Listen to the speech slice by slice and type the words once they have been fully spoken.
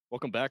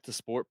Welcome back to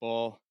Sport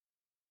Ball.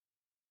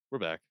 We're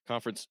back.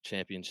 Conference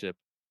championship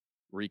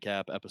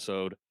recap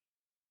episode.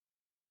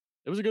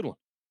 It was a good one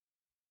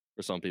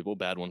for some people,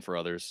 bad one for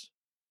others.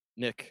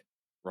 Nick,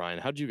 Ryan,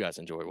 how did you guys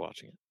enjoy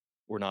watching it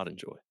or not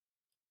enjoy?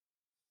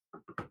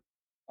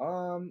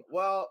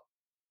 The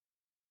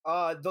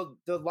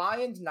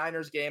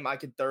Lions-Niners game I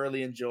could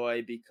thoroughly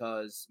enjoy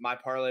because my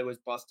parlay was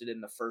busted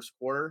in the first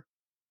quarter.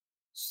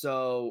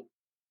 So,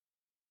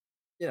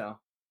 Did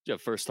you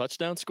have first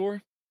touchdown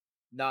score?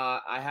 Nah,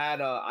 I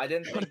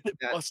didn't think that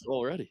bust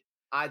already.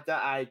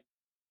 I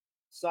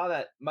saw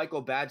that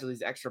Michael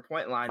Badgley's extra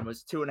point line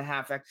was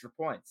 2.5 extra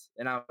points.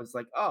 And I was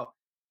like, oh,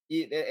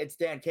 it's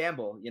Dan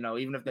Campbell.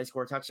 Even if they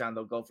score a touchdown,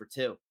 they'll go for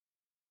 2.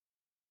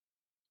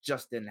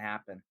 Just didn't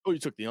happen. Oh, you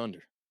took the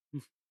under.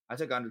 I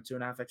took under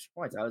 2.5 extra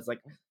points. I was like,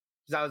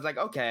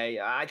 okay,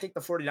 I think the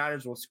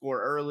 49ers will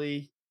score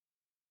early.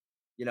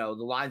 The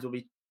Lions will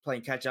be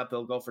playing catch up.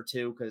 They'll go for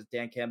 2 because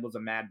Dan Campbell's a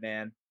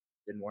madman.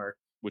 Didn't work.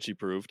 Which he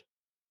proved.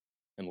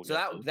 And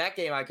that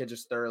game I could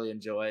just thoroughly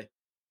enjoy.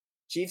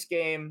 Chiefs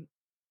game,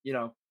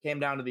 came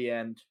down to the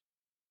end.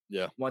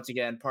 Yeah. Once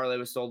again, parlay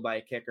was sold by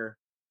a kicker.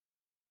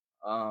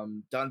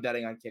 Done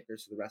betting on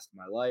kickers for the rest of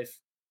my life.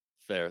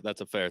 Fair.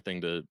 That's a fair thing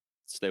to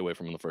stay away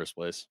from in the first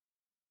place.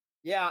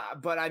 Yeah,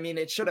 but I mean,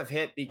 it should have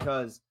hit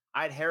because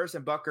I had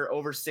Harrison Butker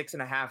over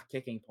 6.5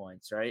 kicking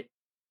points, right?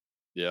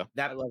 Yeah.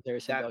 I love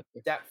Harrison Butker.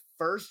 That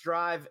first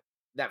drive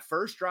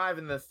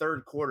in the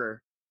third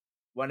quarter,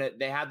 when the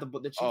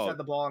Chiefs had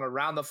the ball on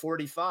around the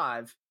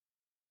 45,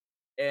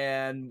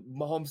 and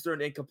Mahomes threw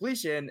an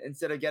incompletion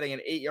instead of getting an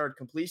 8-yard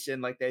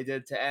completion like they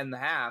did to end the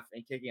half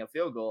and kicking a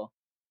field goal,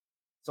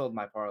 sold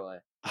my parlay.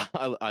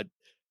 I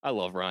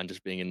love Ryan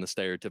just being in the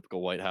stereotypical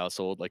white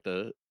household, like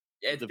the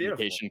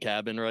vacation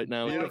cabin right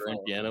now with the grand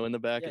piano in the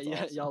back.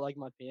 Yeah, awesome. Y'all like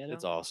my piano?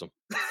 It's awesome.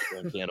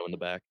 Grand piano in the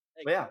back.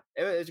 But yeah,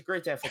 it's a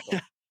great day of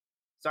football.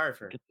 Sorry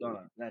for going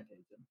on that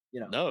tangent.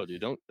 No,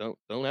 dude, don't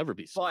ever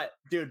be. But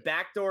dude,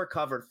 backdoor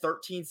cover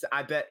 13.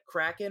 I bet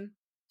Kraken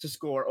to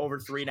score over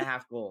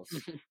 3.5 goals.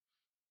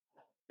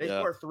 They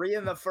score 3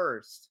 in the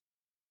first.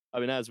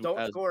 I mean,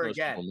 don't score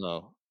again.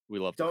 No, we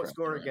love. Don't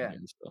score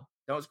again.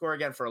 Don't score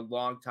again for a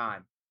long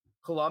time.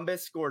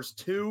 Columbus scores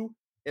 2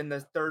 in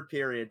the third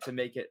period to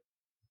make it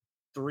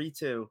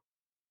 3-2,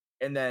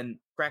 and then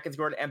Kraken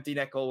scored an empty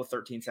net goal with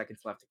 13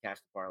 seconds left to cash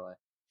the parlay.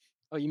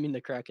 Oh, you mean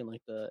the Kraken,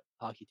 like the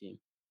hockey team?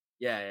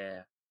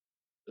 Yeah.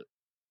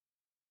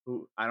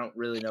 Who I don't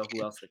really know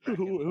who else the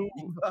Kraken. Who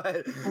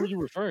are you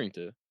referring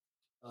to?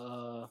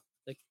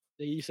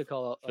 They used to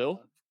call Phil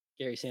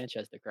Gary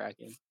Sanchez the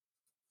Kraken.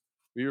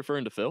 Were you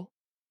referring to Phil?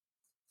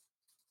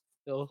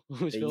 Phil,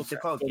 who's Phil? Used to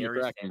call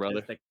Gary Kraken,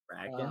 brother. The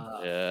Kraken.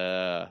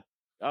 Yeah,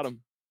 got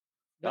him.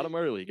 Got him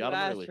early. Got him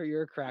early. For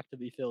your crack to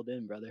be filled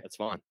in, brother. That's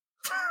fine.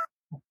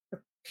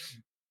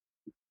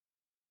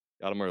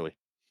 Got him early.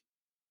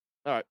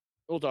 All right,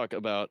 we'll talk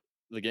about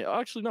the game.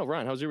 Actually, no,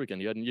 Ryan, how's your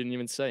weekend? You didn't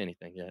even say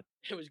anything yet.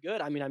 It was good.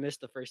 I mean, I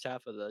missed the first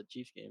half of the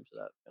Chiefs game, so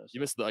that you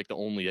missed the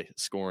only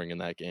scoring in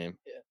that game.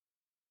 Yeah,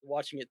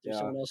 watching it through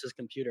someone else's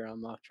computer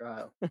on mock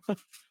trial.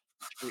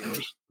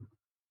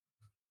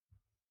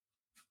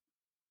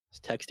 It's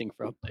texting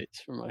for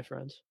updates from my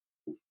friends.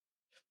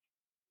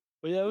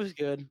 But yeah, it was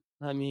good.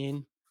 I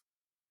mean,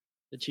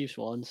 the Chiefs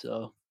won,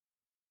 so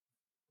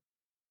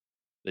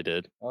they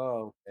did.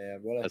 Oh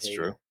man, That's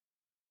hater. True.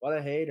 What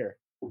a hater!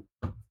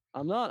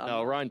 I'm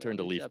not. Ryan turned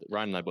to Leaf.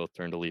 Ryan and I both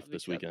turned to Leaf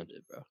this weekend,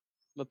 bro.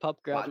 My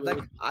pup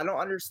graduated. I don't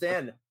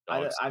understand.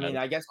 I mean,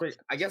 I guess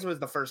it was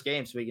the first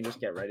game, so we can just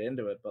get right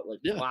into it. But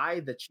why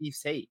the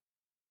Chiefs hate?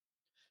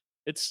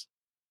 It's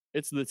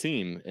the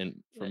team,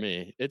 and for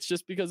me, it's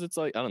just because it's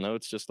like I don't know.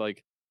 It's just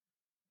like,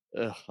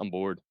 I'm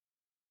bored.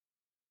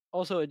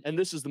 Also, and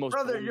this is the most.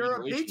 Brother,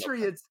 you're a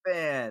Patriots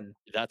fan.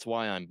 That's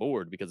why I'm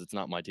bored because it's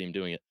not my team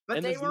doing it.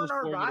 But they weren't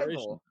our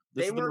rival.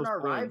 They weren't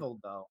our rival,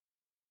 though.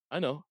 I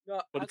know,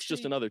 but it's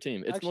just another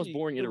team. It's the most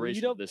boring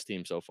iteration of this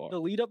team so far. The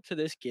lead up to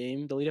this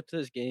game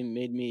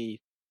made me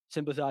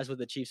sympathize with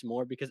the Chiefs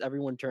more because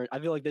everyone turned. I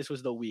feel like this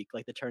was the week,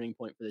 like the turning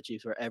point for the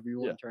Chiefs, where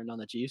everyone turned on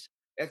the Chiefs.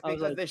 It's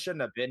because they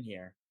shouldn't have been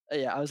here.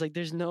 Yeah, I was like,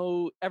 "There's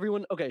no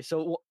everyone." Okay,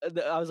 so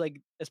I was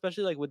like,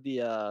 especially like with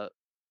the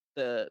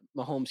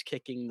Mahomes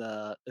kicking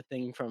the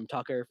thing from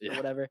Tucker or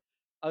whatever.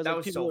 I was that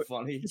like, was so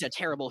funny. He's a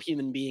terrible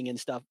human being and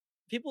stuff.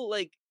 People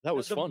like that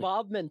was the funny.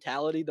 mob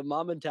mentality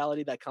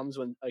that comes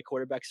when a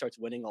quarterback starts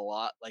winning a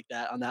lot like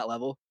that on that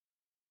level,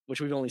 which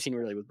we've only seen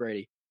really with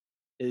Brady,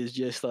 is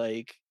just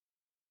like,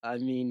 I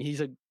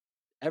mean,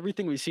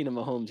 everything we've seen in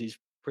Mahomes, he's a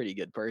pretty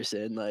good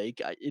person.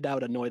 Like that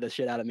would annoy the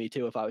shit out of me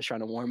too if I was trying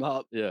to warm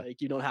up. Yeah, like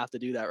you don't have to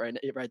do that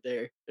right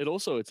there.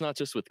 It's not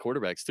just with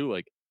quarterbacks too.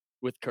 Like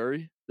with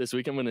Curry this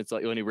weekend when it's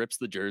like when he rips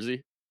the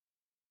jersey.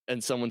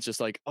 And someone's just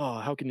like, oh,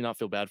 how can you not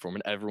feel bad for him?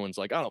 And everyone's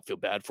like, I don't feel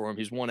bad for him.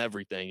 He's won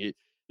everything.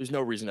 There's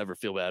no reason to ever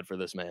feel bad for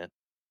this man.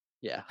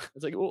 Yeah.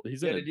 It's like, well,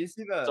 he's in a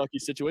sucky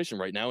situation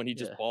right now, and he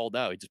just balled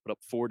out. He just put up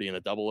 40 in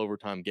a double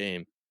overtime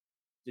game.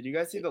 Did you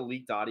guys see the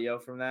leaked audio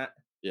from that?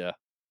 Yeah.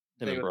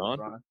 Him and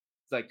Braun?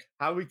 It's like,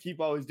 how we keep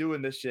always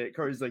doing this shit.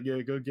 Curry's like,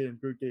 yeah, good game.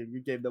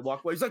 Then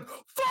walk away. He's like,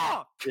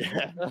 fuck.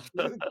 Yeah.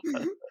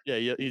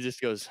 Yeah, he just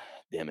goes,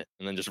 damn it,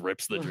 and then just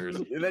rips the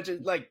jersey. And then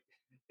just like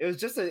it's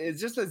just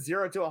a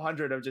 0 to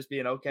 100 of just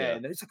being okay. Yeah.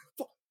 And then he's like,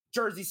 fuck,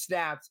 jersey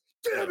snaps.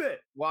 Damn it!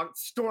 Walk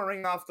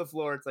storming off the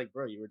floor. It's like,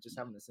 bro, you were just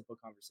having a simple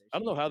conversation. I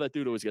don't know how that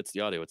dude always gets the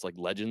audio. It's like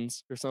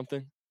Legends or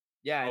something.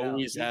 Yeah, I know.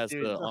 Always has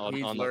Dude, the on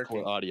the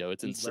court audio.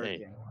 It's He's insane.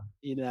 lurking.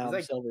 You know, He's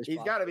like, Silver's he's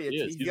spot. got to be a He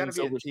is. he's got to He's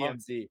in be a Silver's spot.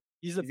 He's TMZ. the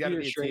He's got to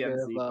Peter be a Schrager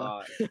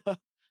TMZ of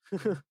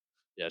bot.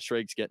 Yeah,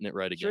 Schrake's getting it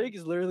right again. Drake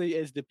is literally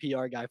is the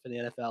PR guy for the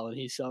NFL, and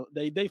he's so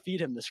they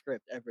feed him the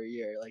script every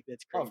year. Like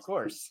that's Oh,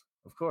 crazy.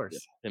 of course.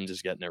 Him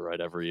just getting it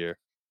right every year,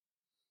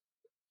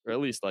 or at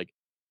least like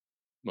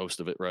most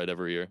of it right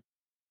every year.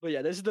 But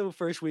yeah, this is the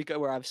first week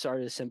where I've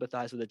started to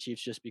sympathize with the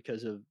Chiefs just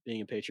because of being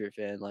a Patriot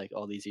fan. Like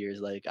all these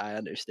years, like I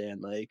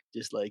understand, like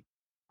just like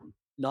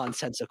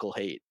nonsensical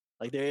hate.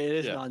 Like there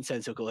is Yeah.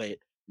 nonsensical hate.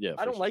 Yeah,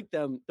 I don't like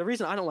them. The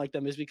reason I don't like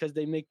them is because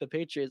they make the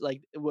Patriots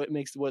like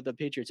what the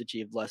Patriots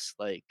achieved less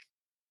like.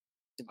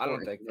 I don't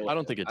important. think. I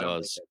don't think it I don't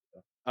does. think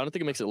so. I don't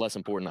think it makes it less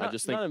important. I Not-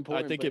 just not think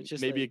important, I think but it it's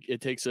just maybe like-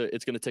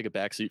 it's going to take a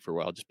backseat for a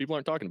while. Just people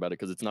aren't talking about it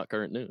because it's not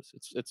current news.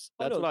 It's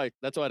I that's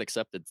know. what I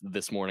accepted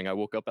this morning. I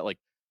woke up at like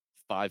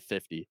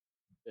 5:50,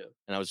 Yeah.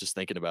 and I was just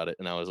thinking about it,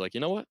 and I was like, you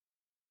know what?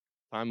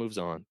 Time moves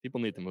on. People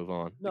need to move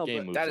on. No, the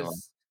game but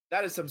moves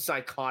That is some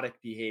psychotic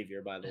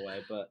behavior, by the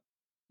way. But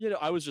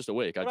I was just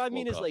awake. What just I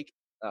mean woke is up. like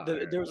oh,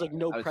 there was like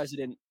no I was-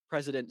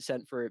 president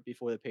sent for it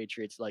before the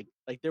Patriots. Like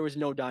there was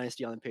no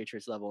dynasty on the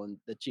Patriots level, and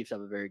the Chiefs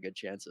have a very good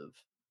chance of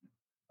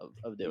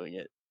doing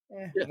it.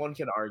 Yeah. One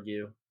can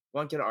argue.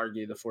 One can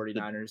argue the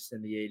 49ers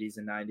in the 80s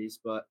and 90s,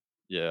 but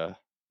yeah,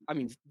 I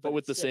mean, but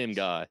with the six. same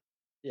guy.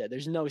 Yeah,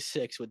 there's no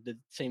 6 with the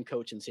same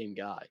coach and same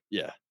guy.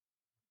 Yeah,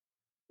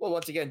 well,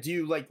 once again, do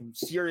you like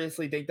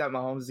seriously think that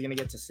Mahomes is going to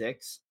get to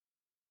 6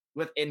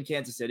 in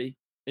Kansas City?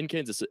 in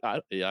Kansas City.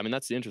 I mean,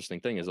 that's the interesting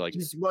thing is like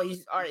He's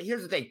all right.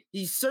 Here's the thing: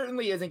 he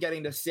certainly isn't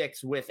getting to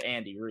 6 with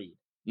Andy Reid.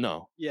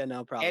 no. Yeah,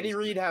 no problem. Andy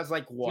Reid has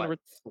like what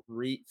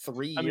re-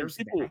 three I mean, years.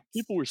 max?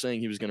 people were saying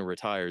he was going to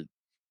retire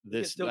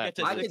this. they'll get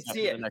to I six could after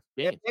see the it. next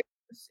If game.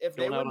 if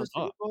they Going out win on the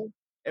Super top. Bowl,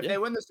 if Yeah. they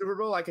win the Super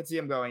Bowl, I could see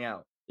him going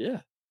out.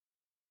 Yeah,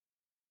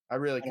 I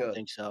really I don't could.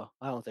 think so.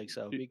 I don't think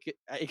so. Dude,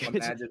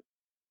 Imagine,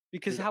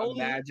 Because dude, how old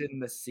is he? imagine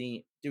the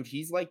scene, dude.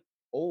 He's like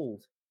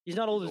old, He's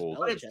not old as Old.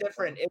 but it's Belichick,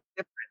 different. though. It's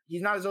different.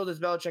 He's not as old as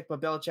Belichick,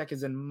 but Belichick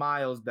is in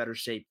miles better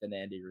shape than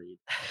Andy Reid.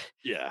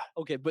 yeah.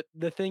 Okay, but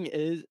the thing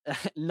is,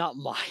 not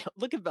miles.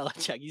 Look at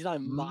Belichick. He's not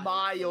in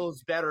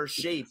Miles better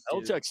shape.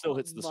 Dude. Belichick still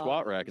hits the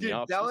squat rack in Dude,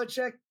 the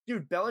offseason.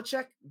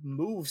 Belichick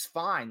moves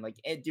fine. Like,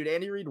 dude,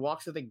 Andy Reid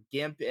walks with a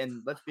gimp,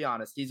 and let's be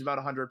honest, he's about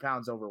 100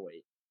 pounds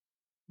overweight.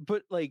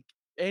 But like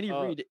Andy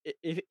Reid,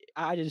 if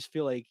I just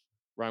feel like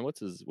Ryan, what's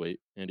his weight?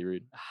 Andy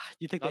Reid.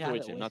 you think Not they the have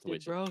weight it chain. Not the weight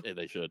listed, bro? chain. Yeah,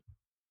 they should.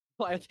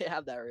 Why do they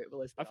have that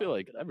right? I feel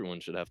like everyone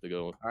should have to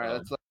go. All right,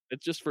 let's look.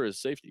 It's just for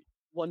his safety.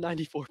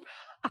 194.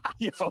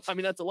 I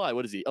mean, that's a lie.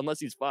 What is he?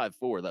 Unless he's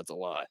 5'4", that's a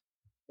lie.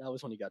 That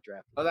was when he got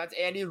drafted. Oh, that's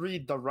Andy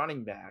Reid, the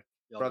running back,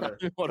 Yo, brother.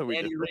 What are we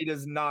Andy doing? Reid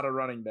is not a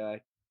running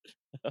back.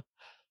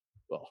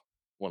 Well,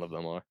 one of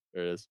them are.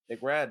 There it is.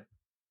 Big Red.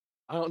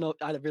 I don't know.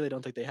 I really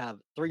don't think they have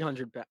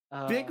 300.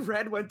 Big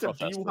Red went to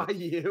Professor.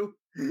 BYU.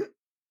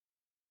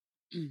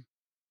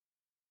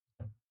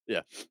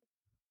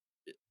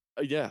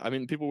 Yeah, I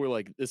mean, people were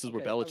like, "This is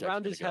where Belichick."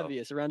 Around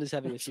his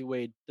heaviest, he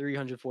weighed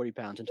 340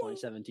 pounds in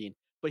 2017,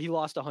 but he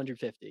lost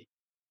 150,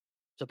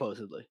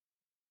 supposedly.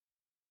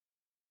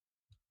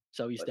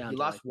 So he's down. He to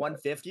lost like,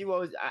 150. What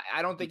was?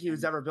 I don't think he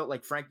was ever built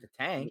like Frank the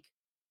Tank.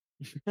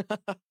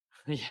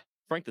 yeah.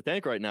 Frank the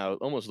Tank right now,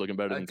 almost looking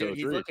better than Dude, Coach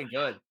he's Reid. looking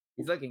good.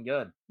 He's looking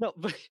good. No,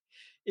 but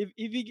if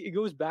he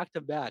goes back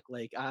to back,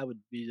 like I would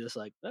be just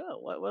like, oh,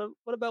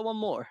 what about one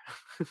more?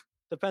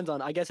 Depends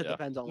on. I guess it Yeah.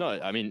 depends on. No, what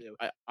he I wants to mean,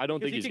 do. I don't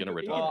think Because he's he going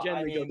to can- he retire. can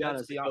generally go down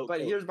let's as be the honest, GOAT,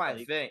 but here's my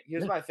like- thing.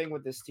 Here's my thing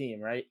with this team,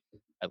 right?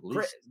 At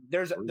least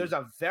There's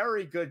a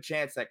very good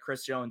chance that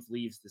Chris Jones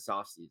leaves this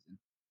offseason.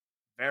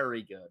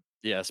 Very good.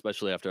 yeah,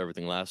 especially after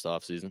everything last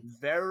offseason.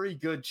 Very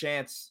good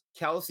chance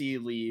Kelsey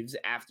leaves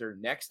after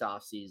next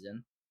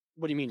offseason.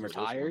 What do you mean For this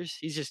one. retires?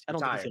 He's just. I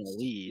don't think he's Retires. gonna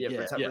leave. Yeah,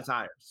 Yeah.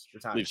 retires.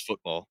 Leaves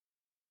football.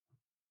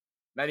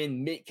 I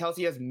mean,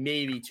 Kelsey has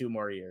maybe 2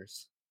 more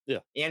years. Yeah.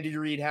 Andy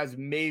Reid has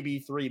maybe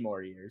 3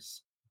 more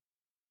years.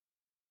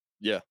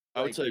 Yeah,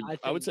 I would Like, say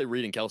I think-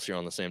 Reid and Kelsey are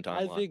on the same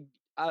I timeline. think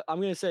I'm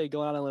gonna say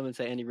go out on a limb and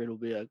say Andy Reid will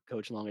be a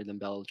coach longer than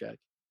Belichick.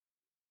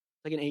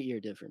 Like an 8-year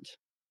difference.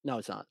 No,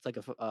 it's not. It's like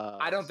a.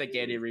 I don't think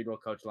Andy Reid will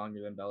coach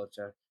longer than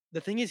Belichick.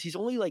 The thing is, he's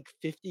only like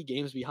 50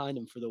 games behind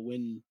him for the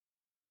win.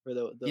 For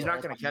the He's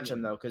not going all-time to catch him,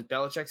 win. though, because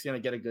Belichick's going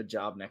to get a good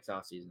job next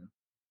offseason.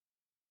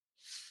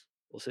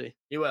 We'll see.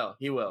 He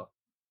will.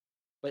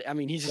 But I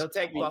mean, he's He'll just.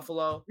 take I mean,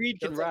 Buffalo. Reid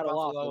He'll can take rattle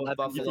off. Buffalo, 11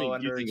 Buffalo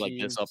you think like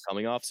this underachieves.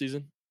 upcoming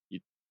offseason?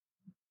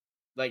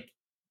 Like,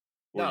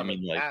 Or no, you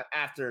mean like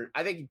after.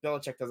 I think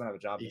Belichick doesn't have a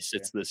job he this year.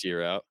 sits this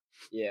year out?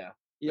 Yeah.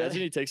 Yeah.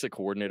 Imagine he takes a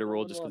coordinator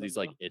role just because 1-1, he's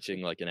like bro.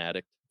 itching like an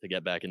addict to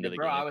get back into the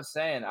Bro, game.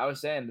 I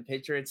was saying the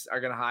Patriots are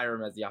going to hire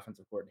him as the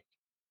offensive coordinator.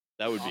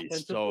 That would be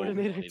Offensive so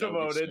coordinator? funny. That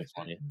would be so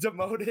funny.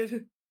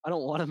 Demoted. I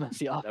don't want him as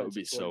the offensive That would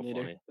be so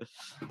coordinator.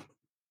 funny.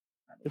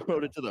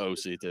 Promoted to the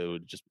OC too,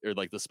 would just or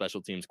like the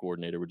special teams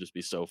coordinator would just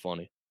be so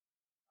funny.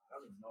 I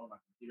don't even know what my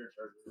computer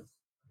charger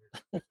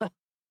is.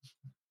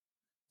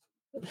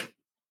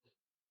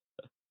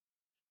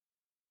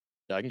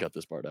 Yeah, I can cut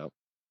this part out.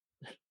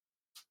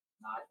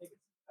 Nah, I think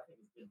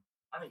it's good.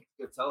 I think it's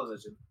good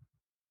television.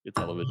 Good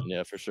television,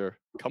 yeah, for sure.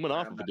 Coming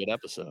off of a good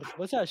episode.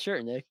 What's that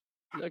shirt, Nick?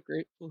 Is that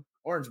great?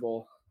 Orange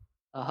Bowl.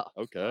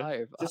 Okay.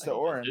 Fire, Just fire. the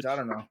orange. I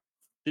don't know.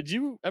 Did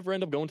you ever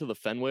end up going to the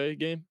Fenway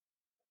game?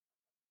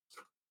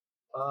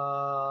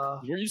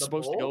 Weren't you the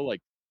supposed to bowl? go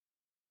like?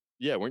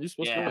 Yeah, weren't you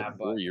supposed to go Yeah, like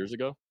 4 but- years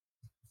ago?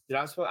 Dude,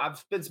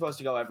 I've been supposed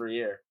to go every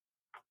year.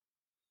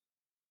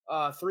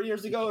 3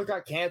 years ago, it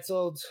got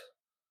canceled.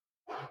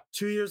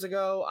 2 years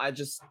ago, I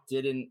just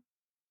didn't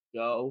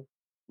go.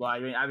 Well,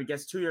 I would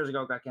guess 2 years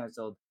ago it got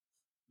canceled.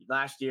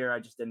 Last year, I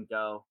just didn't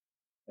go.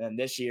 And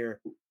this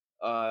year,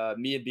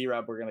 me and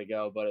B-Rob were gonna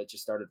go, but it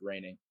just started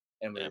raining,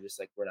 and we Yeah. were just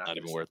like, we're not Not gonna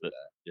even sit worth through it.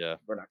 that. Yeah.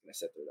 We're not gonna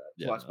sit through that.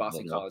 Yeah, Watch no,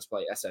 Boston no, no. College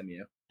play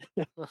SMU.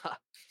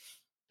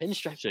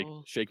 Pinstripe Shake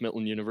Bowl. Shake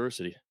Milton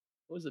University.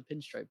 What was the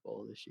Pinstripe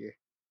Bowl this year?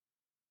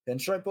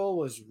 Pinstripe Bowl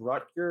was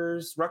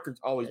Rutgers. Rutgers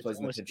always It's plays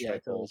in the almost- Pinstripe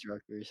it's Bowl. always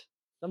Rutgers.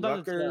 Sometimes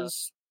it's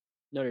Rutgers.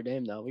 Notre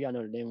Dame though. We got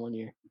Notre Dame one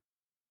year.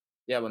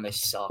 Yeah, when they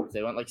sucked,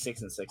 they went like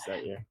 6-6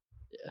 that year.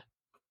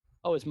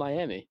 Oh, it's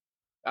Miami.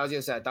 I was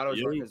gonna say I thought it was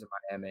Really? Rutgers in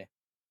Miami.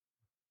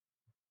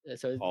 Yeah,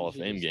 so Hall of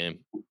usually Fame just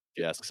game, if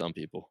you ask some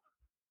people.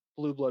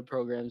 Blue blood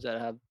programs that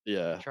have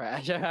Yeah.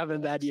 trash are having a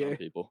bad Some year.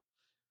 people.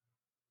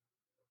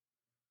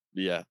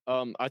 Yeah.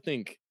 I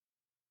think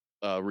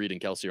Reed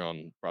and Kelsey are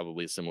on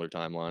probably a similar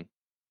timeline,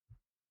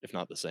 if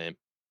not the same.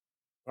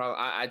 Probably,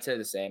 I'd say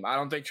the same. I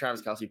don't think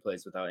Travis Kelsey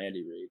plays without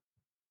Andy Reid.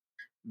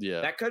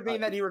 Yeah. That could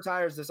mean that he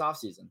retires this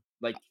offseason.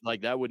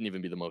 Like that wouldn't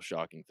even be the most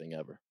shocking thing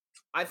ever.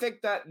 I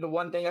think that the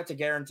one thing that's a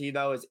guarantee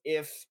though is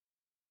if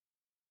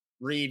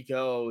Reid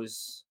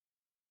goes,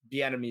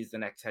 Bieniemy's the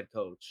next head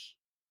coach.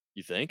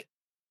 You think?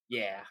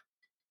 Yeah,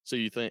 So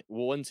you think?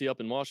 Well, when's he up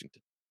in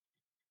Washington?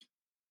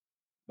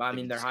 but I Think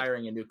mean he's they're the-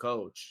 hiring a new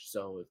coach,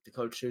 so if the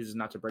coach chooses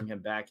not to bring him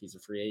back, he's a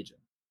free agent.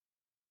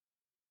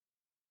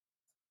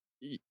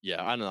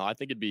 Yeah, I don't know. I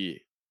think that'd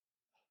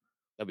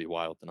be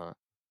wild to not.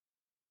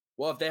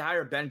 Well, if they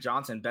hire Ben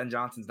Johnson, Ben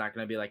Johnson's not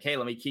going to be like, "Hey,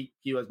 let me keep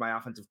you as my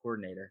offensive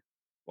coordinator."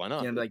 Why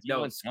not? gonna be like, You "No,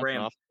 want Johnson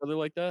scram." off each other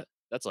like that.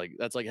 That's like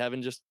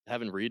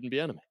having Reed and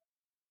Bieniemy.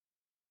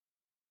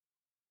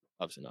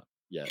 Obviously not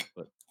yet,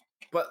 but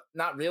But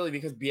not really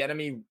because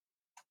Bieniemy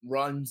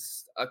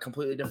runs a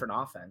completely different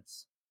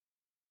offense.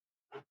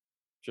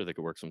 sure they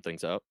could work some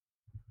things out.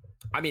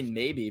 I mean,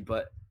 maybe,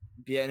 but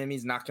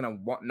Bieniemy's not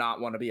going to not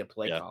want to be a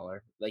play Yeah.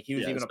 caller. Like he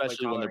was Yeah, even a play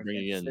especially when caller they're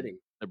bringing Kansas in- City.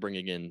 They're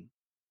bringing in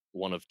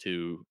one of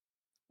two,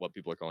 what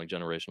people are calling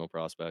generational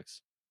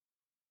prospects.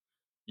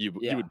 You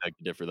Yeah. would beg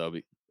to differ though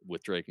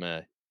with Drake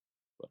May.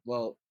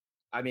 Well,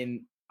 I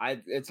mean,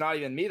 it's not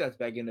even me that's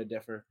begging to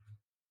differ.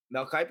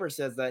 Mel Kiper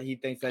says that he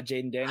thinks that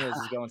Jaden Daniels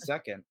is going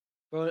second.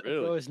 Bro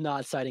Really? is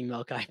not citing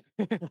Mel Kiper.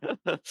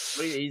 But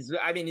he's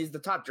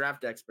the top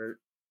draft expert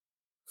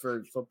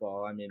for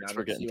football. I mean, I We're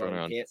don't getting see thrown why we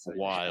around can't say that.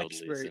 wildly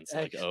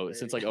Expert.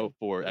 since like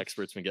 04.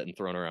 Experts been getting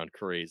thrown around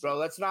crazy. Bro,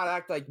 let's not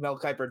act like Mel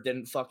Kiper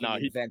didn't fucking No,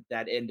 he- invent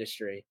that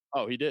industry.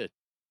 Oh, he did.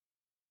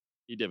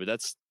 But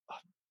that's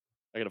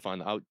I gotta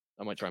find out.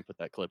 I might try and put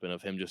that clip in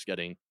of him just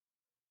getting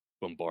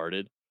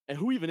bombarded. And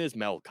who even is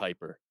Mel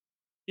Kiper?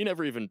 He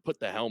never even put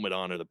the helmet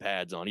on or the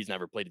pads on. He's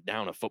never played a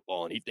down of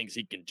football, and he thinks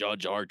he can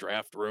judge our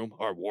draft room,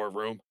 our war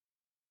room.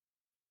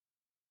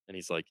 And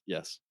he's like,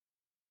 "Yes,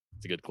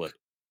 it's a good clip."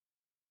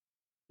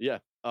 Yeah.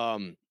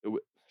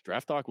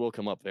 Draft talk will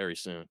come up very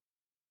soon.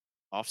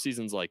 Off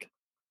season's like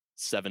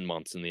 7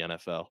 months in the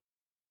NFL.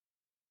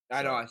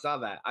 I know, So- I saw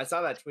that. I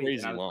saw that tweet.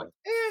 Crazy and I was long.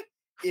 like,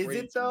 is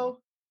Crazy it though?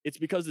 long. It's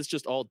because it's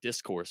just all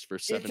discourse for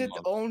 7 It's its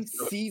months. own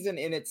season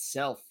in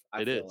itself.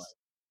 I It feel is. like.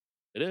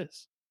 It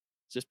is.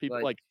 It's just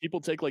people Like-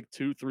 people take like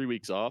 2-3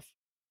 weeks off,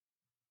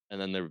 and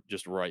then they're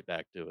just right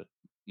back to it.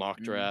 Mock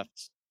Mhm.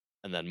 drafts,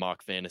 and then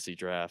mock fantasy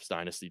drafts,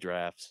 dynasty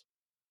drafts,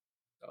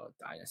 Oh,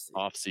 dynasty.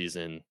 off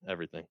season,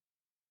 everything.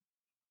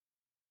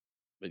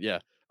 But yeah,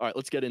 all right.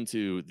 Let's get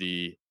into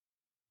the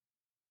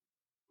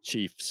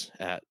Chiefs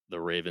at the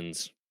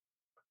Ravens.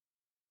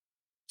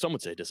 Some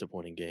would say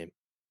disappointing game.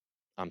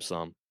 I'm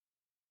some,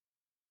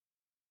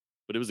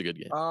 but it was a good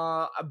game.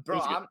 Bro,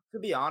 was good. to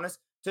be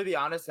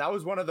honest, that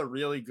was one of the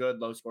really good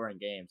low-scoring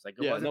games. Like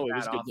it Yeah, wasn't no, it bad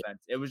was a good game.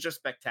 offense. It was just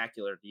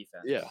spectacular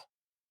defense.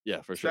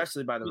 Yeah, for sure.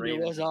 especially by the I mean, there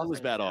Ravens. was It was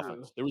bad offense,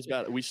 offense. too. There was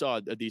bad. We saw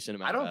a decent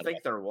amount. I of don't bad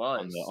think there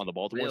was on the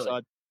Baltimore really.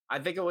 side. I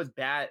think it was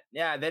bad.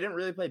 Yeah, they didn't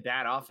really play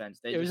bad offense.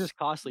 They It was just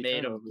costly. made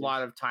a turnovers.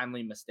 lot of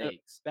timely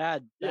mistakes.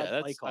 bad. Yeah, bad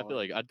play that's. I feel calling.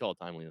 like I'd call it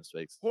timely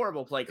mistakes.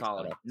 Horrible play Fix that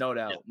calling, up. no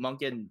doubt.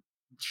 Monken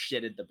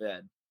shitted the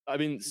bed. I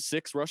mean,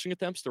 6 rushing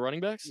attempts to running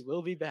backs. He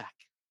will be back.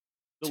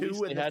 The Two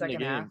least in they the had in a second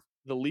game. half.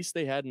 The least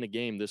they had in a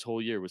game this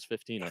whole year was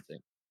 15, I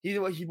think. He's They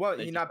not just built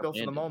for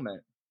the abandoned him.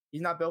 moment.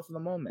 He's not built for the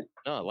moment.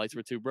 No, lights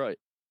were too bright.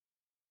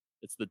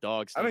 It's the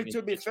dogs. I mean,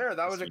 to be fair,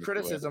 that was a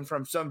criticism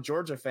from some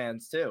Georgia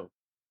fans too.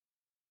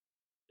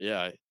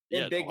 Yeah.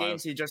 In big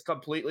games, he just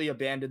completely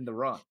abandoned the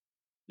run.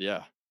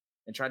 Yeah.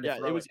 And tried to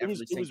throw it was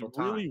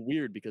really time.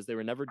 weird because they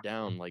were never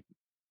down like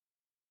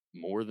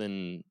more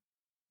than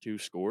 2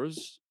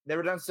 scores. They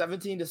were down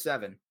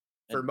 17-7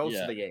 for most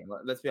of the game.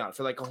 Let's be honest,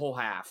 for like a whole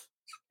half.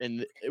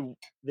 And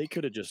they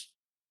could have just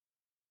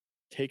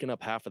taken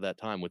up half of that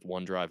time with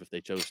one drive if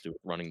they chose to,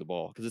 running the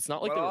ball, because it's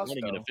not like they were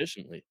running it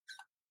efficiently.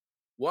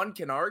 One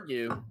can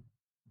argue,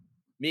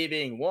 me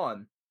being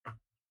one,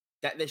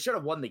 that they should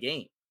have won the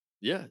game.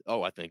 Yeah.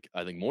 Oh, I think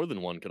more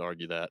than one could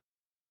argue that.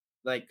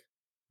 Like,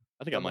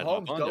 I think I might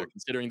hop on there,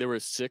 considering there were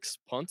 6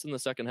 punts in the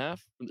second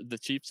half. The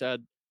Chiefs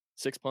had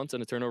 6 punts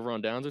and a turnover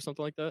on downs or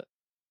something like that.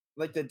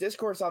 Like, the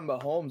discourse on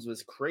Mahomes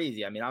was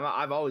crazy. I mean,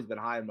 I've always been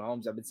high on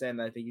Mahomes. I've been saying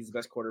that I think he's the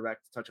best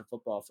quarterback to touch a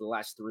football for the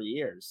last 3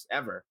 years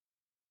ever.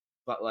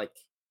 But like,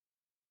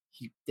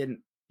 he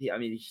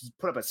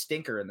put up a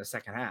stinker in the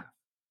second half.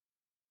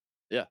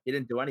 Yeah, he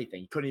didn't do anything.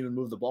 He couldn't even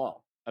move the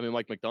ball. I mean,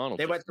 Mike McDonald.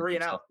 They went 3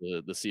 and out.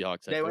 The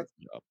Seahawks.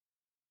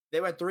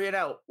 They went 3 and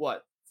out.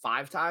 What,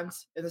 5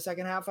 times in the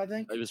second half? I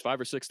think it was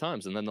 5 or 6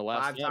 times, and then the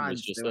last time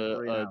was just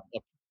an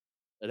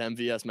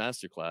MVS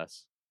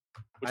masterclass.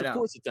 Which of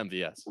course it's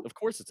MVS. Of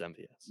course it's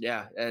MVS.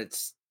 Yeah,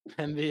 it's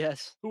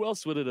MVS. Who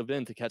else would it have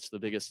been to catch the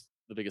biggest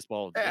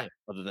ball of the game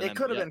other than it?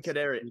 Could have been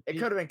Kadarius. It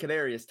could have been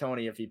Kadarius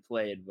Toney if he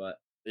played, but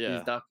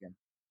he's ducking.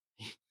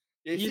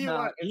 He's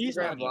not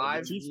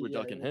live. The Chiefs were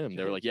ducking him.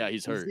 They were like, "Yeah,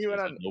 he's hurt." He went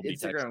on nobody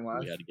Instagram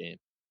Live. We had a game.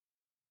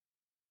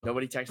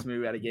 Nobody texted me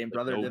we had a game.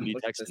 Brother didn't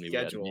look at the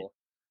schedule.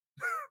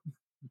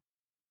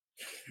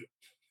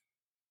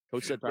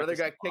 Coach said brother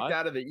got kicked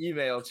out of the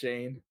email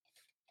chain.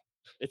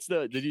 It's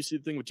did you see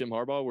the thing with Jim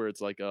Harbaugh where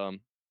it's like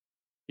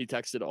he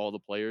texted all the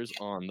players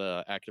on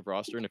the active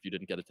roster, and if you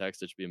didn't get a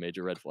text, it should be a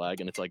major red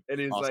flag. And it's like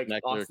Austin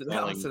Eckler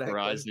calling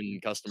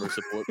Verizon customer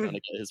support trying to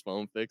get his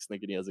phone fixed,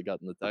 thinking he hasn't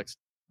gotten the text.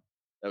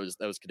 That was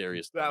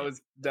Kadarius.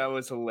 That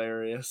was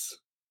hilarious.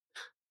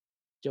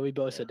 Joey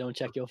Bosa, don't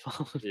check your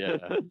phone. Yeah.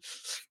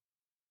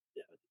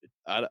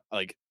 I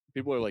like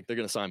people are like they're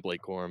gonna sign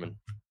Blake Corum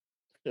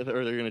or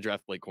they're gonna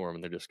draft Blake Corum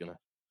and they're just gonna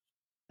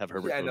have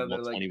Herbert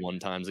throw 21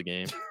 times a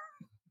game.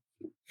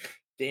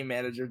 Game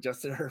manager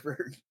Justin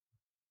Herbert.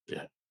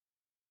 Yeah,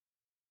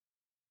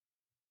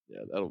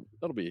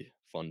 that'll be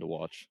fun to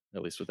watch,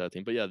 at least with that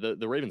team. But yeah,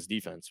 the Ravens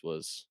defense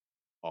was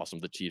awesome.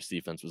 The Chiefs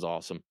defense was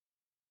awesome.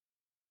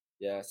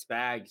 Yeah,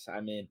 Spags. I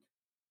mean,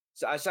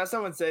 so I saw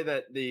someone say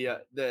that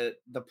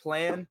the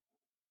plan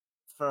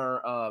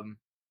for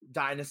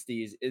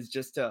dynasties is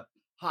just to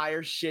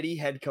hire shitty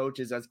head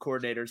coaches as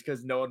coordinators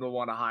because no one will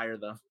want to hire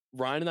them.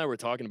 Ryan and I were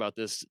talking about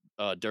this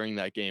during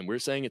that game. We're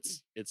saying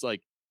it's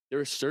like there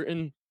are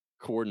certain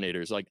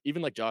coordinators, like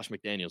even like Josh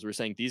McDaniels. We're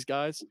saying these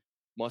guys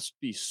must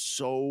be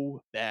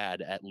so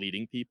bad at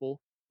leading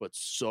people, but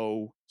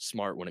so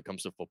smart when it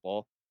comes to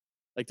football.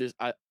 Like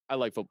I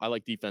like football. I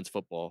like defense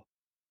football,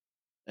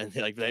 and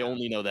they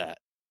only know that.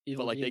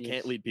 But like they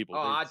can't lead people. Oh,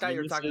 I thought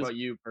you were talking about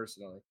you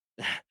personally.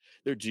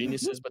 They're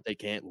geniuses, but they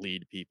can't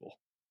lead people.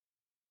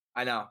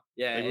 I know.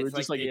 Yeah, it's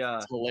just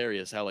it's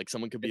hilarious how like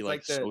someone could be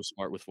like so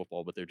smart with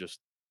football, but they're just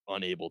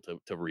unable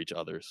to reach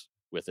others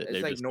with it.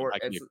 They're just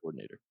a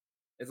coordinator.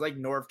 It's like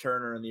Norv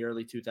Turner in the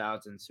early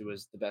 2000s, who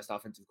was the best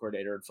offensive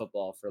coordinator in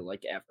football for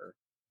like ever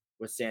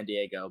with San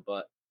Diego.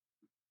 But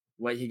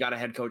when he got a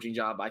head coaching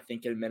job, I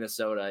think in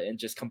Minnesota, and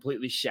just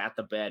completely shat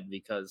the bed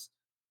because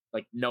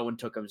like no one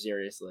took him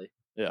seriously.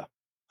 Yeah.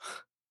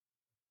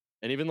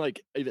 And even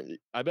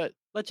I bet.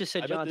 Let's just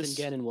say Jonathan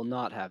Gannon will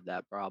not have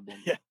that problem.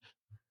 Yeah.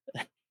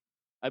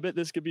 I bet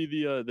this could be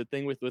the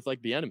thing with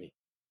like the enemy.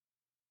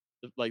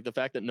 Like the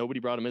fact that nobody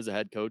brought him as a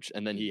head coach,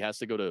 and then he has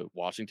to go to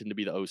Washington to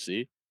be the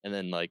OC, and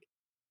then like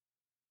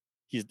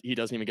he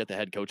doesn't even get the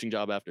head coaching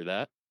job after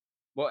that.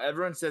 Well,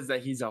 everyone says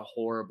that he's a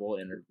horrible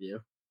interview.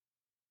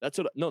 That's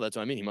what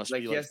I mean. He must be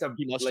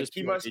he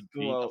must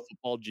be a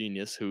football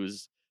genius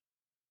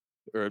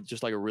or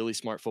just like a really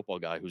smart football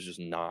guy who's just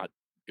not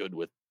good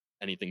with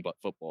anything but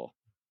football.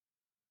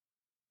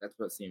 That's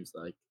what it seems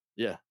like.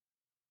 Yeah,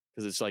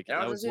 because it's like it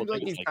also seems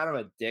like he's kind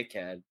of a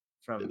dickhead.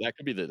 That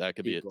could be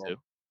it too.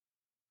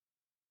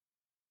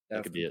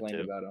 That could be it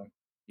too. About him.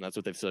 And that's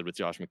what they've said with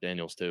Josh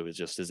McDaniels too. Is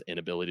just his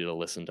inability to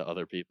listen to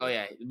other people. Oh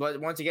yeah, but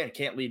once again,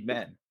 can't lead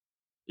men.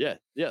 Yeah.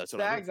 That's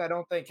what Spags, I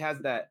don't think has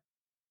that.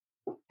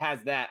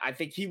 I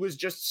think he was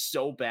just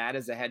so bad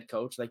as a head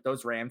coach. Like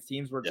those Rams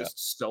teams were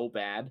just so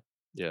bad.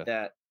 Yeah.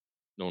 That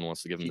no one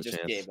wants to give him the chance.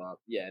 He just gave up.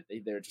 Yeah,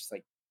 they're just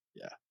like.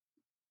 Yeah.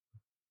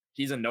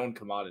 He's a known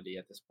commodity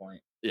at this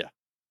point. Yeah.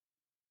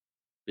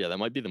 Yeah, that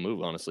might be the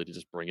move, honestly, to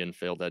just bring in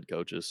failed head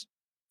coaches.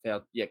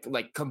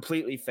 Like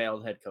completely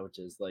failed head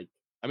coaches. Like,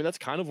 I mean, that's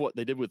kind of what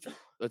they did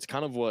that's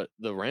kind of what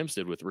the Rams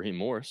did with Raheem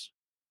Morris.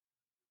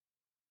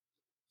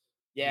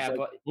 Yeah,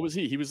 but what was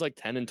he? He was like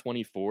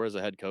 10-24 as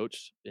a head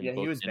coach. He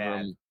was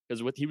bad.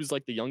 Because he was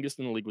like the youngest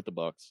in the league with the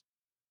Bucs.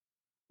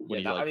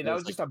 when I mean, that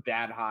was like, just a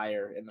bad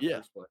hire in the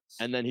first place.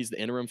 and then he's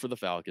the interim for the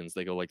Falcons.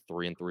 They go like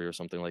 3-3 or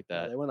something like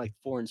Yeah, that. they went like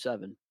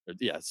 4-7.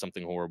 Yeah,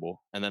 something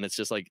horrible. And then it's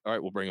just like, all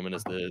right, we'll bring him in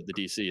as the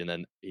DC, and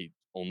then he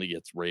only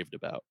gets raved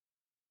about.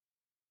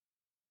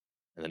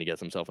 And then he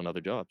gets himself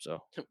another job.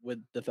 So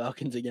With the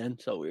Falcons again.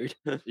 So weird.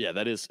 yeah,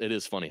 it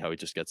is funny how he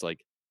just gets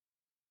like,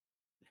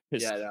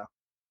 Yeah, I know.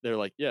 they're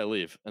like, yeah,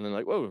 leave, and then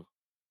like, whoa,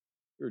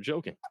 you were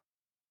joking.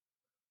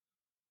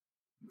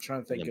 I'm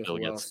trying to And think then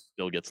of who else.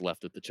 Bill gets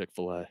left at the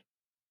Chick-fil-A. I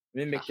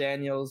mean,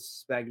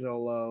 McDaniels,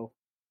 Spagnuolo.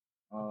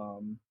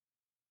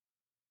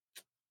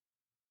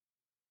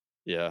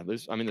 Yeah,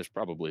 there's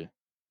probably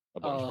a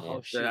bunch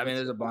more. Shit, I mean,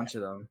 there's a bunch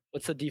of them.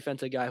 What's the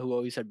defensive guy who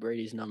always had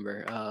Brady's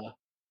number?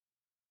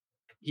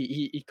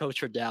 He coached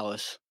for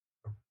Dallas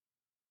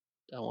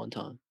that one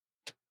time.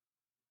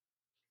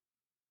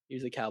 He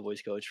was a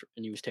Cowboys coach,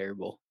 and he was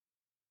terrible.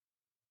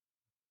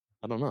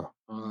 I don't know.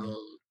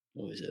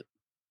 What was it?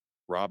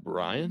 Rob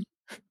Ryan?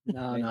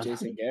 No, no.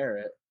 Jason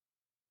Garrett.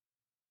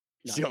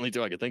 It's the only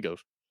two I could think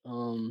of.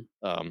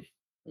 Let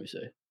me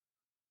see.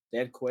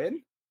 Dan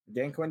Quinn?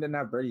 Dan Quinn didn't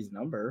have Brady's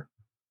number.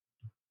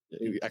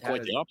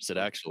 Quite the opposite,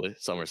 actually.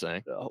 Some are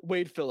saying.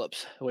 Wade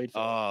Phillips.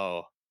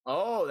 Oh,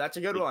 that's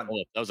a good one.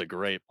 That was a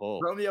great pull.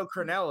 Romeo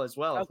Crennel as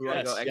well.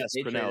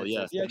 Crennel,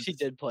 yes. He actually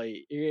did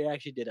play. He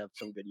actually did have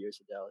some good years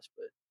at Dallas,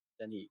 but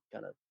then he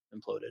kind of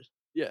imploded.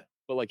 Yeah,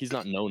 but like he's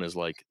not known as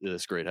like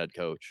this great head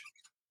coach.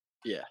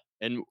 Yeah,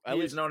 and he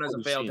is known as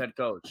a failed head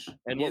coach.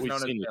 And what we've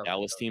seen with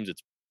Dallas teams,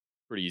 it's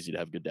pretty easy to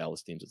have good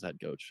Dallas teams as head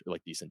coach, or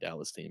like decent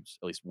Dallas teams,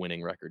 at least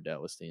winning record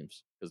Dallas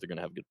teams, because they're going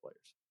to have good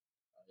players.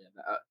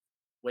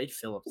 Wade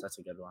Phillips, that's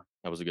a good one.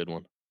 That was a good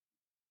one.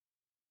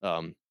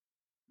 I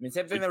mean,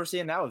 same thing that we're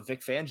seeing now with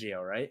Vic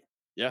Fangio, right?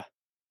 Yeah.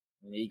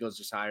 And the Eagles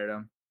just hired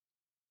him.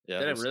 Yeah,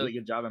 did a really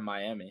good job in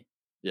Miami.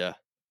 Yeah. I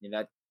mean,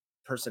 that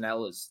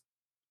personnel is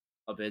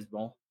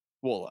abysmal.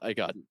 Well, I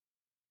got.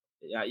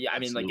 Yeah. I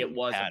mean, like it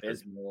was tattered.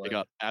 abysmal. It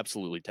got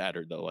absolutely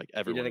tattered though. Like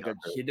everyone.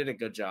 He did a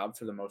good job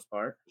for the most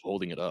part.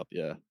 Holding it up,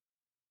 yeah.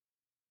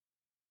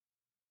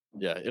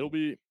 Yeah, it'll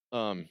be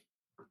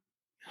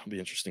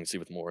interesting to see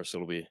with Morris.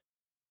 It'll be,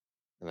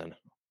 and then,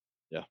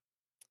 yeah.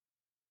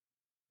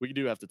 We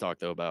do have to talk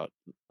though about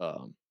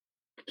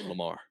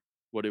Lamar.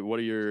 What are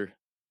your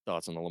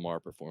thoughts on the Lamar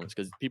performance?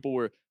 Because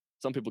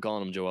some people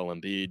calling him Joel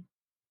Embiid.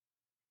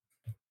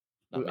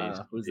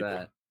 Who's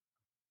that?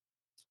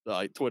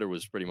 Twitter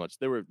was pretty much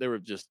they were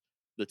just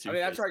the two. I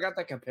mean, that's where I got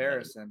that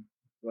comparison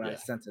when I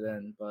sent it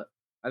in, but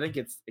I think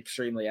it's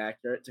extremely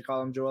accurate to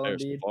call him Joel Embiid.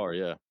 So far,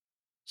 yeah.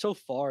 So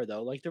far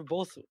though, like they're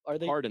both. Are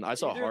they? Harden. I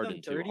saw Harden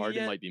too.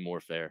 Harden might be more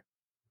fair.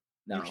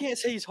 No, you can't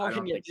say he's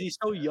Harden yet because he's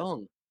so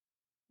young.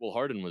 Well,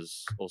 Harden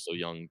was also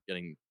young,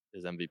 getting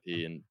his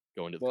MVP and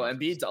going to the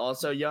Embiid's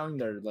also young.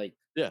 They're like,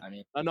 yeah. I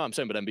mean, no, I'm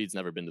saying, but Embiid's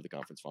never been to the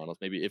conference finals.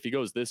 Maybe if he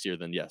goes this year,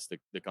 then yes,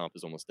 the comp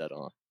is almost dead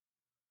on.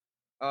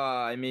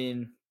 I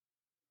mean,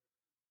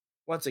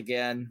 once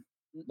again,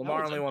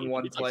 Lamar only won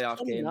one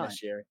playoff game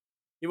this year.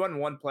 He won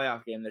one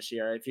playoff game this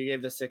year. If you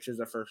gave the Sixers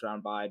a first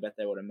round bye, I bet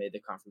they would have made the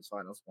conference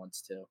finals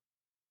once too.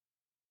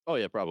 Oh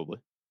yeah, probably.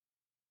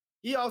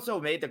 He also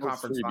made the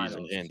conference finals.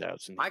 And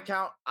handouts. I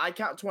count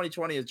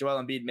 2020 as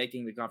Joel Embiid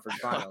making the conference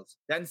finals.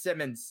 Ben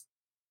Simmons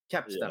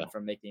kept them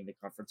from making the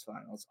conference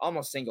finals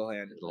almost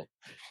single-handedly.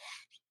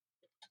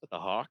 The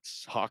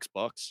Hawks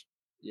Bucks.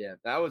 Yeah,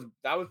 that was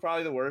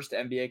probably the worst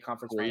NBA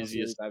conference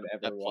craziest finals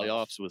I've ever watched.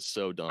 Playoffs was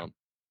so dumb.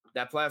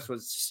 That playoffs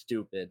was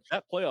stupid.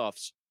 That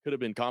playoffs could have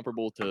been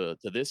comparable to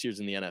this year's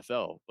in the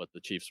NFL, but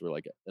the Chiefs were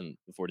like, and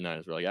the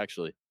 49ers were like,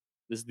 actually,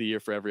 this is the year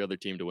for every other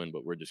team to win,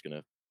 but we're just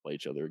gonna play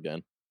each other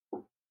again.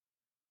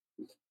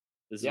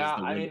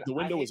 The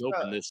window was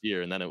open this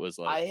year, and then it was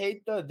like, I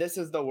hate this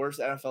is the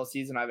worst NFL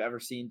season I've ever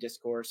seen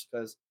discourse,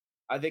 because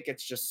I think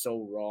it's just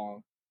so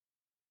wrong.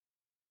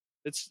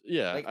 It's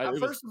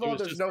first of all,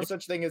 there's no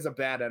such thing as a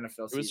bad NFL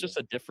season. It was just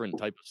a different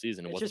type of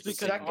season. It wasn't just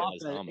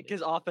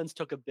because offense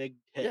took a big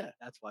hit. Yeah,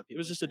 that's why people. It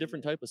was just a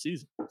different type of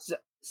season.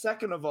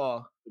 Second of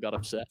all, we got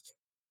upset.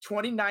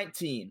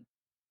 2019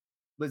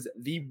 was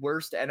the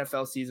worst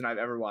NFL season I've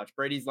ever watched.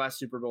 Brady's last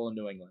Super Bowl in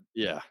New England.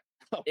 Yeah.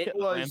 It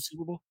was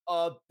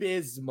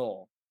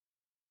abysmal.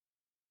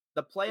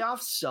 The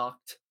playoffs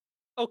sucked.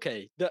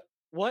 Okay.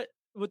 What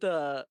with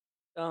the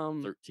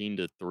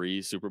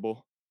 13-3 Super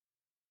Bowl?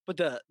 But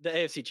the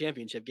AFC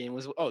Championship game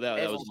was that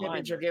was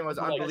championship game was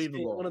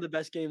unbelievable. One of the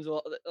best games.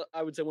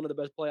 I would say one of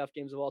the best playoff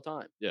games of all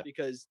time. Yeah.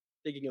 Because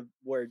thinking of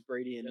where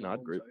Brady and I'd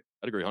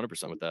agree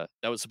 100% with that.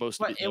 That was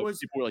supposed to be. It was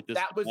people were like this.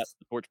 That was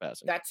the torch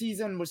passing. That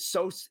season was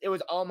it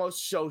was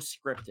almost so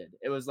scripted.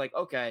 It was like,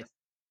 okay,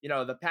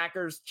 the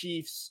Packers,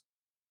 Chiefs,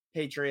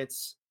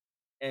 Patriots,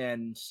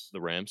 and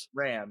the Rams.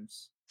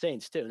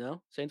 Saints too.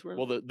 No, Saints were.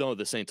 Well,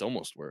 the Saints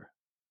almost were.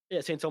 Yeah,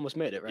 Saints almost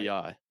made it, right?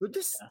 Yeah. Who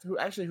did?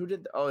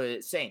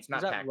 Saints,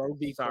 not Packers.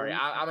 Roby Sorry,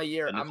 I'm a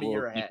year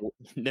ahead.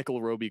 Nickel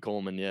Roby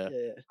Coleman, yeah.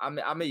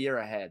 I'm a year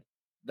ahead.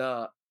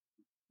 The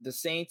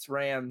Saints,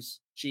 Rams,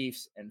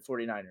 Chiefs, and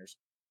 49ers.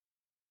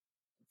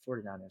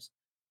 49ers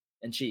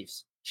and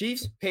Chiefs.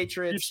 Chiefs,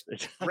 Patriots,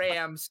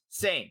 Rams,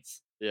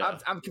 Saints. Yeah.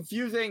 I'm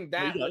confusing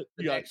that with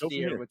the next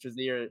year, which is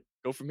the year.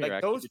 Go from here.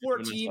 Like those 4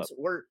 teams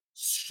were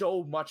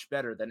so much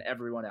better than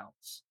everyone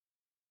else.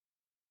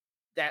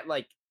 That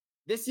like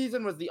this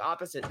season was the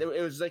opposite.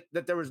 It was like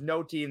that there was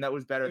no team that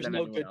was better than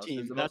anyone else.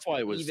 Team. That's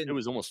why it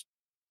was almost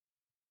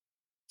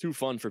too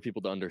fun for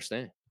people to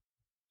understand.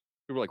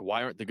 People were like,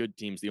 why aren't the good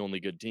teams the only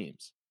good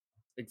teams?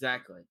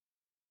 Exactly.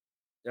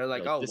 They're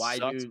like, oh, why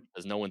do?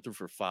 Because no one threw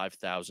for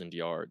 5,000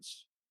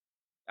 yards.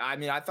 I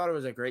mean, I thought it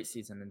was a great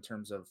season in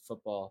terms of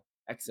football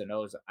X and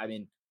O's. I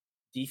mean,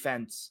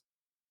 defense,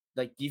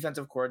 like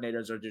defensive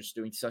coordinators are just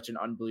doing such an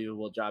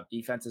unbelievable job.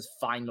 Defense has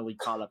finally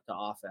caught up to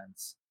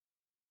offense,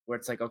 where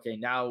it's like, okay,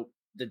 now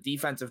the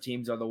defensive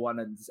teams are the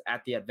ones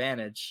at the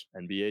advantage.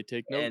 NBA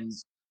take notes. And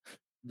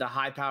the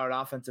high-powered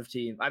offensive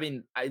team. I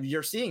mean,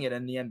 you're seeing it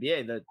in the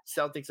NBA. The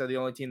Celtics are the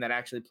only team that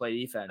actually play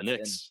defense. The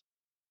Knicks.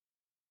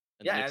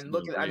 And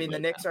look, I mean, the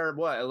Knicks are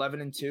what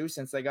 11-2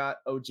 since they got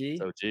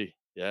OG. OG,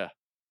 yeah.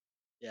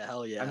 Yeah,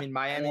 hell yeah. I mean,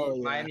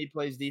 Miami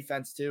plays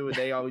defense too.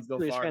 They always go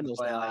far in the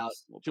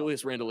playoffs.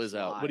 Julius Randle is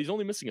out, but he's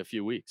only missing a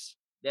few weeks.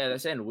 Yeah, they're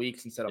saying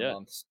weeks instead of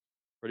months.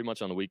 Pretty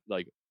much on a week,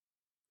 like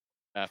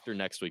after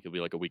next week, it'll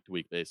be like a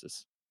week-to-week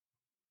basis,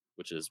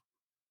 which is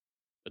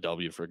a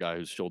W for a guy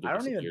whose shoulder. I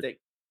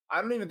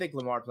don't even think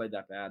Lamar played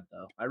that bad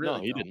though.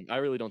 He didn't. I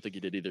really don't think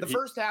he did either. The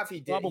first half he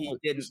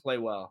didn't play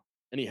well.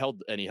 And he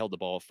held the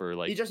ball for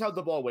like he just held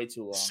the ball way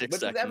too long. 6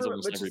 seconds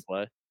almost every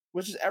play.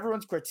 Which is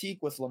everyone's critique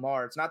with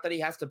Lamar. It's not that he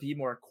has to be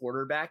more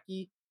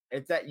quarterbacky.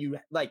 It's that you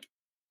like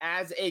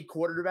as a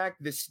quarterback,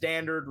 the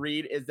standard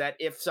read is that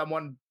if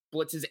someone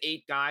blitzes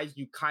 8 guys,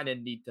 you kind of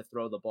need to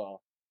throw the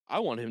ball. I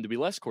want him to be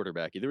less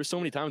quarterbacky. There were so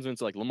many times when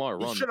it's like Lamar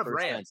run. He should have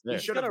ran. He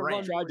should have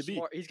run.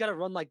 He's got to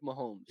run like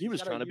Mahomes. He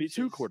was trying to be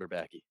too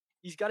quarterbacky.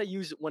 He's got to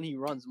use it when he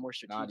runs more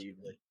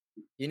strategically.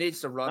 He needs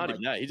to run.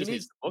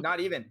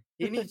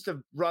 He needs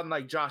to run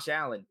like Josh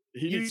Allen.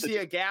 You see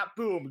a gap,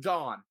 boom,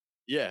 gone.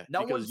 Yeah,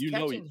 no one's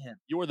catching him.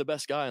 You are the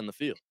best guy on the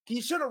field. He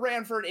should have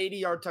ran for an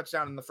 80-yard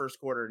touchdown in the first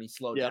quarter, and he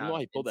slowed down. Yeah, I don't know why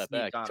he pulled that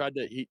back.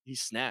 He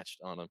snatched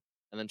on him,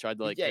 and then tried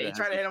to he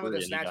tried to hit him with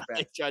a snatch back.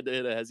 He tried to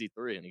hit a hezzy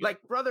 3, and he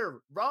brother,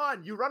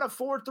 run! You run a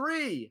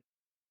 4.3.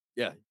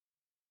 Yeah,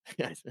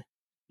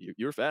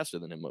 you're faster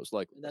than him most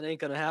likely. That ain't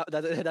gonna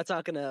happen. That's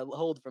not gonna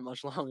hold for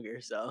much longer.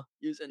 So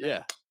using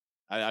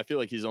I feel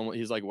like he's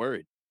like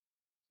worried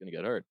he's gonna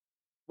get hurt.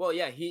 Well,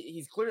 yeah,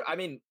 he's clear. I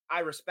mean,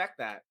 I respect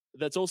that.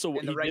 That's also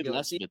what he did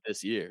less of it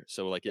this year.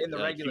 So like in the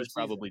regular he's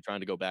probably trying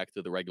to go back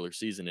to the regular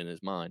season in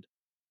his mind.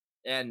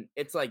 And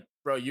it's like,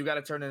 bro, you got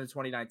to turn into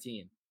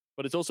 2019.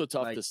 But it's also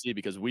tough to see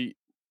because we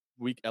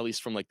at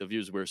least from like the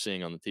views we're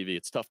seeing on the TV,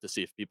 it's tough to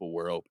see if people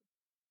were open.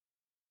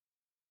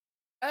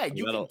 Hey,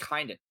 you can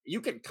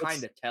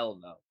kind of tell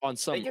though. On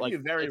some, they give you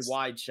very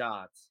wide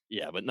shots.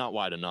 Yeah, but not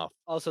wide enough.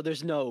 Also,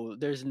 there's no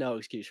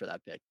excuse for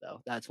that pick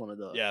though. That's one of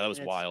those. Yeah, that was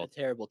wild.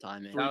 Terrible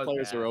timing. 3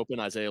 players are open.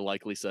 Isaiah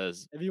likely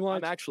says,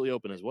 I'm actually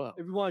open as well.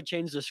 If you want to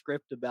change the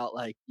script about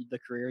like the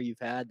career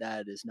you've had,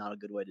 that is not a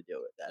good way to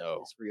do it. That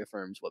just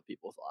reaffirms what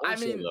people thought. I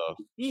mean,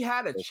 he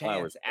had a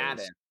chance at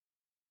it.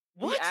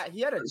 What?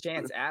 He had a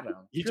chance at him.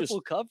 He Triple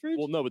coverage?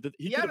 Well, no, but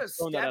he could have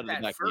thrown that out of the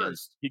back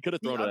first. He could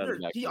have thrown it out of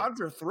the back. He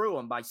underthrew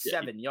him by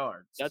 7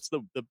 yards. That's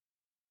the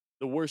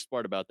worst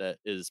part about that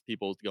is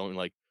people going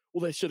like,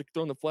 well, they should have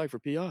thrown the flag for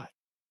PI.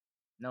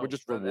 No, we're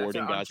just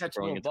rewarding guys for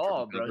throwing it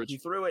ball, bro. He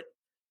threw it.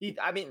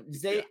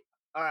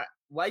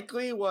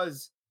 Likely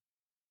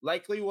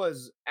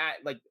was at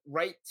like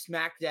right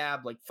smack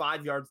dab, like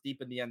 5 yards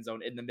deep in the end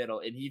zone in the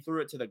middle, and he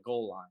threw it to the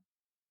goal line.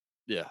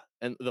 Yeah,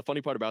 and the funny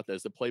part about that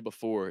is the play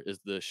before is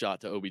the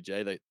shot to OBJ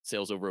that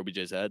sails over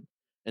OBJ's head,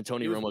 and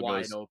Tony Romo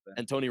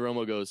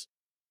goes,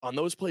 on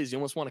those plays you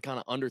almost want to kind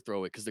of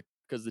underthrow it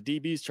because the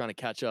DB's trying to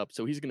catch up,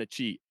 so he's going to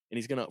cheat and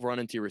he's going to run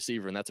into your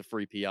receiver, and that's a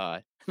free PI.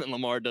 And then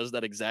Lamar does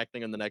that exact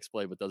thing on the next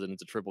play, but does it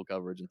into triple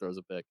coverage and throws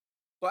a pick.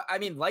 But I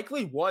mean,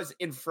 likely was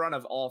in front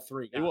of all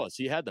 3 guys. He was.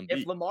 He had them beat.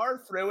 If Lamar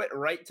threw it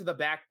right to the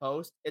back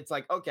post, it's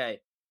like, okay,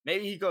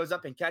 maybe he goes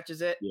up and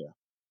catches it. Yeah.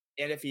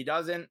 And if he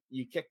doesn't,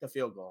 you kick the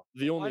field goal.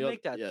 Why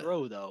make that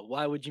throw, though?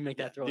 Why would you make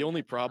that throw? The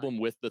only problem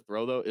with the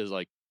throw, though, is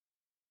like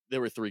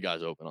there were 3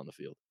 guys open on the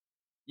field.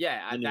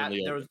 Yeah,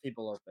 there was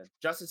people open.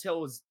 Justice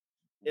Hill was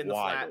in the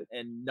flat,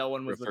 and no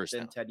one was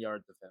within 10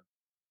 yards of him.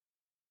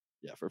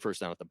 Yeah, for first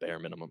down at the bare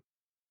minimum.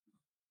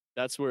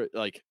 That's where,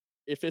 like,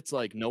 if it's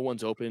like no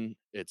one's open,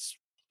 it's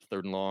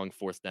 3rd and long,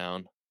 4th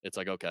down. It's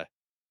like, okay.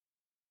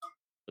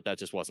 But that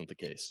just wasn't the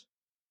case.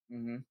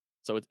 Mm-hmm.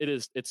 So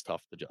it's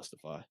tough to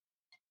justify.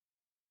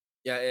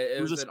 Yeah,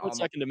 it was a split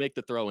second to make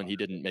the throw, and he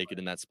didn't make it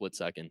in that split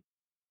second.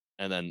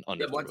 And then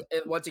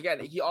once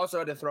again, he also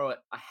had to throw it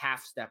a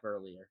half step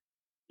earlier.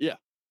 Yeah.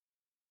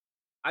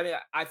 I mean,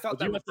 I felt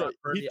that was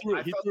he threw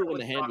it when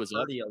the hand was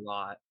up. A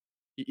lot.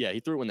 He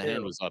threw it when the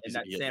hand was up. In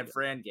that San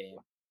Fran game.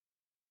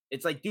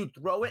 It's like, dude,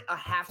 throw it a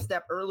half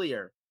step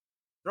earlier.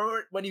 Throw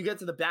it when you get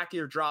to the back of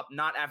your drop,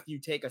 not after you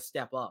take a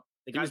step up.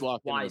 The guy's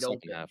locked in the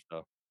second half,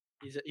 though.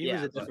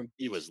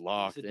 He was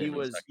locked. He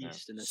was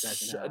beast in the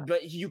second half.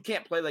 But you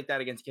can't play like that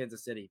against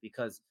Kansas City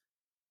because,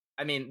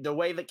 I mean, the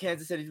way that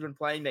Kansas City's been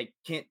playing, they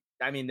can't.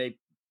 I mean, they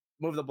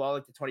move the ball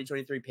like the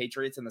 2023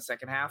 Patriots in the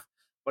second half.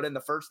 But in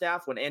the first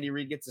half, when Andy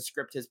Reid gets to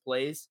script his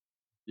plays,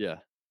 yeah,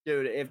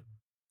 dude, if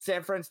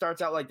San Fran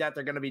starts out like that,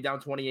 they're going to be down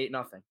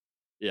 28-0.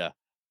 yeah.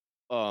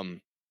 What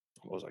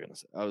was I gonna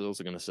say? I was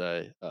also gonna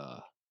say,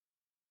 I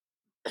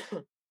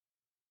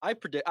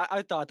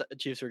thought that the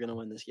Chiefs were gonna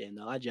win this game,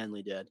 though. I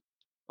genuinely did.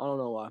 I don't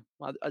know why.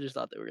 I just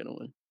thought they were gonna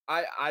win.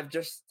 I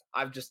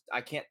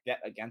can't bet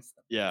against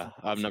them. yeah,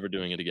 I'm never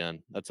doing it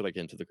again. That's what I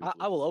came to the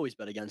conclusion. I will always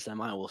bet against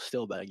them. I will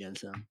still bet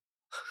against them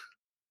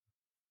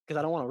because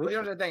I don't want to. Well,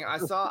 you know the thing. I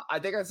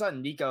think I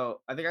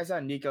saw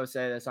Nico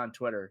say this on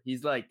Twitter.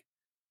 He's like,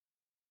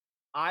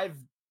 I've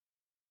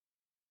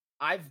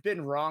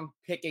been wrong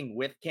picking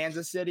with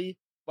Kansas City,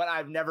 but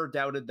I've never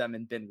doubted them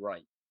and been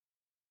right.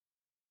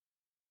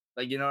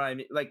 Like, you know what I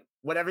mean? Like,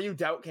 whenever you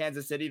doubt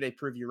Kansas City, they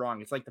prove you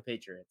wrong. It's like the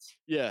Patriots.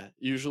 Yeah,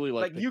 usually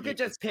like you could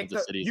just pick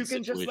Kansas City you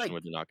can just like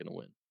where they're not going to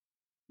win.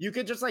 You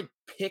could just like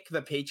pick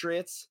the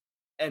Patriots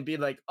and be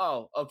like,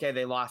 oh, okay,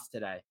 they lost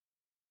today.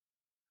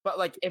 But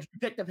like, if you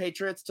pick the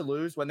Patriots to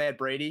lose when they had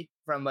Brady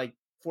from like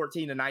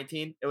 14 to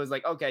 19, it was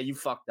like, okay, you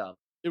fucked up.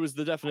 It was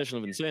the definition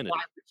of insanity.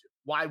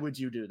 Why would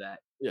you do that?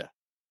 Yeah.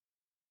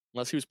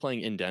 Unless he was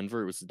playing in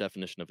Denver, it was the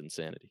definition of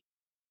insanity.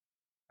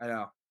 I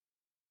know.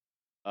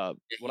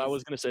 What I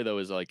was going to say, though,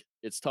 is like,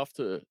 it's tough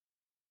to,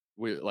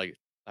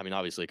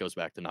 obviously it goes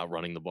back to not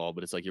running the ball,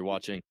 but it's like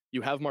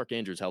you have Mark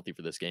Andrews healthy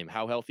for this game.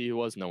 How healthy he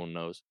was, no one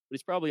knows. But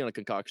he's probably on a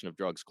concoction of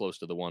drugs close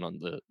to the one on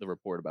the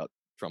report about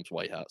Trump's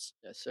White House.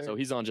 Yes, sir. So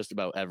he's on just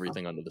about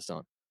everything under the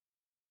sun.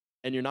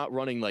 And you're not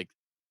running like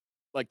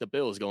the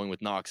Bills going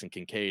with Knox and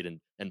Kincaid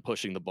and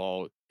pushing the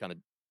ball kind of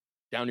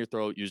down your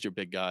throat, use your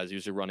big guys,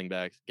 use your running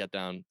backs, get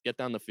down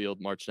the field,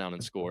 march down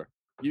and score.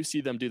 You see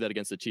them do that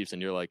against the Chiefs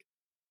and you're like,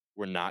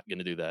 we're not going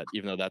to do that,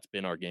 even though that's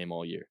been our game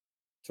all year.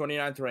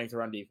 29th ranked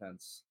run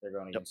defense they're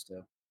going against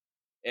too.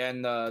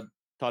 And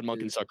Todd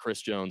Monken saw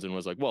Chris Jones and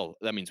was like, well,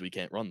 that means we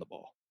can't run the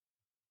ball.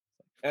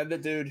 And the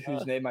dude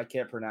whose name I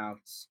can't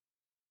pronounce,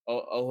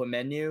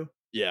 Ohemenu.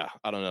 Yeah,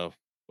 I don't know,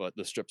 but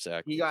the strip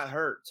sack. He got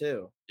hurt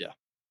too. Yeah.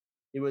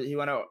 He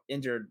went out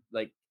injured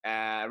like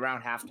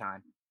around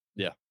halftime.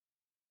 Yeah.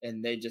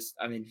 And they just,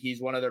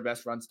 he's one of their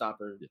best run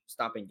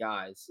stopping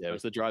guys. Yeah, it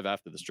was the drive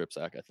after the strip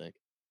sack, I think.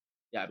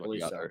 Yeah, I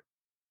believe so. Hurt.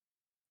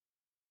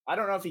 I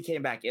don't know if he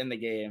came back in the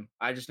game.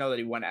 I just know that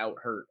he went out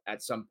hurt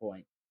at some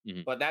point.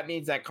 Mm-hmm. But that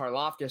means that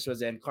Karlaftis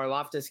was in.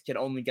 Karlaftis can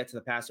only get to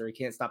the passer. He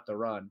can't stop the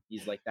run.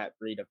 He's like that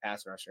breed of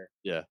pass rusher.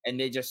 Yeah. And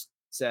they just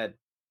said,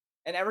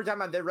 and every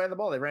time they ran the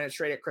ball, they ran it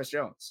straight at Chris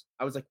Jones.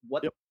 I was like,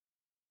 what? Yep.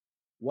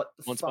 What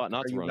the One fuck spot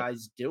not are to you run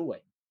guys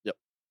doing? Yep.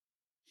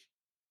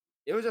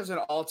 It was just an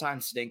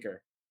all-time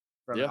stinker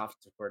from an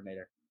offensive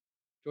coordinator.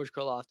 George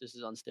Karlaftis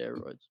is on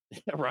steroids.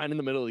 Ryan in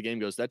the middle of the game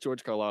goes, that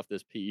George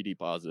Karlaftis PED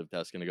positive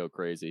test going to go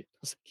crazy. I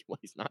was like, well,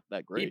 he's not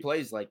that great. He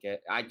plays like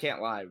it. I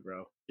can't lie,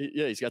 bro.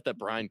 He's got that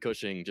Brian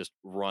Cushing just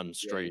run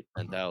straight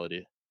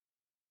mentality.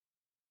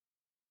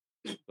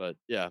 But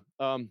yeah,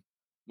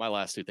 my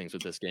last two things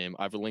with this game,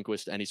 I've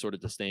relinquished any sort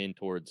of disdain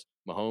towards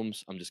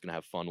Mahomes. I'm just going to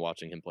have fun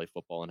watching him play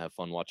football and have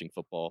fun watching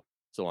football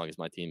so long as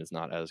my team is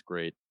not as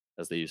great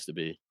as they used to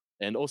be.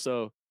 And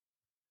also,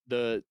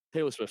 the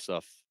Taylor Swift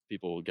stuff,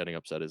 people getting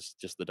upset, is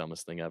just the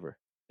dumbest thing ever.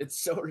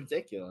 It's so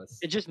ridiculous.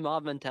 It's just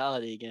mob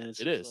mentality again.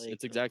 It is. Like,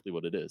 it's exactly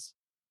what it is.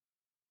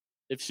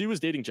 If she was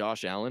dating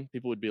Josh Allen,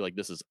 people would be like,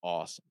 this is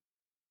awesome.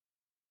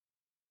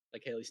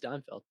 Like Haley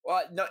Steinfeld.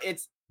 Well, no,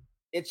 it's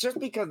just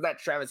because that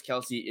Travis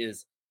Kelce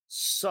is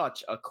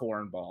such a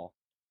cornball.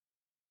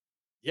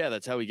 Yeah,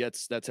 that's how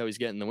he's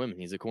getting the women.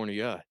 He's a corny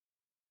guy.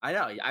 I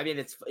know.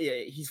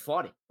 He's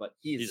funny, but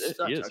he's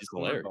such a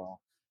cornball.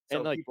 So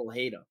and like, people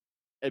hate him.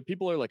 And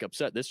people are like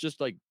upset. This just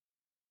like,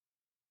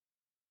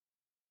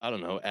 I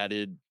don't know,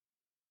 added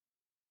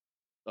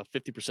a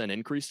 50%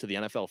 increase to the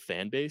NFL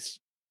fan base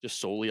just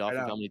solely off of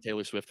how many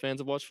Taylor Swift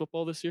fans have watched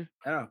football this year.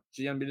 I know.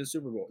 She's going to be the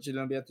Super Bowl. She's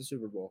going to be at the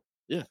Super Bowl.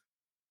 Yeah.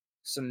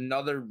 It's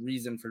another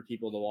reason for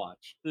people to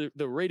watch.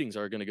 The ratings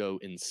are going to go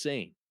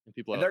insane. And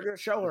people they're going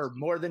to show her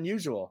more than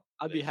usual.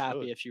 I'd be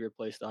happy if she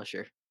replaced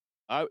Usher.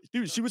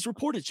 Dude, she was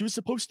reported. She was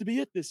supposed to be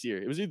it this year.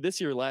 It was either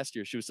this year or last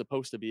year. She was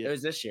supposed to be it. It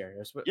was this year.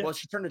 Well,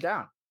 she turned it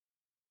down.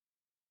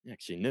 Yeah,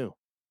 she knew.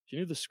 She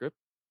knew the script.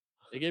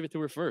 They gave it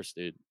to her first,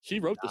 dude. She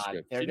wrote the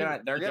script. They're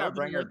gonna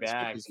bring her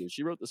back.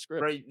 She wrote the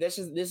script. Right. This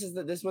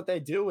is what they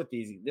do with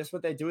these. This is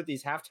what they do with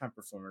these halftime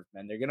performers,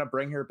 man. They're gonna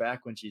bring her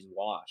back when she's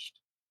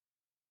washed.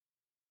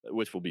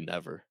 Which will be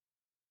never.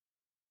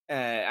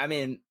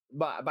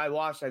 By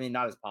washed, I mean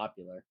not as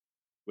popular.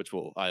 Which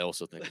I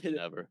also think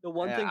never. The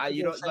one thing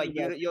you don't like.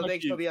 You'll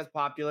think she'll be as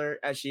popular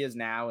as she is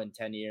now in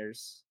 10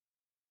 years.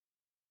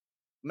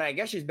 I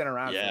guess she's been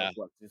around for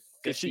what,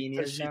 15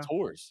 years now. She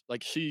tours.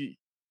 Like she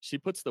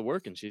puts the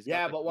work and she's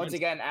but once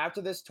again,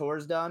 after this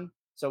tour's done,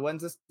 so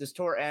when's this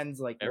tour ends?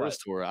 Like Eras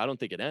tour, I don't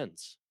think it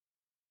ends.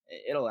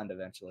 It'll end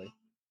eventually.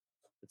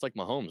 It's like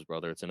Mahomes,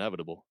 brother. It's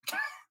inevitable.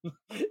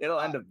 It'll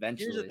end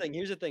eventually.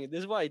 Here's the thing. This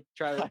is why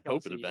Travis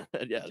Kelce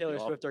and Taylor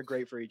Swift are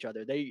great for each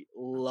other. They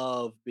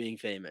love being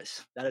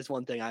famous. That is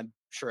one thing I'm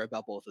sure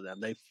about both of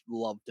them. They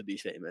love to be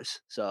famous.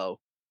 So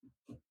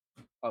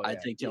Oh, I yeah,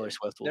 think Taylor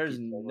Swift will. There's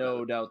keep going no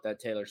whatever. doubt that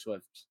Taylor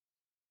Swift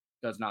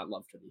does not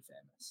love to be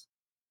famous.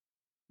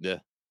 Yeah.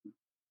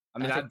 I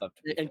mean, I I'd think- love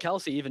to be And famous.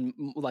 Kelsey, even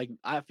like,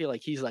 I feel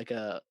like he's like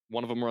a.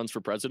 One of them runs for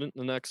president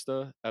in the next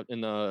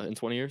in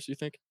 20 years. You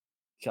think?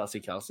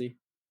 Kelsey.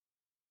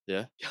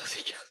 Yeah.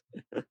 Kelsey.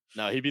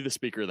 No, he'd be the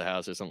Speaker of the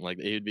House or something like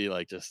that. He'd be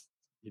like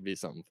he'd be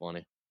something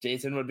funny.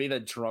 Jason would be the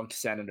drunk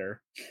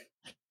senator.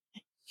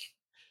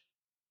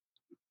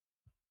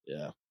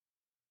 Yeah.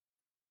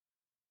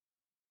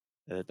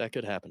 That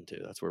could happen too.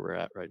 That's where we're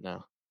at right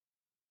now.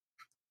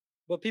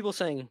 But people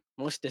saying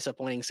most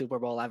disappointing Super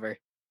Bowl ever.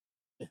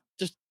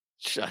 Just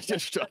shut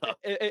up.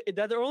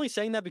 They're only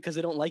saying that because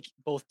they don't like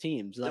both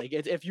teams. Yep. Like,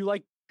 if you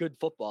like good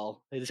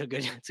football, it's a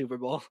good Super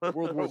Bowl. World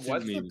War Bro, II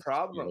what's the memes,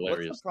 problem? What's the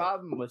hilarious stuff.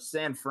 problem with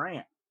San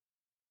Fran?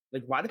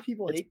 Like, why do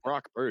people It's hate that?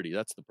 Brock Purdy.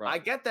 That's the problem.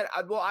 I get that.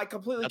 I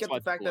completely That's get why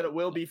the fact people that are it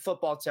will upset. be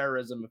football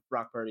terrorism if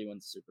Brock Purdy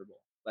wins the Super Bowl.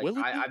 Like, Will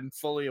it be? I'm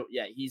fully,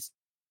 he's,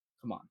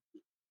 come on.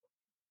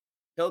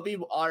 He'll be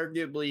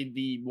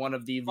arguably one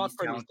of the Brock least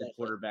Purdy's talented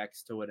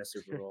quarterbacks to win a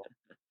Super Bowl.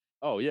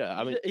 Oh yeah,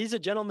 I mean, he's a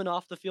gentleman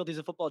off the field. He's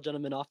a football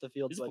gentleman off the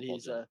field, He's a but football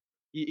gentleman.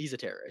 he's a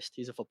terrorist.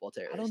 He's a football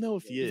terrorist. I don't know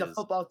if he He's is. a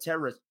football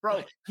terrorist. Bro, I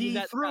mean, he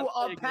that threw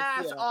a thing is-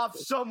 pass yeah. off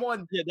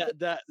someone.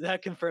 Yeah,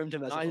 that confirmed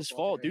him as Not a his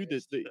football fault, dude.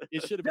 terrorist.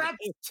 It should have been. A That's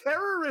pick.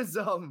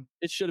 terrorism.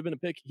 It should have been a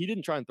pick. He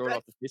didn't try and throw it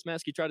off the face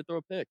mask. He tried to throw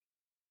a pick.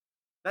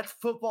 That's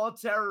football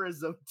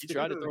terrorism. He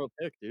tried to dude. throw a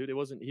pick, dude.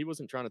 He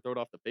wasn't trying to throw it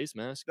off the face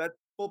mask. That's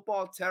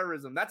football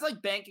terrorism. That's like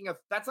banking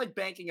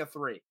a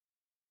three.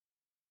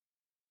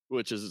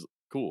 Which is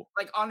cool.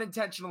 Like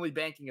unintentionally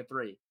banking a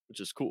three. Which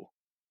is cool.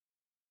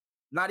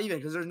 Not even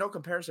because there's no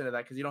comparison to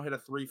that because you don't hit a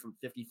three from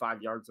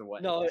 55 yards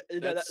away. No,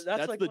 That's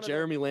like the one of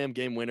Jeremy Lamb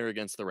game winner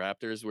against the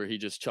Raptors, where he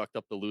just chucked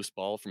up the loose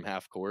ball from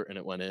half court and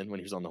it went in when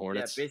he was on the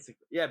Hornets.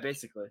 Yeah,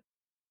 basically.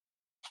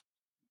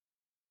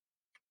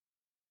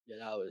 Yeah,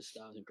 that was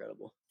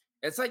incredible.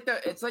 It's like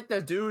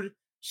the dude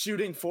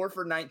shooting 4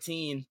 for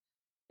 19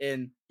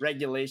 in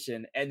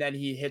regulation, and then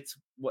he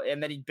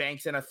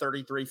banks in a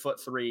 33-foot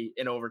three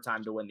in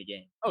overtime to win the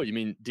game. Oh, you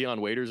mean Deion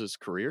Waiters'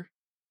 career?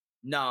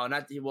 No,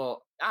 not the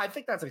well. I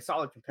think that's a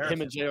solid comparison.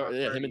 Him and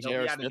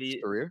J.R. Smith's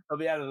career? He'll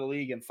be out of the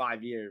league in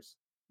 5 years.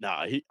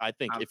 Nah, I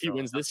think I'm if he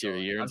trolling, wins I'm this year,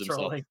 he trolling, earns I'm himself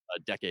trolling. a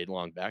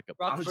decade-long backup.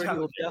 Brock I'm Purdy trolling,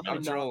 will I'm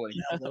definitely not trolling.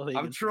 be out of the league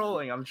I'm in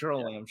trolling. I'm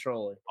trolling. I'm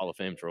trolling. Hall of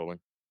Fame trolling.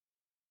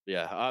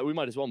 Yeah, we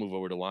might as well move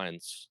over to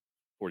Lions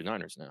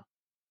 49ers now.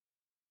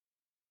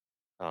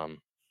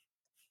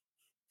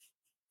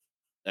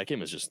 That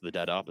game is just the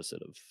dead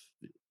opposite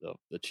of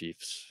the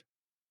Chiefs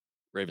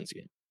Ravens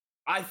game.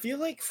 I feel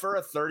like for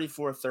a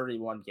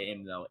 34-31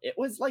 game, though, it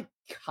was like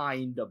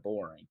kind of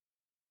boring.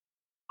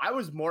 I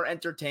was more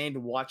entertained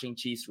watching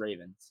Chiefs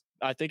Ravens.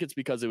 I think it's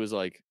because it was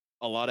like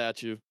a lot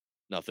at you,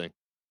 nothing.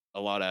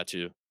 A lot at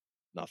you,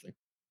 nothing.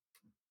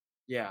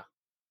 Yeah,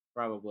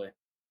 probably.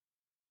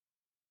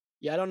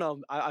 Yeah, I don't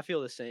know. I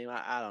feel the same.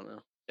 I don't know.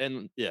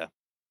 And yeah,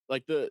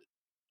 like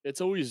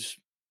it's always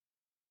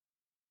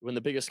when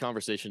the biggest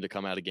conversation to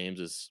come out of games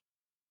is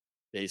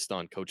based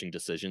on coaching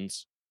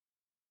decisions.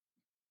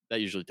 That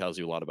usually tells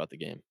you a lot about the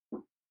game.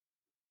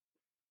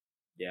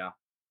 Yeah.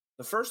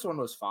 The first one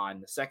was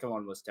fine. The second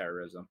one was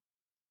terrorism.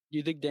 Do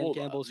you think Dan Well,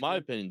 Campbell's my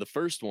opinion, the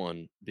first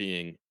one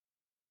being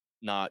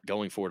not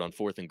going for it on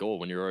 4th and goal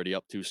when you're already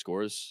up 2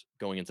 scores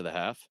going into the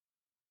half.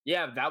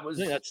 Yeah, that I was.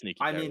 think that's sneaky.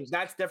 I mean, terrorism.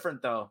 that's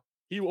different though.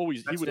 he would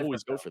always that's go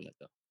different, for that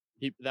though.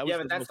 That was Yeah,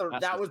 the but that's most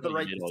that passive was the thing he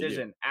right made all year.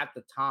 decision at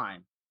the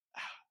time.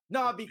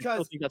 No, I still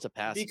because think that's a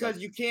pass.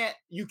 you can't.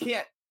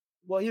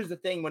 Well, here's the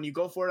thing: when you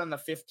go for it on the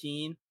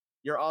 15,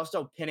 you're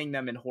also pinning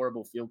them in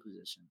horrible field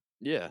position.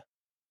 Yeah.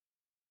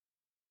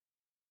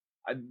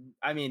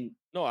 I mean,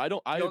 No, I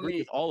don't. I The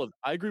agree only- with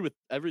I agree with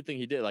everything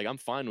he did. Like, I'm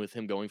fine with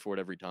him going for it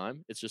every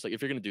time. It's just like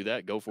if you're gonna do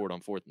that, go for it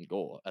on 4th and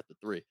goal at the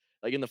 3.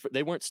 Like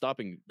they weren't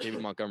stopping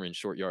David Montgomery in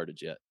short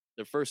yardage yet.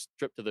 Their first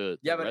trip to the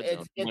yeah, but red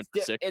zone, he went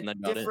for 6 and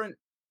then got in. different.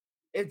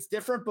 It's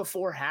different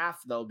before half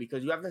though,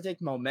 because you have to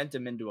take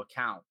momentum into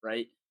account,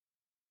 right?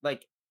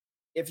 Like,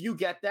 if you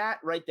get that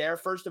right there,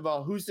 first of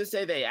all, who's to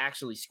say they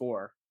actually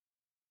score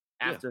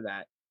Yeah. after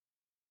that?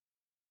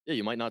 Yeah,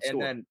 you might not And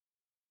score.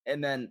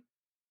 then,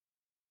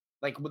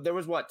 like, there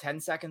was 10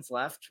 seconds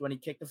left when he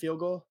kicked the field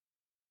goal.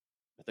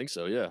 I think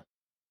so. Yeah.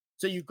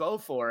 So you go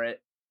for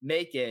it,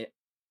 make it,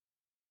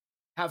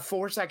 have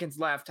 4 seconds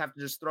left, have to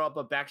just throw up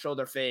a back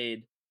shoulder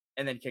fade,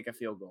 and then kick a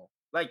field goal.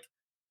 Like,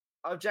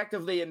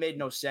 objectively, it made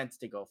no sense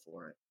to go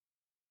for it.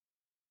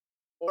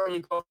 Or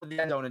you go for the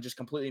end zone and just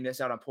completely miss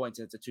out on points,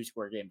 and it's a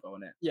 2-score game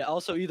going in. Yeah.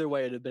 Also, either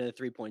way, it'd have been a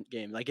 3-point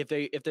game. Like if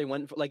they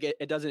went for, like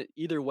it doesn't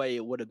either way.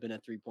 It would have been a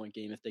 3-point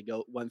game if they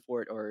went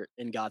for it or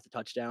and got the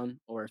touchdown,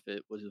 or if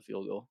it was a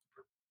field goal.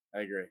 I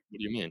agree. What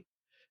do you mean?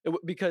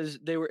 Because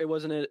it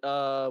wasn't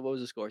what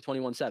was the score?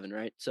 21-7,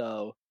 right?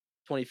 So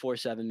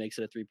 24-7 makes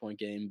it a 3-point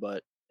game,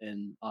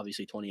 and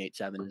obviously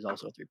 28-7 is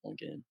also a 3-point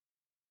game.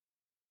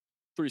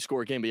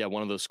 3-score game, but yeah,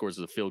 one of those scores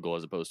is a field goal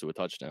as opposed to a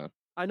touchdown.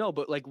 I know,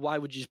 but like, why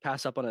would you just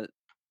pass up on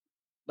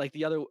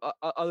the other?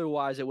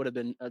 Otherwise, it would have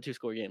been a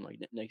 2-score game, like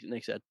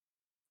Nick said.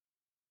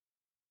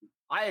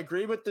 I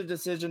agreed with the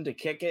decision to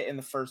kick it in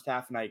the first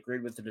half, and I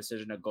agreed with the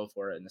decision to go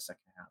for it in the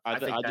second half. I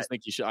just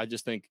think you should. I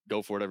just think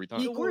go for it every time.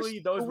 Equally,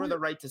 those were the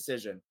right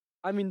decision.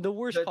 I mean, the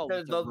worst call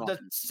was the run. The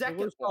second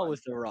worst call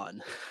was the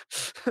run.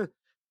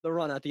 The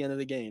run at the end of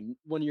the game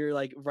when you're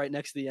like right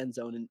next to the end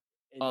zone. And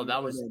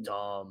that was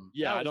dumb.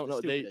 Yeah, I don't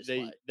know.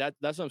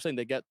 That's what I'm saying.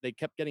 They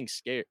kept getting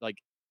scared. Like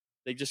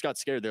they just got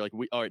scared. They're like,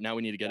 all right, now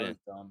we need to get in.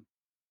 Dumb.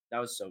 That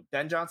was so.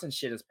 Ben Johnson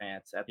shit his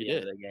pants at the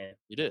end of the game.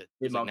 He did.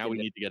 He's like, now we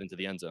need to get into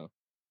the end zone.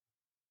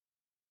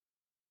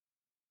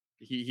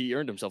 He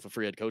earned himself a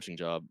free head coaching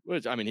job,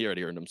 which I mean, he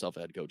already earned himself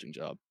a head coaching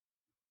job.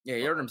 Yeah,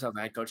 he earned himself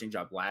a head coaching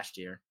job last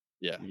year.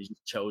 Yeah, he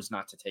just chose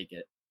not to take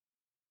it.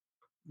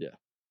 Yeah,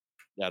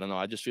 I don't know.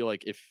 I just feel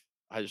like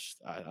I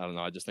don't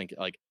know. I just think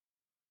like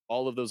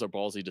all of those are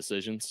ballsy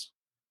decisions,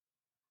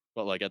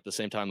 but like at the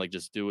same time, like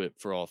just do it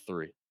for all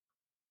three.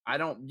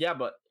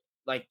 But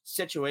like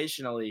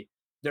situationally,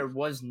 there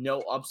was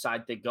no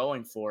upside to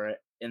going for it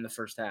in the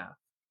first half.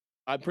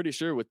 I'm pretty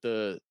sure with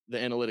the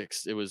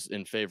analytics, it was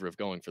in favor of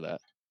going for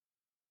that.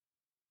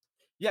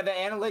 Yeah, the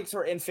analytics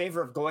were in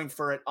favor of going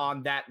for it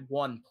on that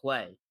one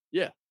play.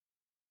 Yeah.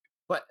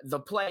 But the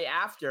play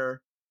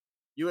after,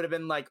 you would have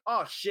been like,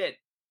 oh, shit,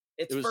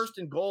 it's first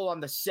and goal on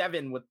the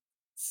 7 with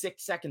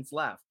 6 seconds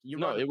left. You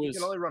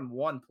can only run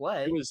one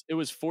play. It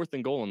was 4th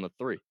and goal on the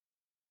 3.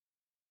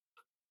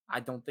 I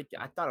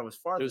thought it was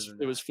farther than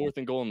that. It was 4th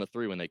and goal on the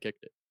 3 when they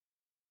kicked it.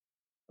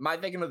 Am I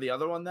thinking of the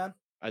other one then?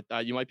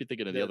 You might be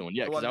thinking of the other one.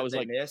 Yeah, because I was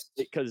like,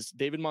 because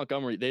David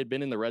Montgomery, they had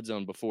been in the red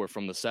zone before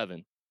from the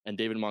 7, and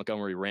David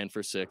Montgomery ran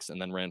for 6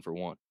 and then ran for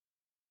 1.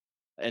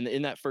 And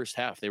in that first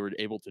half, they were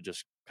able to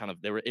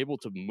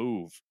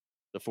move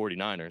the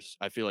 49ers.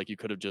 I feel like you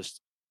could have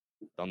just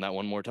done that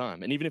one more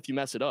time. And even if you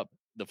mess it up,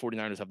 the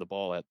 49ers have the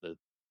ball at the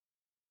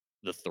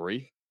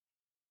 3.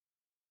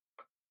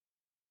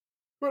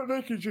 But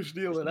they can just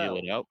deal it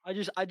out. I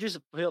just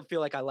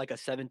feel like I like a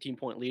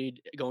 17-point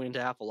lead going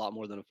into half a lot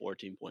more than a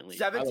 14-point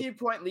lead.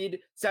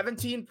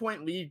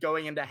 17-point lead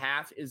going into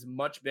half is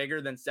much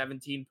bigger than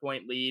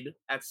 17-point lead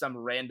at some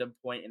random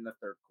point in the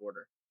third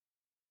quarter.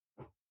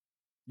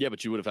 Yeah,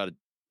 but you would have had,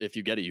 if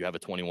you get it, you have a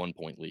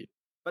 21-point lead.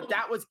 But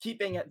that was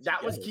keeping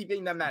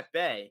them at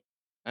bay.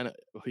 And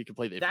he could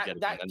play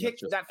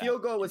that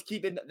field goal was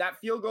keeping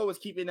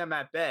them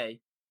at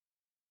bay.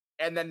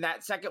 And then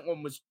that second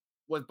one was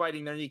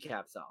biting their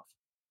kneecaps off.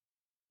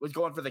 Was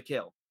going for the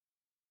kill.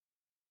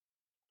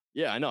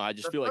 Yeah, I know. I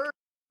just feel like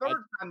third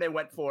time they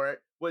went for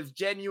it was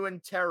genuine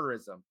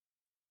terrorism.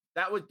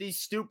 That was the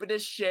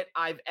stupidest shit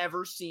I've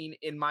ever seen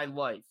in my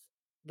life.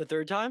 The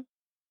third time?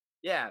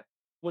 Yeah.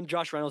 When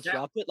Josh Reynolds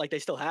dropped it, like they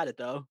still had it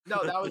though.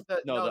 No, that was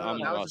the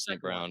Amon-Ra St.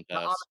 Brown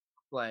pass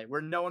play where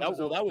no one.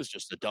 That was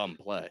just a dumb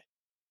play.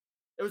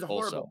 It was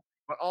horrible,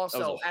 but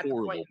also at the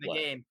point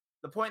in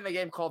the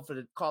game, called for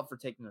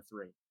taking the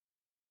 3.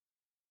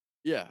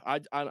 Yeah, I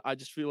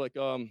just feel like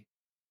the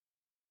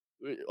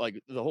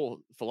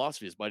whole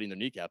philosophy is biting their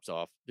kneecaps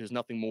off. There's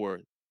nothing more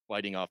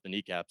biting off the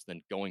kneecaps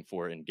than going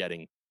for it and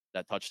getting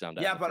that touchdown.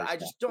 Yeah, but I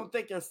just don't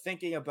think they're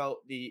thinking about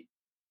the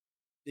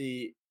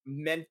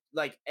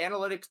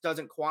analytics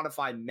doesn't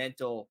quantify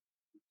mental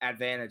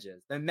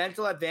advantages. The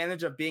mental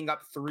advantage of being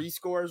up 3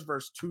 scores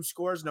versus 2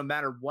 scores, no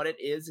matter what it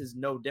is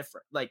no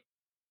different. Like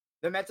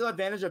the mental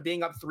advantage of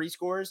being up 3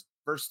 scores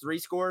versus 3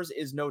 scores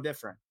is no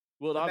different.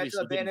 Well, the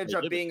mental advantage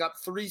of being up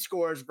 3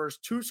 scores versus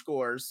 2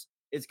 scores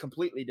is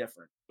completely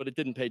different. But it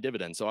didn't pay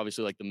dividends. So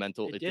obviously, like the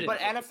mental. But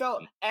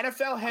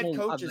NFL head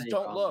coaches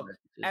don't look.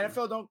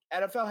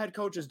 NFL head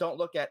coaches don't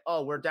look at,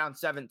 oh, we're down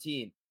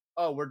 17.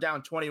 Oh, we're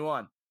down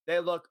 21. They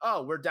look,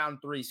 oh, we're down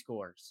 3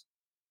 scores.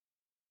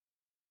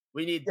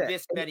 We need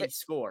this many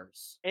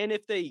scores. And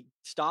if they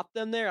stop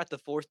them there at the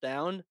 4th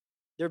down,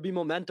 there'd be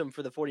momentum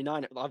for the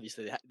 49ers.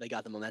 Obviously, they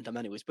got the momentum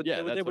anyways. But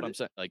yeah, that's what I'm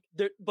saying. Like,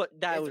 but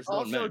that was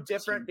also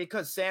different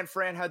because San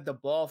Fran had the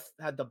ball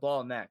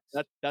next.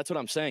 That's what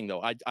I'm saying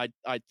though. I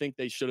think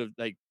they should have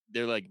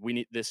they're like,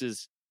 this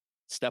is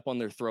step on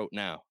their throat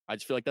now. I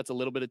just feel like that's a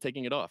little bit of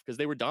taking it off because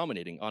they were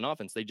dominating on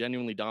offense. They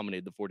genuinely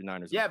dominated the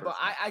 49ers. Yeah, but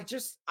I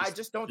just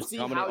don't see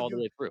how all the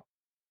way through.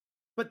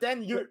 But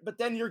then you're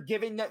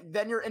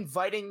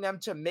inviting them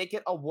to make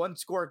it a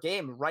 1-score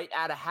game right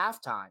at a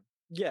halftime.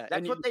 Yeah,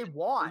 that's what they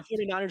want.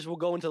 The 49ers will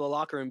go into the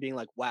locker room being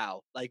like,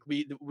 "Wow, like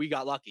we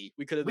got lucky.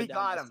 We could have. We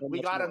got them.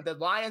 We got them. The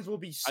Lions will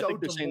be so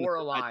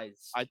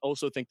demoralized." I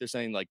also think they're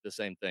saying like the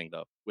same thing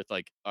though. With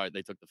like, all right,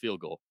 they took the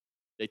field goal.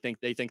 They think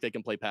they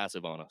can play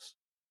passive on us.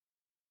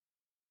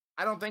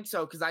 I don't think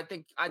so because I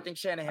think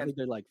Shanahan.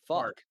 They're like,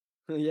 "Fuck."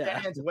 Yeah,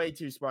 Shanahan's way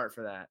too smart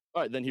for that.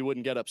 All right, then he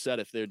wouldn't get upset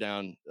if they're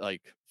down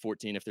like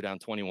 14, if they're down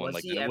 21.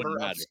 Was he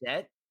ever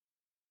upset?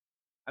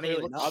 I mean,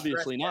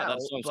 obviously not.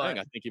 That's what I'm saying.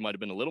 I think he might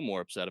have been a little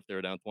more upset if they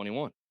were down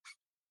 21.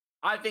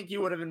 I think he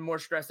would have been more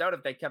stressed out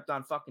if they kept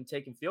on fucking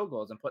taking field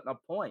goals and putting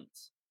up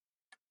points.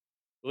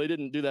 Well, they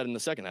didn't do that in the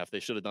second half. They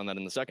should have done that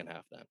in the second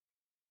half then. And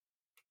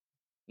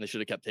they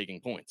should have kept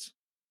taking points.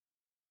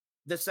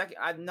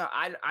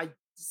 I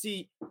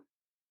see.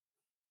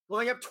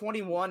 Going up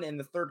 21 in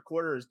the third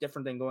quarter is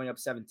different than going up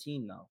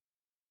 17, though.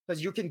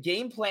 because you can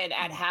game plan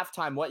at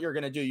halftime what you're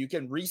going to do. You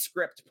can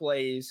re-script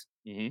plays.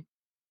 Mm-hmm.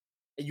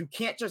 You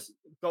can't just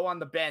go on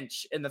the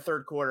bench in the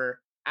third quarter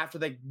after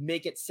they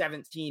make it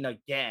 17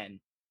 again,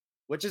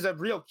 which is a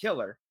real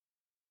killer.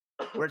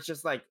 Where it's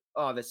just like,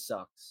 oh, this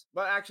sucks.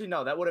 But actually,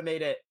 no, that would have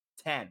made it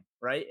 10,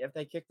 right? If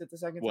they kicked it the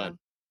second time.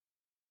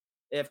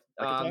 If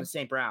on the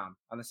St. Brown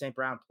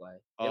play,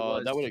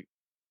 that would.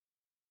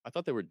 I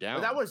thought they were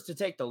down. That was to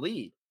take the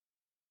lead.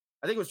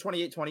 I think it was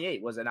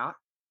 28-28, was it not?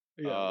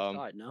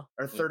 Yeah, no.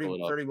 Or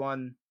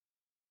 30-31.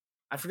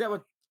 I forget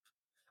what.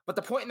 But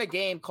the point in the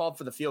game called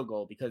for the field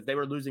goal because they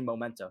were losing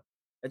momentum.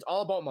 It's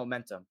all about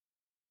momentum.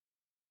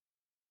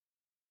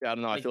 Yeah, I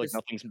don't know. I feel like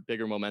nothing's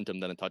bigger momentum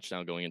than a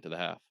touchdown going into the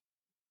half.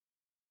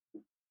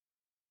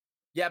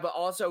 Yeah, but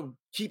also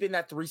keeping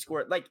that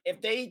 3-score. Like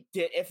if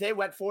they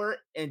went for it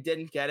and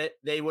didn't get it,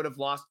 they would have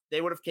lost.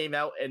 They would have came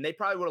out and they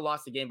probably would have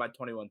lost the game by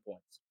 21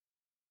 points.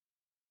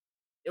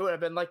 It would have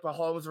been like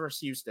Mahomes versus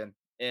Houston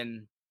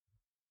in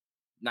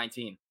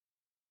 19.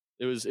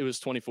 It was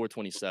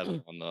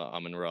 24-27 on the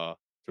Amon-Ra.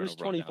 It was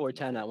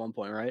 24-10 at one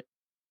point, right?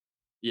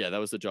 Yeah, that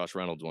was the Josh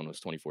Reynolds one. It was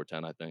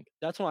 24-10, I think.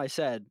 That's when I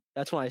said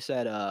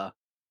to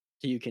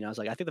you, Ken, I was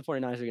like, I think the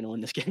 49ers are going to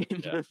win this game.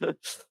 Yeah.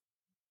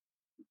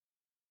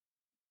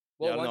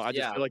 Well, I don't know. I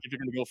just feel like if you're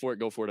going to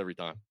go for it every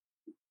time.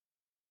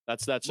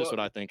 That's just what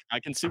I think. I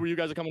can see where you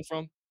guys are coming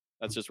from.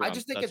 That's just. I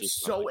just think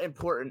it's so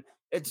important.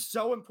 It's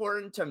so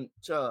important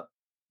to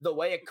the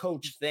way a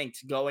coach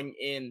thinks going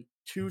in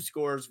 2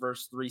 scores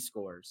versus 3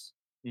 scores.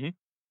 Mm-hmm.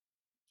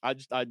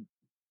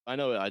 I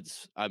know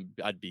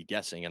I'd be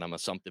guessing, and I'm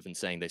assumptive in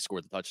saying they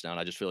scored the touchdown.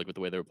 I just feel like with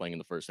the way they were playing in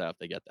the first half,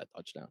 they get that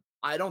touchdown.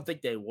 I don't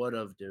think they would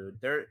have, dude.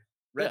 Their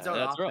red zone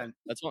offense. Right.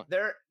 That's fine.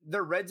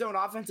 Their red zone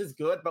offense is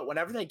good, but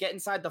whenever they get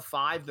inside the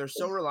 5, they're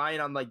so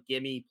reliant on like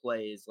gimme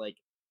plays, like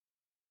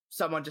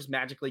someone just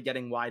magically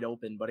getting wide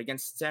open. But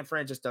against San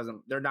Fran, just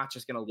doesn't. They're not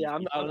just going to leave. Yeah,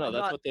 I don't know.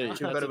 That's what they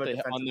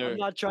I'm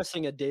not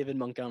trusting a David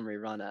Montgomery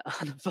run on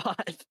a 5.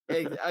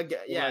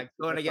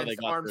 Going against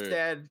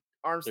Armstead.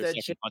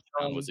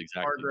 Touchdown was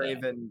exactly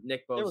Hargrave, and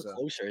Nick Bosa. It was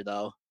closer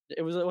though.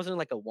 It wasn't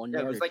like a 1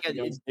 yard. It was like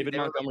David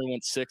Montgomery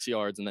went 6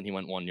 yards and then he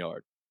went 1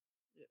 yard,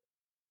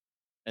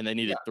 and they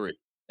needed 3,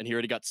 and he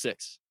already got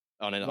 6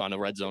 on a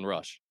red zone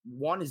rush.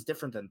 1 is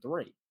different than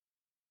 3.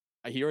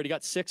 He already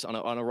got 6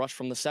 on a rush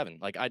from the 7.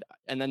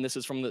 And then this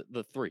is from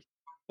the 3.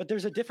 But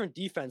there's a different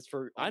defense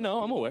for. I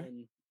know. I'm aware.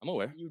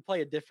 You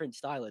play a different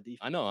style of defense.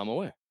 I know. I'm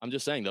aware. I'm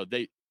just saying though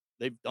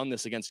they've done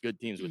this against good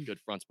teams with good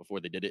fronts before.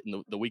 They did it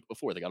in the week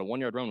before. They got a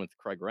 1 yard run with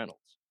Craig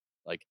Reynolds.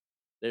 Like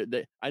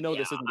I know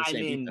this isn't the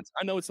same defense.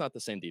 I know it's not the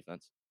same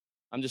defense.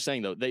 I'm just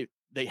saying though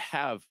they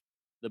have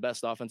the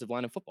best offensive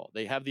line in football.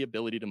 They have the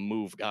ability to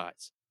move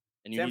guys.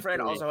 And San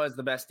Fran also has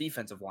the best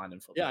defensive line in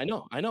football. Yeah,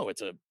 I know.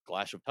 It's a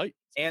clash of titans.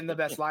 And the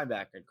best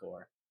linebacker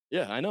core.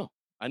 Yeah, I know.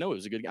 It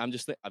was a good. I'm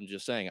just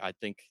saying. I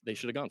think they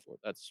should have gone for it.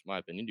 That's my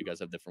opinion. You guys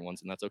have different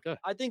ones, and that's okay.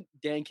 I think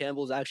Dan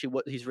Campbell is actually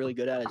what he's really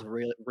good at is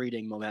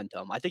reading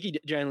momentum. I think he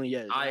generally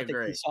is. I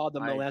agree. Think he saw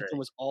the momentum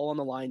was all on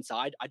the line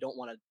side. I don't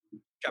want to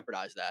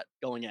jeopardize that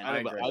going in.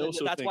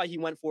 That's why he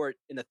went for it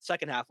in the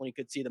second half when he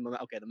could see the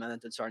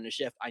momentum starting to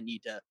shift. I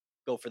need to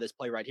go for this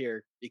play right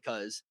here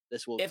because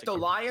this will. If the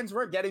Lions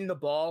were getting the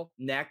ball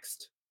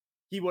next,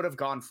 he would have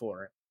gone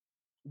for it.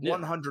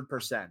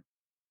 100%.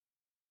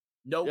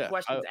 No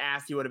questions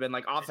asked. He would have been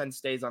like, offense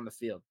stays on the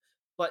field.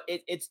 But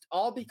it's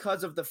all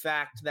because of the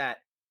fact that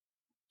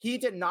he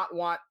did not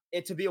want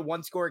it to be a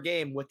 1-score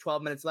game with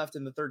 12 minutes left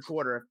in the third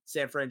quarter.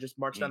 San Fran just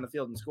marched down the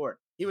field and scored.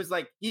 He was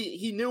like,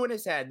 he knew in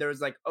his head, there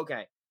was like,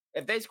 okay,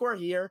 if they score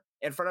here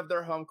in front of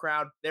their home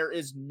crowd, there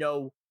is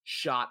no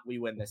shot we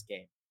win this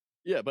game.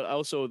 Yeah, but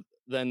also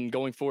then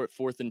going for it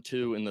 4th and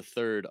 2 in the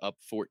third, up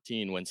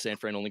 14 when San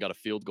Fran only got a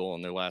field goal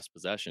on their last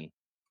possession.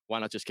 Why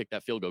not just kick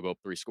that field goal, go up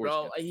 3 scores?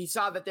 Bro, he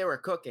saw that they were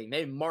cooking.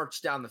 They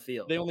marched down the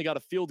field. They only got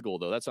a field goal,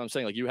 though. That's what I'm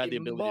saying. Like, you had the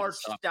ability to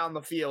stop down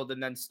the field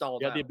and then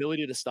stalled. You had the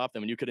ability to stop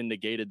them, and you could have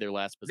negated their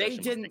last possession. They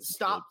didn't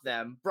stop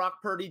them. Brock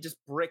Purdy just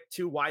bricked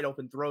 2 wide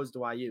open throws to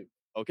Ayuk.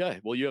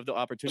 Okay, well, you have the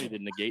opportunity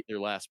to negate their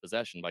last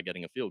possession by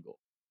getting a field goal.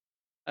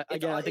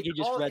 Again, I think you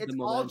just read the momentum.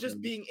 It's all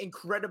just being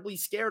incredibly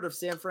scared of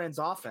San Fran's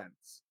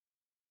offense.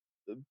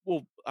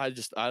 Well,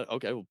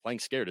 playing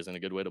scared isn't a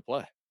good way to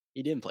play.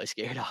 He didn't play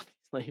scared,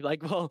 obviously.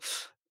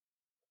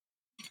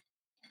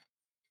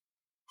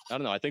 I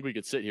don't know. I think we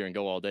could sit here and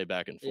go all day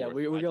back and forth. Yeah,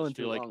 we're going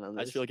too long on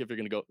this. I just feel like if you're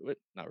going to go,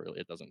 not really.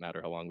 It doesn't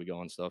matter how long we go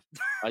on stuff.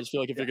 I just feel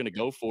like if you're going to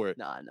go for it,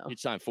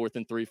 each time 4th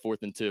and 3,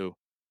 4th and 2,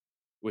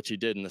 which he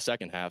did in the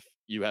second half,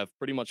 you have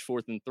pretty much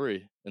 4th and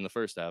 3 in the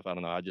first half. I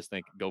don't know. I just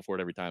think go for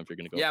it every time if you're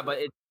going to go. Yeah, but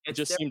it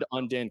just seemed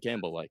un-Dan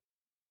Campbell like.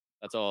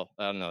 That's all.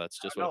 I don't know. That's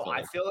just what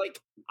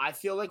I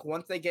feel like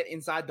once they get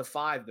inside the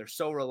 5, they're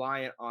so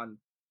reliant on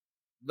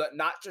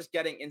not just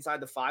getting inside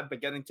the 5, but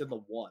getting to the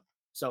 1,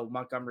 so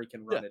Montgomery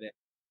can run it in.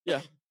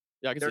 Yeah.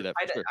 Yeah, I can see that.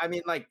 Sure. I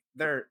mean, like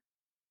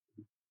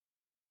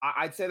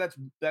I'd say that's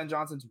Ben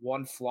Johnson's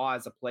one flaw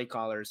as a play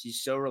caller is he's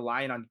so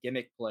reliant on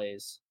gimmick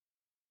plays,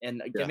 and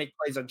gimmick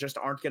plays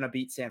aren't going to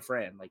beat San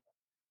Fran. Like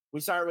we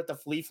started with the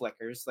flea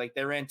flickers. Like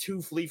they ran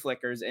 2 flea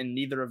flickers and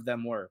neither of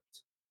them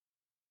worked.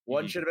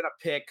 One should have been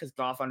a pick because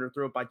Goff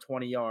underthrew it by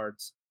 20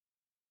 yards.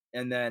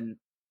 And then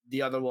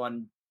the other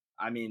one,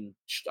 I mean,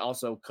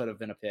 also could have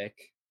been a pick.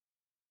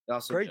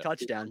 Also Great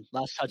touchdown.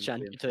 Last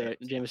touchdown to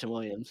Jameson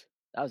Williams.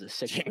 That was a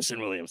sick Jameson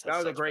Williams. That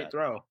was a great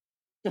throw.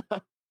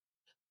 That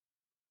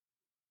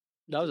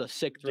was a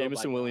sick throw.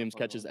 Jameson Williams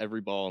catches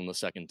every ball in the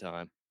second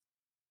time.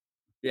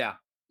 Yeah.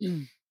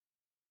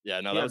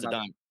 Yeah, no, that was a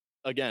dime.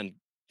 Again,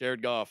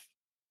 Jared Goff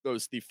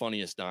throws the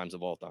funniest dimes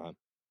of all time.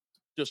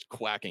 Just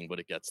quacking, but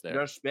it gets there.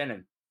 They're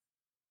spinning.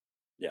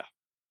 Yeah.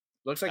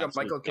 Looks like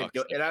absolute a Michael Kidd.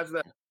 It has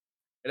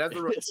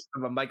the release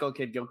of a Michael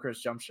Kidd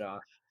Gilchrist jump shot.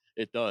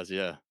 It does,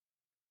 yeah.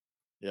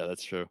 Yeah,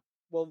 that's true.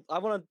 Well, I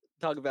want to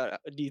talk about,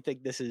 do you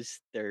think this is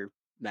their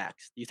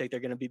max? Do you think they're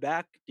going to be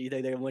back? Do you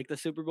think they're going to make the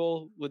Super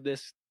Bowl with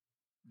this?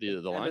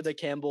 The under the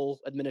Campbell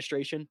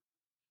administration?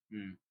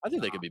 I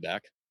think they could be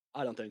back.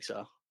 I don't think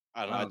so.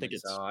 I think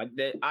it's so.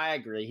 I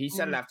agree. He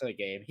said it after the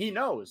game. He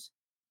knows.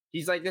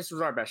 He's like, this was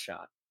our best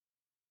shot.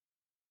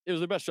 It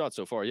was their best shot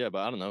so far, yeah, but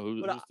I don't know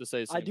who's to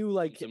say. I do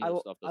like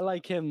I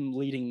like him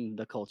leading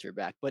the culture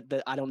back, but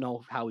I don't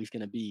know how he's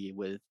going to be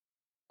with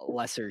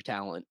lesser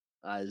talent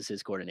as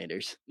his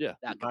coordinators. Yeah,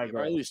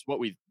 or at least what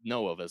we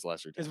know of as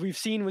lesser talent. Because we've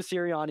seen with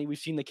Sirianni, we've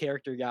seen the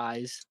character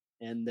guys,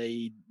 and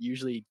they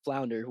usually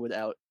flounder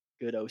without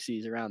good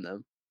OCs around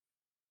them.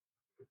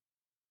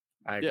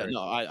 Yeah, no,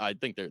 I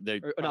think they're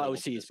not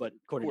OCs, but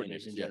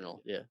coordinators in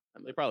general. Yeah,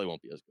 they probably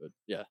won't be as good.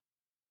 Yeah.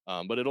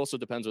 But it also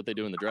depends what they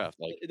do in the draft.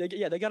 Like,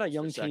 they got a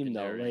young team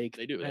though. Like,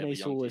 they do. Penei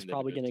Sewell is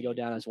probably going to go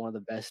down as one of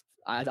the best.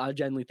 I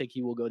genuinely think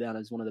he will go down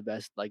as one of the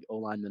best like O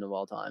linemen of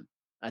all time.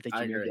 I think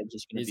Jimmy Gibbs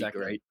is going to be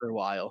great for a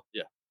while.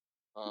 Yeah.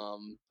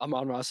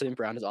 Amon-Ra St.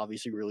 Brown is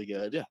obviously really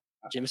good. Yeah.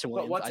 Jameson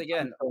Williams. But once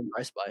again, I'm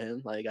impressed by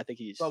him. Like, I think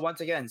he's. But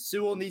once again,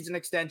 Sewell needs an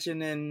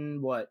extension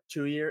in what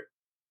 2 years?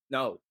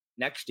 No,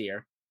 next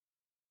year.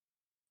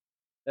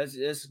 Next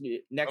year is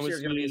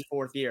going to be his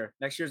 4th year.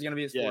 Next year is going to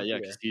be his 4th year. Yeah,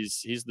 because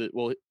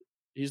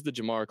he's the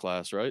Jamar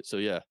class, right? So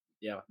yeah.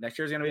 Next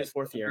year is going to be his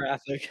 4th year.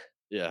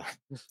 Yeah.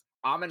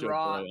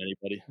 Amon-Ra,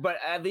 anybody. but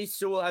at least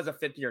Sewell has a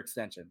 5th year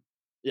extension.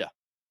 Yeah.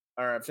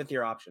 Or a 5th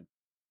year option.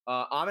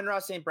 Amon-Ra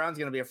St. Brown's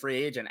going to be a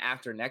free agent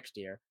after next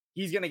year.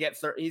 He's going to get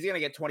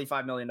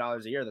 $25 million a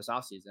year this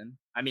offseason.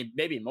 I mean,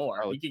 maybe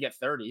more. He could get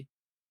 30.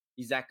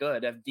 He's that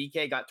good. If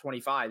DK got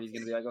 25, he's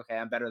going to be like, okay,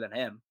 I'm better than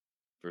him.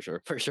 For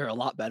sure. For sure, a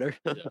lot better.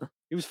 Yeah.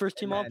 He was first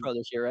team All-Pro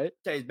this year, right?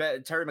 Terry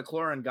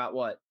McLaurin got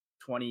what,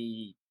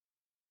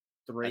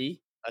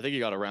 23? I think he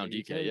got around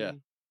DK, yeah.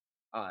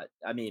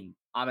 I mean,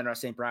 Amon-Ra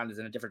St. Brown is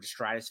in a different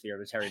stratosphere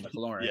with Terry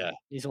McLaurin. Yeah.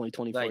 He's only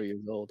 24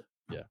 years old.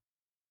 Yeah.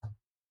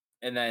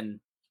 And then,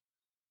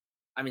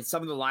 I mean,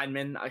 some of the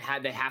linemen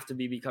they have to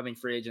be becoming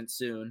free agents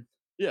soon.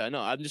 Yeah,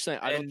 no, I'm just saying.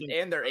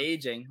 And they're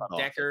aging.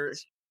 Decker,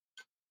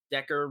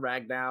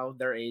 Ragnow,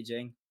 they're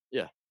aging.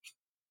 Yeah.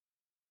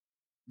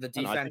 The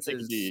defense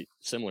is be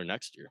similar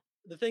next year.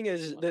 The thing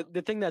is,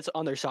 the thing that's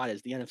on their side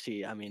is the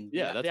NFC. I mean,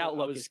 the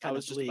outlook is kind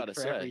of bleak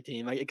for every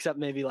team, except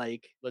maybe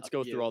like. Let's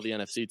go through all the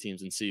NFC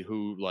teams and see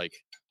who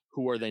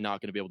are they not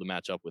going to be able to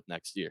match up with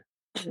next year.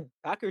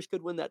 Packers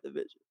could win that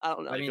division. I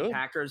don't know. I mean,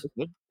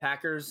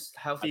 Packers,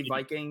 healthy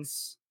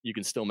Vikings. You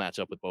can still match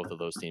up with both of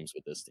those teams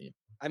with this team.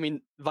 I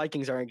mean,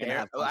 Vikings aren't going to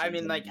have. I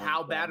mean, like,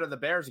 how bad are the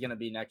Bears going to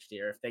be next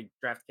year if they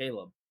draft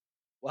Caleb?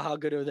 Well, how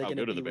good are they going to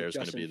be? How good are the Bears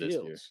going to be this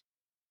year?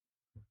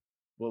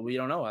 Well, we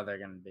don't know how they're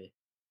going to be.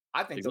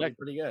 I think they'll be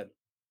pretty good.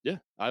 Yeah,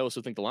 I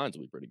also think the Lions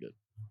will be pretty good.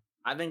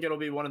 I think it'll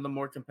be one of the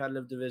more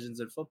competitive divisions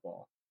in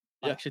football.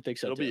 Yeah, I actually think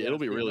so. It'll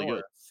be really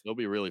good. It'll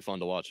be really fun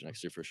to watch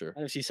next year for sure.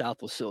 NFC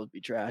South will still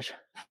be trash.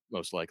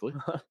 Most likely.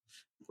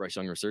 Bryce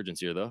Young resurgence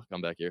here though.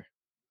 Come back here.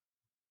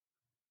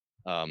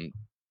 Yeah,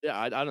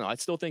 I don't know. I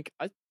still think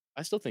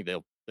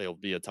they'll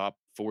be a top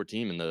 4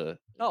 team in the.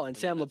 Oh, and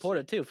Sam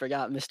Laporta too.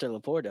 Forgot Mr.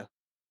 Laporta.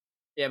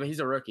 Yeah, but he's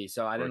a rookie,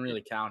 so I didn't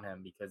really count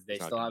him because they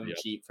still have him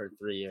cheap for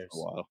 3 years.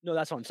 Wow. No,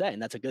 that's what I'm saying.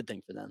 That's a good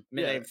thing for them. I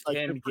mean,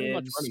 they're pretty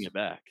much running it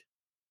back.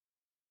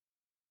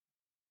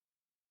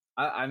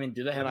 I mean,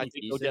 do they have any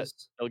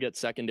pieces? They'll get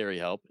secondary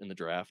help in the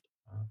draft.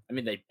 I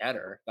mean, they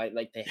better.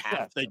 Like they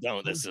have. If they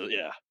don't, this is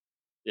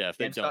yeah. If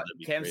they don't,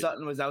 Cam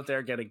Sutton was out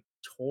there getting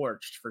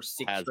torched for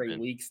 6 straight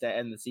weeks to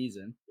end the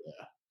season.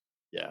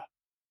 Yeah.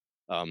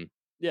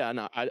 Yeah.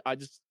 No, I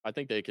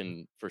think they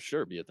can for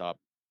sure be a top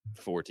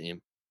 4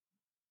 team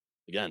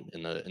again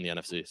in the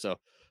NFC. So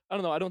I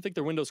don't know. I don't think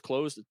their window's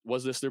closed.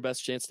 Was this their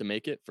best chance to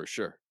make it? For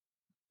sure.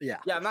 Yeah,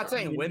 I'm not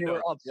saying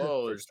window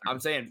closed. I'm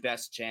saying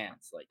best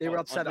chance. Like they were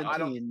up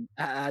 17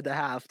 at the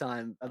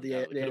halftime of the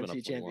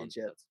NFC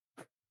Championship.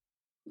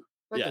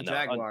 Like the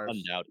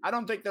Jaguars. I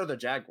don't think they're the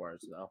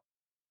Jaguars though.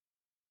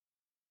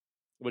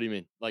 What do you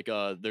mean? Like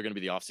they're gonna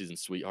be the offseason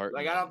sweetheart?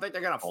 Like I don't think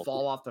they're gonna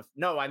fall off the.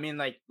 No, I mean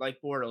like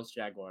Bortles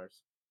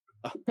Jaguars.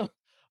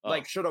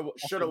 Like should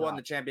have won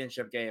the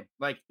championship game.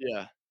 Like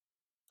yeah.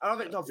 I don't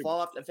think they'll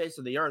fall off the face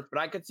of the earth, but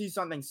I could see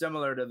something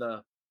similar to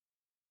the.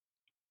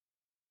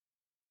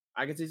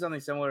 I could see something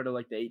similar to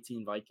like the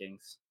 18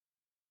 Vikings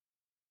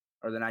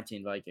or the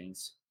 19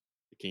 Vikings.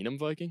 The Keenum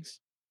Vikings?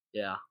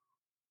 Yeah.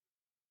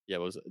 Yeah,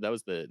 that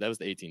was the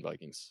 18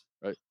 Vikings,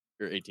 right?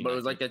 Or 18. But it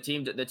was like the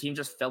team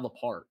just fell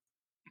apart.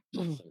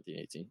 17,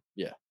 18.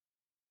 Yeah.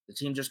 The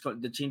team just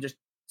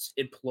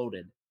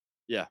imploded.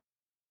 Yeah.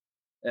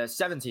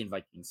 17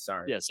 Vikings,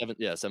 sorry. Yeah,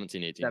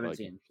 17, 18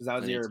 17. Because that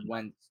was And your 18.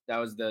 when that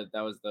was the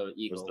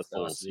Eagles. the That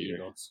was Foles the year.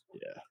 Eagles.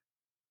 Yeah.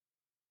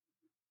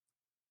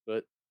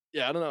 But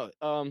yeah, I don't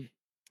know.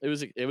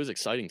 It was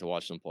exciting to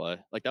watch them play.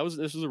 Like this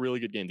was a really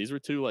good game. These were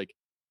two, like,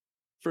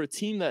 for a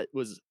team that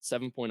was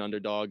 7-point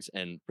underdogs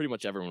and pretty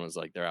much everyone was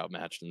like they're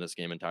outmatched in this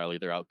game entirely.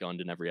 They're outgunned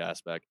in every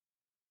aspect.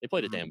 They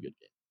played a damn good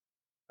game.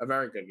 A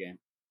very good game.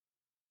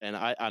 And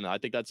I don't know, I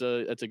think that's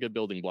a good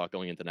building block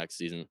going into next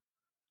season.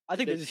 I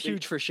think this is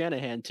huge for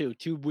Shanahan too.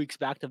 2 weeks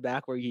back to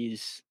back where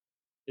it's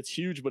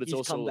huge, but it's come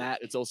also back.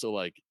 it's also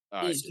like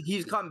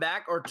he's come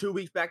back, or 2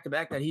 weeks back to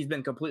back that he's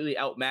been completely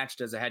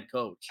outmatched as a head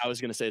coach. I was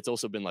gonna say it's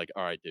also been like,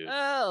 all right, dude.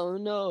 Oh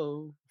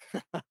no.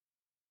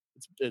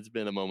 It's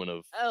been a moment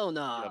of no.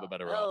 You have a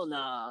better Oh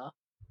no.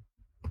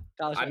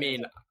 I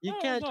mean, you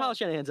can't. Kyle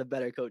Shanahan's a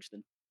better coach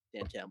than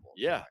Dan Campbell.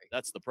 Yeah, Sorry.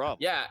 that's the problem.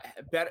 Yeah,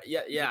 better.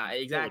 Yeah,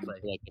 exactly.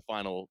 Like the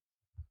final.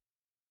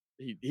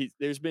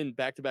 There's been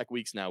back-to-back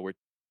weeks now where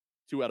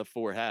 2 out of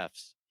 4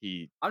 halves.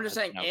 I'm just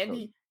saying,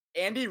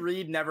 Andy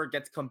Reid never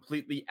gets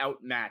completely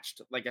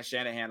outmatched like a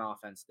Shanahan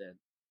offense did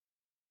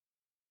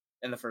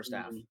in the first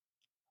half.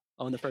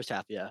 Oh, in the first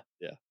half, yeah.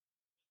 Yeah.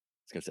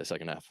 I was gonna say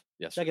second half.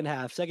 Yes. Second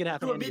half.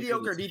 To a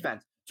mediocre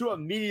defense.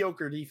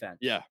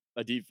 Yeah,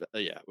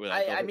 yeah.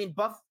 I mean,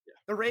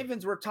 the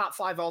Ravens were top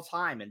 5 all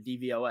time in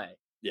DVOA.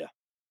 Yeah.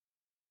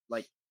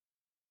 Like,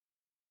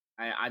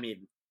 I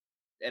mean,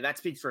 and that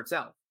speaks for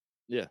itself.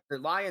 Yeah. The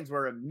Lions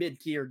were a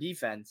mid-tier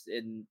defense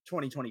in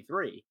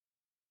 2023,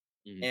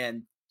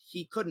 and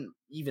he couldn't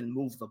even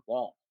move the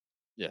ball.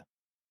 Yeah.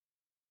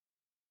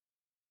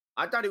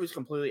 I thought he was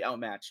completely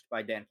outmatched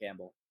by Dan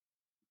Campbell.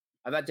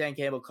 I thought Dan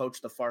Campbell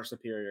coached the far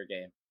superior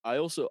game. I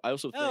also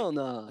think. Hell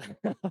no.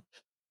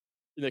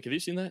 Nick, have you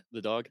seen that?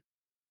 The dog?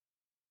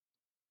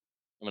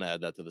 I'm gonna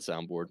add that to the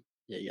soundboard.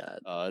 Yeah.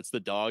 It's the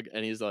dog,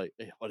 and he's like,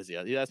 hey, what is he?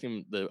 He's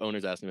asking the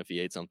owner's asking him if he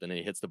ate something, and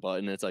he hits the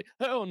button, and it's like,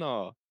 hell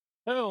no.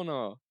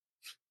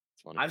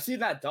 It's funny. I've seen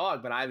that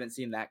dog, but I haven't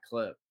seen that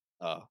clip.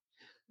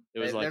 It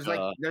was there's like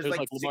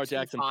Lamar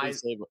Jackson,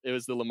 please save us. It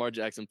was the Lamar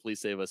Jackson, please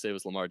save us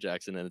Lamar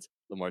Jackson, and it's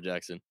Lamar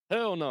Jackson.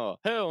 Hell no.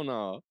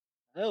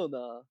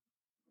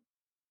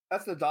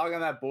 That's the dog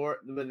on that board.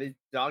 The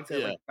dogs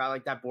have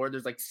got that board.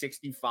 There's like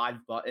 65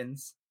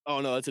 buttons.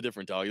 Oh no, that's a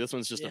different dog. This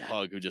one's just a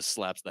pug who just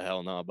slaps the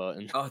hell no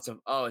button. Oh, it's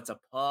a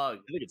pug.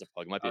 I think it's a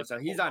pug. It might be. So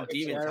he's on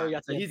demon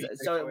timing.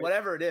 So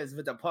whatever it is, if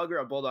it's a pug or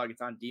a bulldog,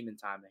 it's on demon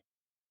timing.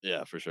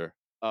 Yeah, for sure.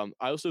 I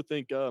also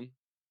think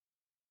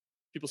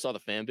people saw the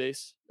fan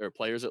base, or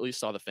players at least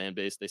saw the fan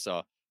base. They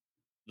saw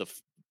the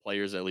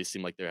players at least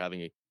seem like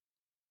they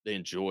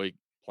enjoy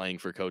playing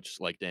for coach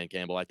like Dan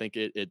Campbell. I think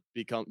it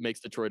makes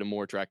Detroit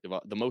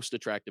the most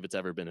attractive it's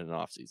ever been in an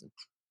offseason.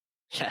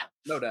 Yeah,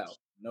 no doubt.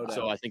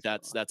 So I think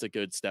that's a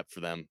good step for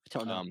them.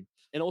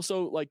 And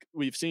also, like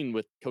we've seen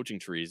with coaching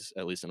trees,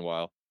 at least in a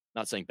while.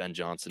 Not saying Ben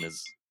Johnson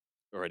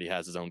already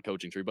has his own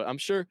coaching tree, but I'm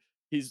sure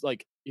he's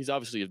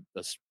obviously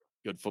a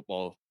good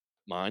football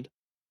mind.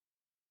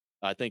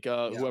 I think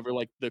whoever,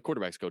 like the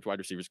quarterback's coach, wide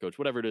receivers coach,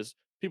 whatever it is,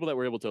 people that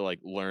were able to like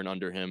learn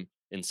under him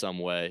in some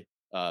way,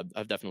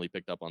 I've definitely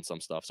picked up on some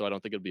stuff. So I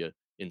don't think it'll be an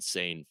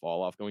insane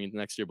fall off going into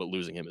next year, but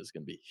losing him is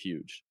going to be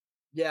huge.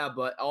 Yeah,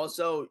 but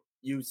also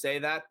you say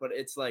that, but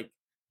it's like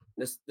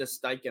this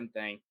Steichen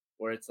thing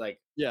where it's like,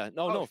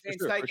 no, for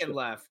sure, Steichen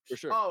left for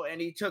sure. Oh, and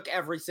he took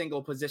every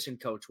single position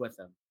coach with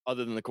him,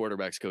 other than the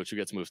quarterback's coach who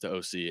gets moved to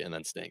OC and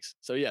then stinks.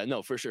 So yeah,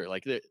 no, for sure.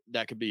 Like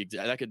that could be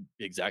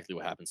exactly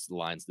what happens to the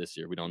Lions this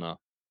year. We don't know.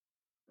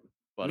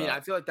 But, I mean, I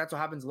feel like that's what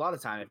happens a lot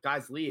of time. If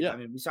guys leave, I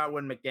mean, we saw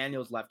when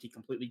McDaniels left, he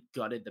completely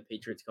gutted the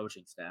Patriots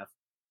coaching staff.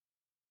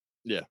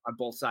 Yeah, on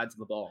both sides of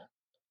the ball.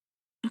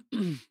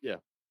 Yeah,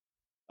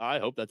 I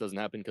hope that doesn't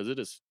happen because it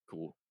is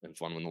cool and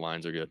fun when the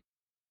Lions are good.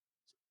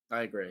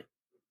 I agree.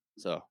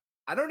 So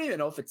I don't even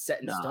know if it's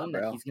set in stone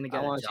that he's going to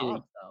get a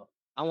job, though.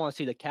 I want to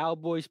see the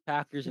Cowboys,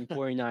 Packers, and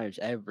 49ers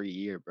every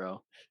year,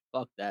 bro.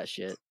 Fuck that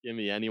shit. Give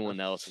me anyone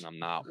else, and I'm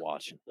not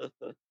watching.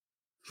 The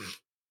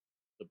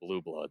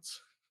Blue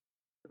Bloods.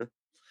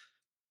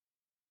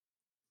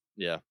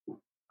 Yeah. All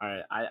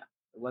right.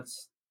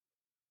 What's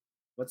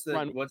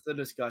the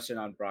discussion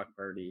on Brock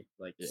Purdy?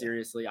 Like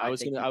seriously, I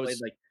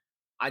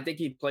think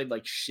he played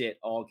like shit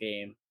all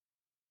game.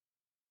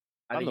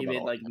 I think he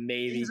made like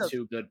maybe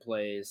 2 good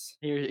plays.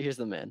 Here's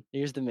the man.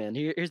 Here's the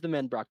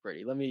man, Brock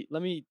Purdy. Let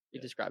me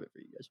describe it for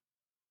you guys.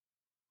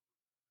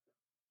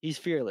 He's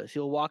fearless.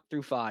 He'll walk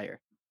through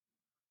fire.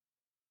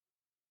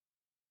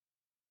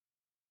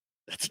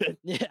 That's it.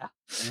 Yeah.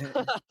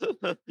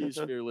 He's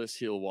fearless.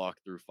 He'll walk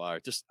through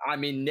fire. I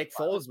mean, Nick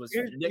Foles was.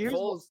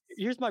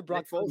 Here's my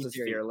Brock Foles is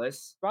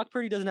fearless. Brock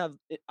Purdy doesn't have.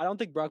 I don't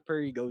think Brock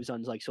Purdy goes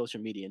on like social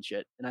media and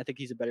shit. And I think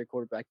he's a better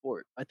quarterback for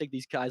it. I think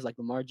these guys like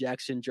Lamar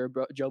Jackson, Joe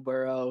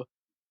Burrow,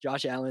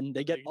 Josh Allen.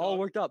 They get Big all dog-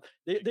 worked up.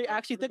 They big dog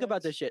actually think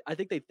about quarterbacks? this shit. I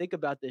think they think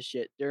about this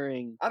shit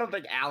during. I don't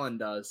think Allen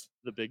does.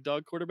 The big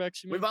dog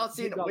quarterbacks. You mean? We've all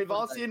seen dog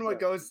what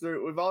goes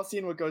through. We've all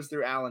seen what goes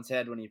through Allen's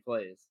head when he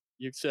plays.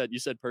 You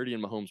said Purdy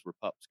and Mahomes were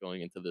pups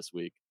going into this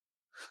week.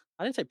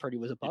 I didn't say Purdy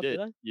was a pup, You did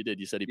I? You did.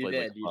 You said he You played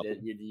did. like a You pup.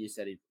 did. You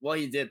said he. Well,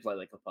 he did play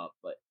like a pup,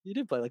 but You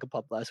did play like a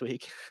pup last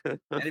week. and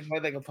he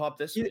played like a pup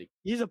this week.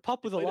 He's a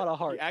pup with a lot of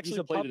heart. He actually He's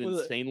a played pup an with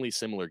a- insanely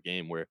similar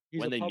game where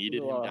He's when a they pup with needed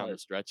a him lot of down the heart.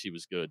 stretch, he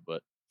was good.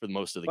 But for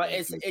most of the But game,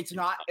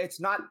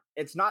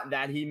 it's not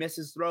that he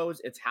misses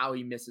throws. It's how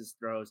he misses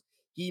throws.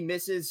 He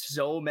misses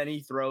so many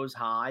throws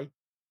high,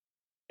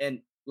 and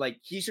like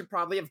he should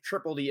probably have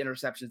triple the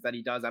interceptions that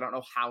he does. I don't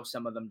know how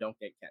some of them don't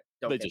get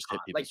they just hit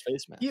caught. people's Like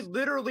face mask. he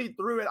literally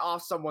threw it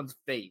off someone's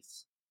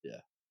face.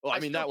 Well, I I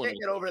mean still that one. can't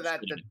get over was that-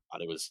 pretty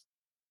bad. It was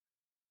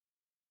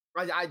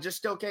I just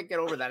still can't get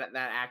over that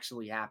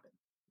actually happened.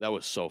 that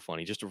was so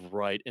funny, just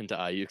right into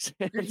Ayuk's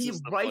hands. Dude, he is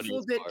the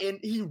rifled funniest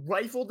part. He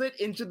rifled it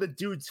into the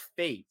dude's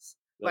face.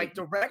 Like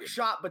direct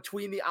shot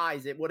between the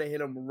eyes. It would have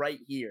hit him right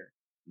here.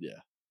 Yeah,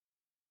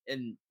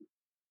 And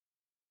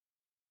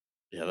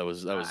yeah, that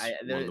was one of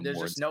the there's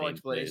more just no insane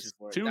explanation plays.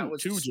 for it. Two That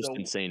was just so-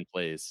 insane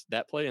plays.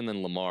 That play and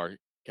then Lamar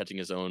catching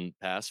his own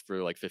pass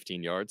for like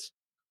 15 yards.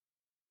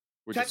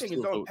 Were just catching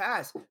his two own of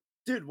pass.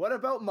 Dude, what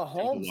about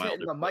Mahomes hitting wilder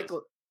the plays.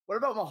 Michael? What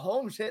about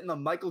Mahomes hitting the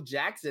Michael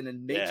Jackson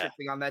and Yeah.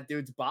 matrixing on that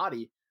dude's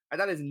body? I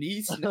thought his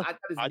knee, I thought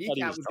his I thought he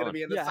kneecap was was going to done.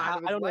 be in the Yeah, side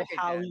of his I don't know leg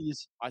how again.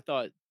 he's. I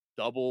thought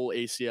double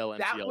ACL,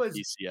 That MCL, was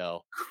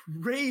PCL.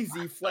 Crazy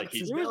Like, he's-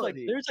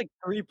 flexibility. There's like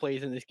 3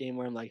 plays in this game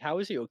where I'm like, how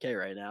is he okay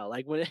right now?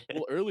 Like when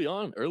Well, early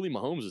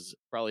Mahomes is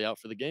probably out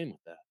for the game with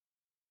that.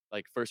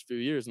 Like first few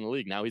years in the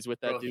league. Now he's with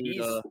that Bro, dude.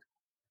 he's-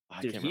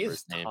 I Dude, can't he remember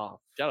is his name. tough.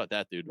 Shout out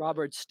that dude.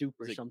 Robert Stoop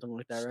or Is it something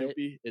like that, right?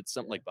 Stoopy. It's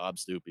something like Bob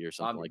Stoopy or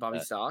something like Bobby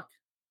that. Stock.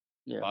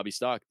 Yeah. Bobby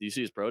Stock. Do you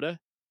see his pro day?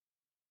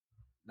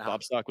 Nah,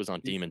 Bob Stock was on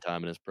he's- Demon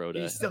Time in his pro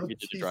day. he's still- He did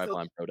the he's still-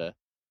 drive-line pro day.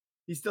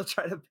 he's still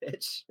trying to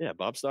pitch. Yeah,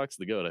 Bob Stock's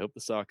the goat. I hope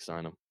the Sox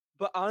sign him.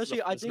 But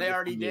honestly, I It's think They good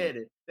already for me. did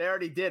it. They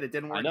already did. It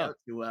didn't I work know. out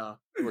too well.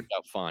 It worked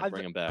out fine. I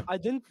Bring th- him back. I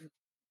think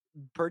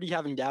Purdy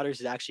having doubters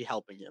is actually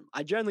helping him.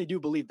 I generally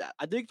do believe that.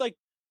 I think like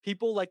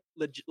people like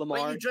Lamar.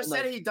 But you just and,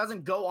 said like, he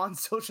doesn't go on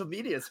social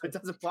media, so it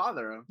doesn't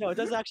bother him. No, it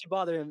doesn't actually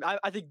bother him.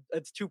 I think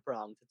it's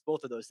 2-pronged. It's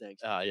both of those things.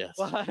 Ah, yes.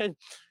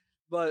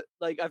 But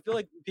like I feel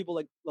like people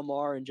like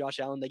Lamar and Josh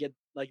Allen, they get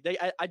like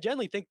I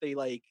generally think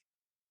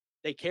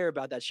they care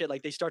about that shit.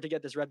 Like they start to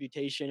get this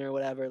reputation or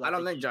whatever. Like, I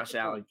don't they think keep Josh it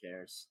going. Allen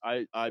cares.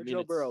 I Or mean,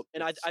 Joe Burrow,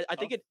 and it's I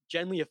think tough. it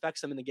generally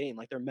affects them in the game,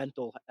 like their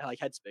mental like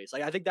headspace.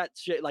 Like I think that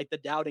shit, like the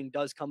doubting,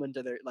 does come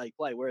into their like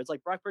play. Where it's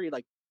like Brock Purdy,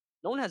 like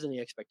no one has any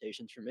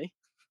expectations for me.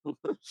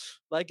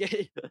 Like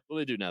Well,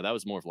 they do now. That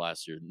was more of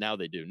last year. Now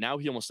they do. Now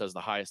he almost has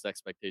the highest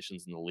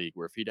expectations in the league.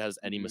 Where if he has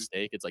any Mhm.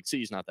 mistake, it's like, see,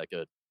 he's not that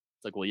good.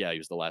 It's like, well, yeah, he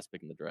was the last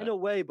pick in the draft. in a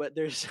way, but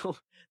there's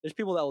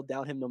people that will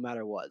doubt him no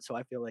matter what. So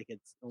I feel like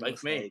it's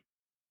almost me.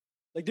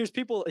 Like there's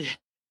people.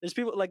 There's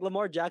people like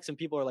Lamar Jackson.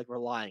 People are like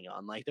relying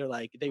on. Like they're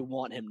like they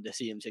want him to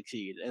see him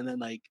succeed, and then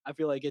like I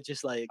feel like it's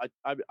just like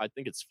I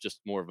think it's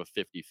just more of a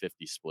 50-50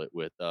 split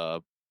with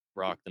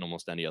Brock than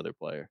almost any other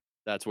player.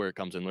 That's where it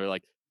comes in. They're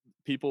like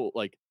people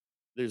like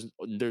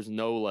there's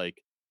no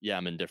like, yeah,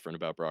 I'm indifferent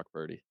about Brock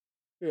Purdy.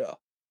 yeah.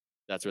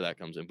 That's where that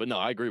comes in. But no,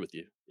 I agree with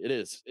you. It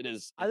is.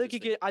 I think he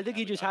interesting I think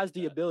he have a just guy has like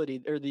the that.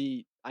 ability or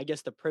the I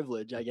guess the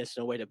privilege, I guess,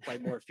 in a way to play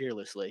more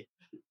fearlessly.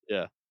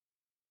 Well,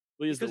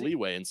 he has the because he-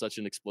 leeway in such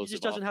an He explosive.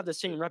 just doesn't have the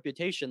same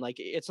reputation. Like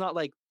it's not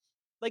like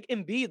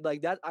Embiid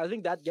like that. I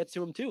think that gets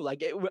to him too.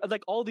 Like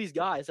like all these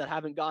guys that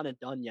haven't gotten it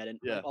done yet in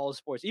Yeah. like, all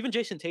sports. Even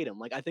Jason Tatum.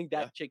 Like I think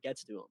that Yeah. shit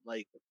gets to him.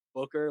 Like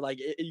Booker. Like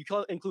you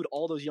can't include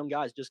all those young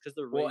guys just because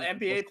they're Well, raised in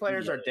NBA social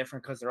players media. are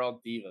different because they're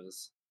all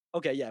divas.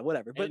 Okay, yeah,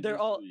 whatever. But And they're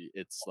all usually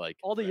it's like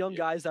all the young yeah.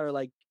 guys that are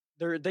like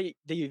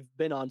they've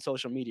been on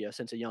social media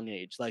since a young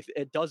age. Like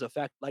it does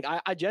affect. Like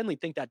I genuinely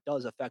think that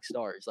does affect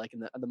stars. Like in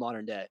the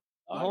modern day.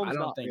 I Mahomes don't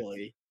not think-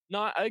 really. No,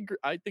 I agree.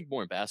 I think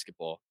more in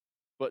basketball,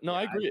 but no, Yeah,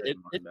 I I agree. agree It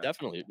more in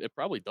definitely, it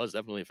probably does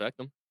definitely affect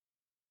them.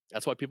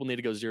 That's why people need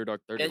to go 0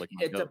 dark 30. It, Like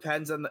my it goat.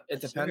 depends on the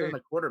Yes, depends on sir.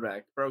 the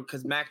quarterback, bro.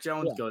 Because Mac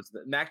Jones Yeah.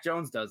 Mac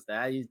Jones does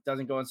that. He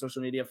doesn't go on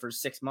social media for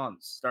 6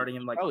 months, starting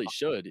in like Probably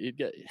should. He'd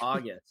get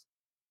August.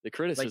 the Like,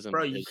 criticism.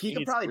 bro, is he could needs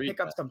to probably read pick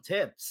up that. some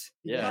tips.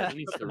 He Yeah, could he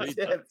needs pick to up read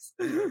some that. tips.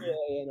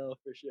 Yeah, no,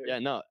 for sure. Yeah,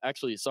 no,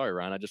 actually, sorry,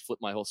 Ryan. I just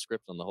flipped my whole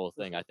script on the whole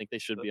thing. I think they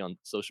should be on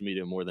social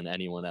media more than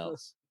anyone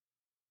else.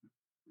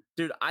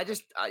 Dude,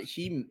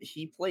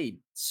 he played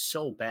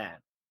so bad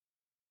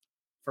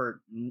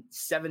for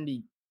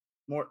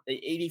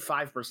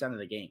 85% of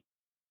the game.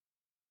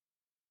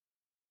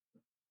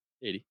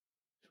 80.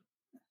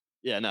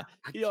 Yeah, no.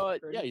 Yeah,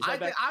 he's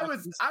had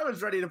I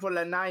was ready to put it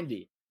at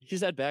 90.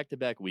 he's had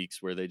back-to-back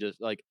weeks where they just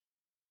like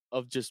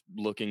of just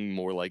looking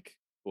more like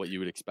what you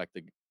would expect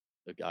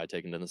a guy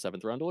taken in the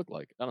 7th round to look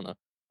like. I don't know.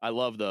 I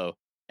love though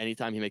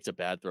anytime he makes a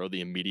bad throw,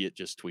 the immediate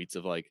just tweets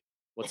of like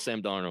What's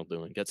Sam Darnold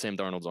doing? Get Sam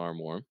Darnold's arm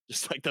warm.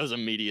 Just like those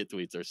immediate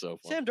tweets are so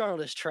fun. Sam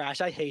Darnold is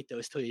trash. I hate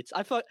those tweets.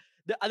 I thought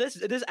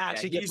this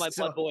actually gets my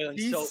blood boiling.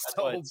 He's so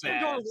Sam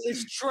bad. Darnold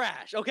is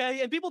trash.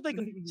 Okay, and people think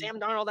Sam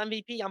Darnold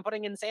MVP. I'm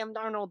putting in Sam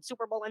Darnold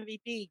Super Bowl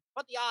MVP.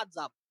 Put the odds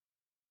up.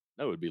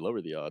 No, it would be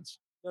lower the odds.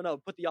 No,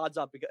 put the odds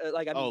up because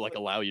like I mean,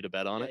 allow you to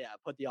bet on it. Yeah,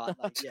 put the odds.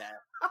 Like, yeah.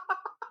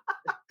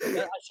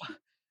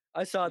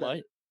 I saw that,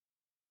 Might.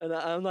 and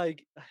I'm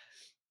like,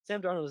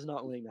 Sam Darnold is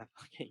not winning that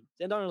game.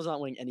 Sam Darnold is not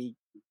winning any.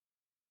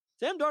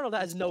 Sam Darnold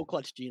has no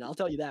clutch gene. I'll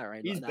tell you that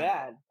right now. He's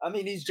bad. I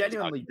mean, he's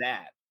genuinely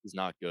bad. He's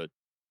not good.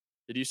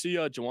 Did you see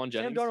Jawan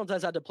Jennings? Sam Darnold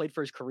has had to play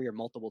for his career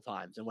multiple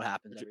times, and what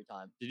happens every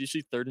time? Did you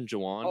see 3rd and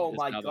Jawan? Oh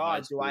my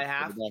God! Do I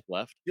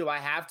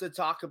have to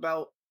talk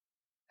about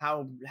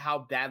how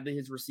badly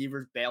his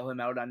receivers bail him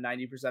out on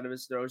 90% of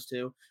his throws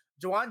too?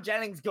 Jawan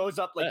Jennings goes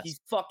up like he's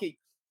fucking.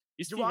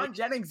 Jawan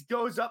Jennings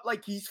goes up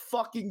like he's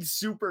fucking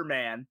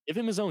Superman. Give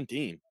him his own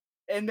team.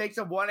 And makes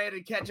a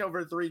one-handed catch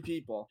over 3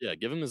 people. Yeah,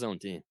 give him his own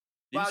team.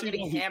 While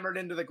getting hammered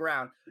into the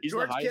ground.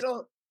 George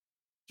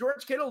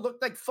Kittle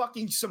looked like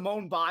fucking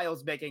Simone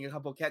Biles making a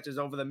couple catches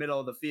over the middle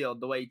of the field,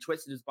 the way he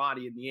twisted his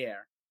body in the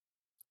air.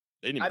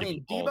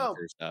 Debo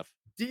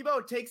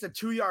takes a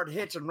 2-yard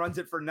hitch and runs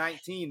it for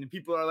 19, and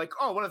people are like,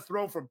 oh, what a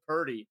throw from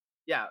Purdy.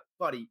 Yeah,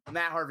 buddy,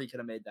 Matt Harvey could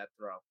have made that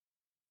throw.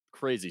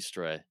 Crazy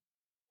stray.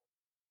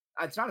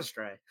 It's not a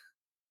stray.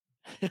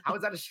 How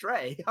is that a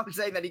stray? I'm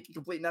saying that he can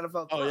complete an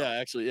NFL throw. Oh, yeah,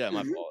 actually, yeah,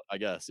 my fault, I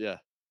guess, yeah.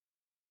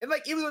 And,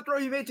 like, even the throw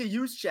he made to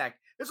Juszczyk,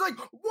 it's like,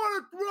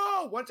 what a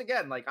throw! Once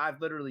again, like,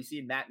 I've literally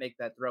seen Matt make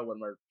that throw when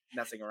we're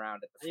messing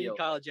around at the field.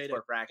 Kyle J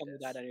for practice. Come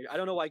with that energy. I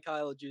don't know why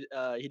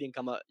he didn't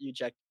come up.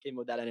 Juszczyk came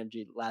with that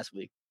energy last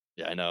week.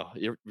 Yeah, I know.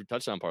 Your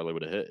touchdown parlay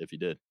would have hit if he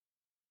did.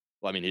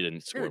 Well, I mean, he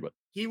didn't score, but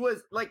he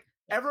was like,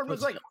 everyone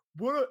was like,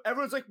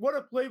 what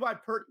a play by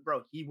Purdy.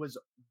 Bro, he was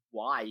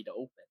wide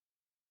open.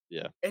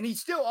 Yeah. And he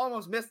still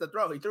almost missed the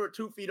throw. He threw it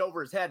 2 feet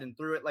over his head and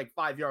threw it like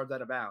 5 yards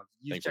out of bounds.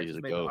 Juszczyk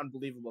just made an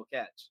unbelievable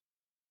catch.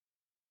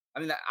 I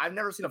mean, I've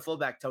never seen a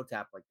fullback toe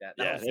tap like that.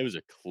 It was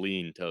a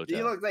clean toe tap.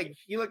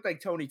 He looked like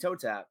Tony toe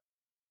tap.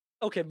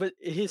 Okay, but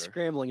his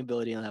scrambling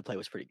ability on that play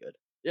was pretty good.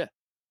 Yeah.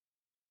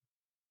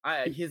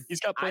 He's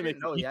got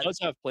playmaking. He does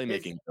have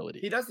playmaking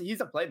ability. He does.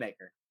 He's a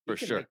playmaker. For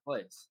sure. Make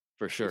plays.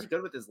 For sure. He's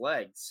good with his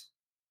legs.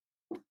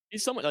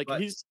 He's somewhat like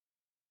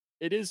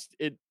It is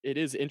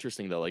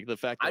interesting though, like the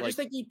fact that I just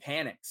think he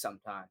panics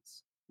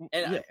sometimes.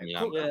 And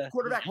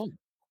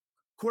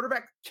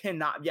quarterback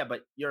cannot. Yeah,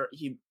 but you're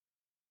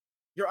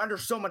under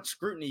so much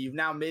scrutiny. You've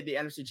now made the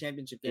NFC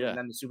Championship game and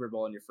then the Super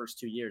Bowl in your first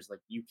 2 years. Like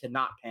you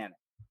cannot panic.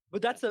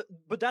 But that's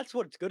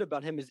what's good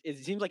about him is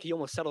it seems like he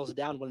almost settles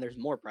down when there's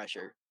more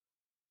pressure.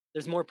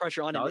 There's more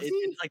pressure on him.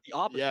 It's like the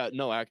opposite. Yeah,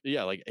 no, like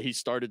he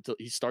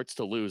starts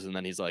to lose, and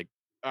then he's like,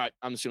 all right,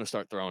 I'm just gonna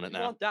start throwing it now.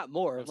 I want that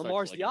more.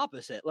 Lamar's the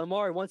opposite.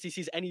 Lamar, once he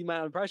sees any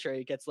amount of pressure,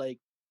 he gets like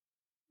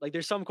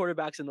there's some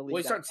quarterbacks in the league.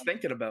 Well, he starts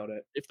thinking about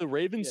it. If the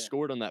Ravens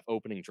scored on that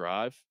opening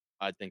drive,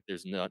 I think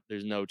there's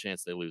no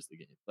chance they lose the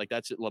game. Like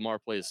that's it. Lamar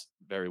plays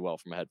very well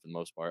from ahead for the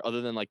most part,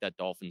 other than like that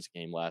Dolphins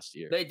game last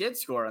year. They did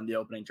score on the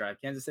opening drive.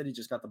 Kansas City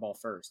just got the ball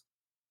first.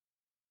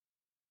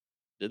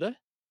 Did they?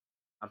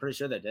 I'm pretty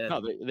sure they did.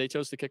 No, they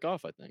chose to kick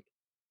off, I think.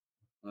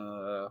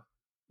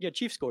 Yeah,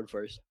 Chiefs scored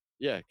first.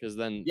 Yeah, because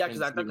then I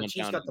thought the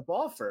Chiefs got the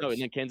ball first. No, and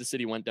then Kansas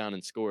City went down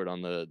and scored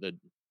on the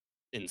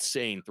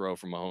insane throw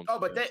from Mahomes.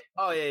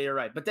 You're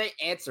right. But they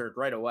answered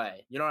right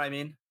away. You know what I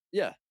mean?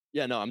 Yeah.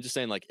 Yeah, no, I'm just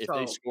saying like if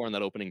they score on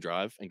that opening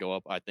drive and go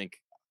up, I think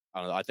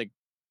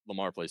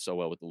Lamar plays so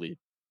well with the lead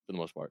for the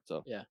most part.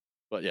 So yeah.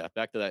 But yeah,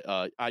 back to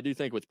that. I do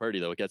think with Purdy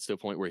though, it gets to a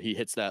point where he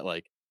hits that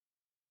like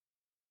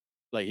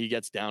he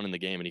gets down in the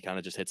game and he kind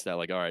of just hits that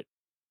like, all right,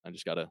 I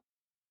just gotta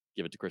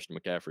give it to Christian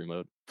McCaffrey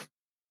mode.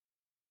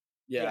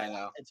 Yeah, I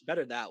know. It's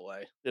better that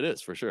way. It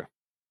is for sure.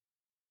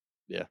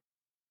 Yeah.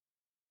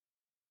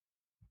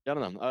 I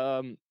don't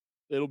know.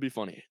 It'll be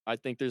funny. I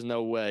think there's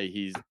no way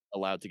he's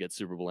allowed to get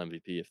Super Bowl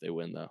MVP if they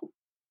win, though.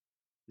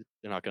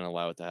 They're not going to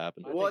allow it to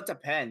happen. Well, it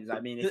depends. I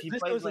mean, if he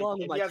plays if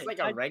he has like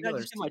a regular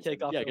season. Get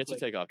your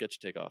take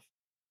off.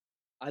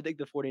 I think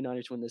the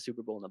 49ers win the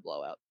Super Bowl in a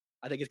blowout.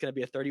 I think it's going to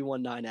be a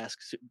 31-9-esque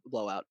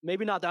blowout.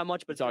 Maybe not that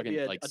much, but it's going to be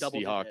a double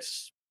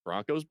Seahawks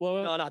Broncos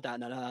blowout? No, not that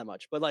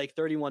much. But like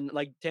 31,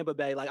 like Tampa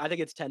Bay, like I think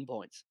it's 10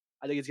 points.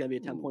 I think it's going to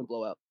be a 10-point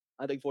blowout.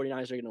 I think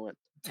 49ers are going to win.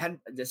 10.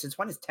 Since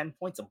when is 10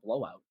 points a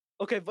blowout?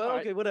 Okay, but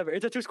okay, whatever.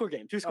 It's a 2-score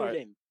game. 2-score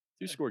game.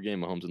 2-score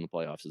game. Mahomes in the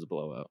playoffs is a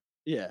blowout.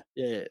 Yeah.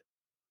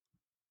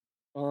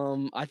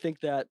 I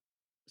think that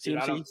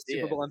CMC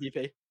Super Bowl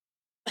MVP.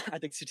 I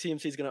think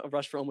CMC is going to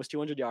rush for almost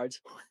 200 yards.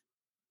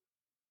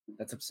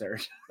 That's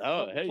absurd.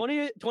 Oh, hey.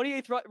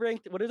 28th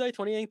ranked. What is that?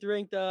 28th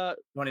ranked.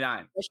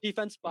 29. Rush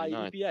defense by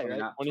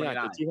EPA, right?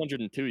 29.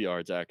 202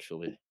 yards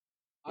actually.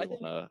 I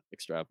want to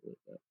extrapolate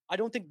that. I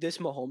don't think this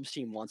Mahomes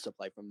team wants to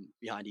play from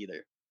behind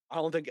either. I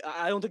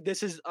don't think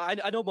this is. I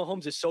know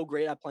Mahomes is so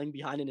great at playing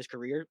behind in his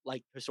career,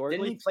 like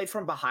historically. Didn't he play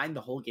from behind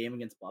the whole game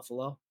against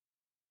Buffalo?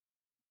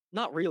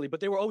 Not really, but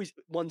they were always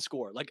one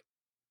score. Like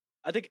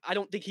I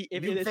don't think he.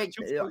 If You it is think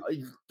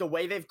the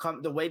way they've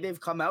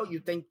come out, you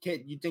think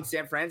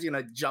San Fran's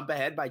gonna jump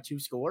ahead by 2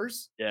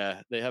 scores?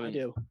 Yeah, they I haven't.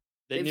 do.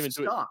 They didn't They've even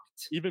do it.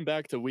 sucked. Even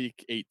back to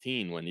week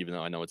 18, when even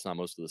though I know it's not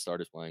most of the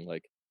starters playing,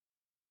 like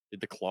did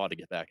the claw to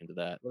get back into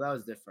that. Well, that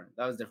was different.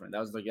 That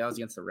was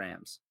against the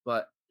Rams,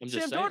 but I'm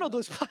just Sam saying. Darnold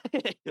was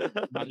playing.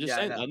 I'm just Yeah,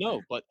 saying. I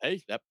know, but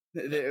hey,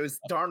 it was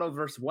Darnold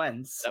versus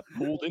Wentz. that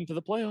pulled into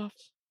the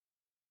playoffs.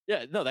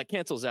 Yeah, no, that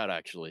cancels out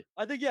actually.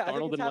 I think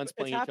Darnold and Wentz it's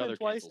playing each happened other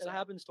twice. cancels It out.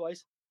 happens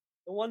twice.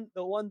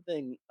 The one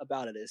thing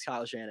about it is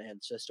Kyle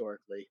Shanahan's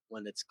historically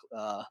when it's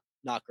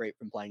not great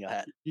from playing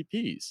ahead. He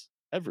pees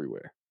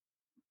everywhere.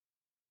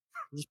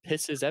 He just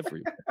pisses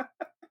everywhere.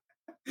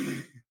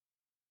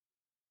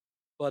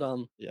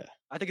 But Yeah.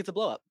 I think it's a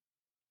blow up.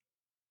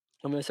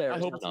 I'm gonna say it I right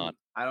hope now. not.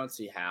 I don't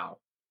see how.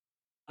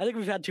 I think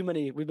we've had too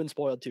many. We've been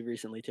spoiled too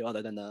recently too.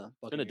 Other than the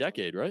It's been a Buccaneers one.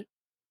 decade, right?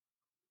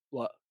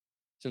 What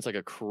Since like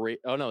a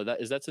oh no, that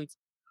since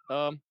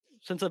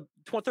since a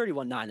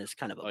 31-9 is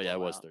kind of a oh yeah, it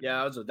was blowout. 30.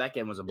 Yeah, that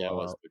game was a Yeah, it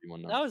was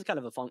blowout. 31-9. That was kind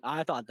of a fun.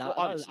 I thought that,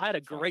 Well, that was, obviously I had a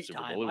it's not great Super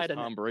time. Bowl, it was I had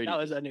Tom Brady. That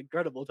was an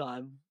incredible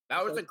time.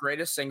 That was the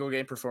greatest single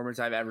game performance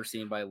I've ever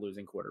seen by a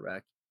losing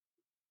quarterback.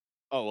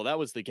 Oh well, that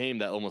was the game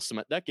that almost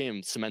that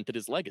game cemented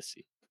his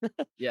legacy.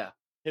 Yeah.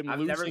 Him I've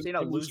losing, never seen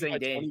a him losing by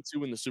game.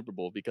 22 in the Super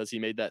Bowl because he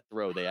made that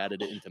throw. They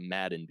added it into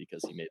Madden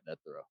because he made that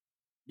throw.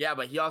 Yeah,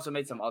 but he also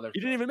made some other. He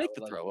didn't even throws make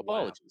that the were throw. Wow.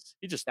 Apologies.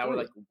 He just That threw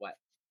were it. like what?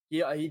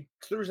 He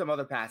threw some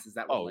other passes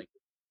that were Oh. like,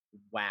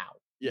 wow.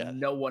 Yeah.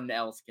 No one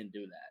else can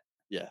do that.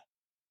 Yeah.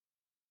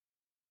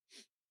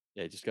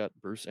 Yeah, he just got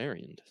Bruce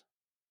Arians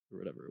or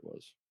whatever it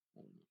was.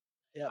 I don't know.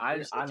 Yeah, I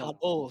Bruce don't- Todd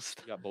Bowles.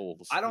 He got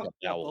Bowles. I He don't- got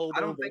Yeah, Bowles. Bowles. I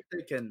don't think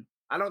they can.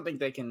 I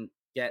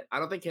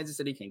don't think Kansas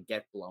City can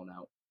get blown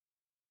out.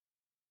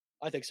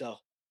 I think so.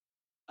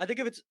 I think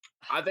if it's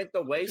I think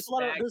the way there's a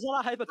lot of I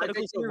hypotheticals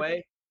think the here,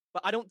 way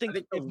but I don't think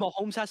think if the-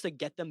 Mahomes has to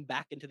get them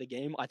back into the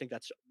game, I think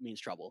that means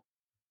trouble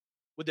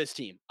with this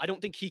team. I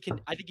don't think he can.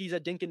 I think he's a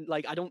dinkin'.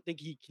 Like I don't think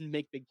he can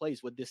make big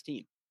plays with this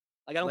team.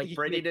 Like I don't think he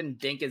Brady can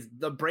make, didn't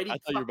dink Brady I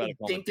thought you were about fucking to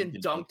call him a dinked and dink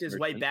and dunked his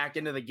dunk way person. back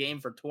into the game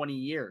for 20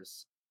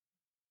 years.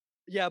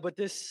 Yeah, but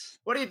this.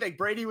 What do you think?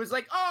 Brady was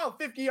like, oh,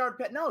 50-yard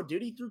pet. No,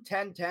 dude, he threw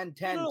 10, 10,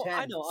 10, No, 10,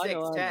 I know, 6, I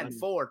know, 10, I know.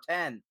 4,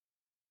 10.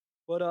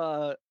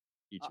 But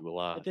Eat you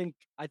alive.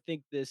 I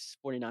think this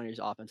 49ers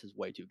offense is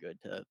way too good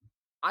to.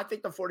 I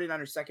think the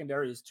 49ers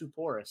secondary is too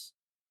porous.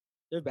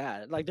 They're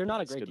bad. Like they're not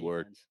a That's great good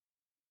word. defense,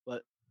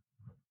 but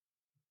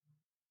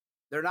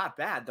They're not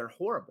bad. They're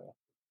horrible.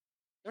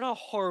 they're not a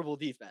horrible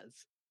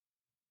defense.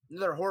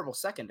 They're horrible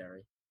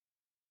secondary.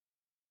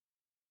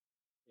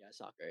 Yeah, it's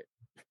not great.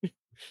 Yeah,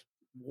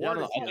 Ward,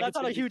 no, is, I think That's it's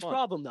not gonna a be huge fun.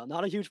 problem though.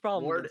 Not a huge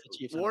problem. Ward, against the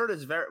Chiefs.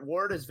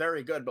 Ward is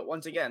very good, but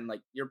once again,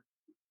 like you're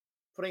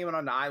putting him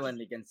on the island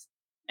against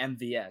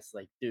MVS.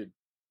 Like, dude,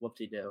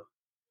 whoop-de-doo.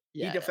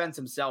 Yeah, He defends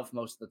himself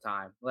most of the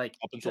time. Like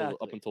Up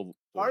until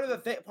part of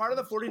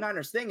the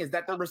 49ers thing is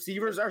that the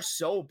receivers are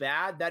so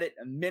bad that it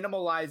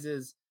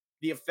minimalizes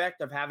the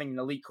effect of having an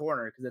elite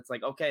corner because it's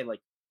like, okay,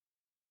 like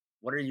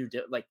what are you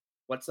doing? Like,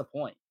 what's the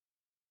point?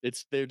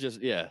 they're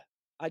just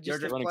I You're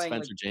just just running playing,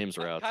 Spencer James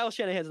routes. Kyle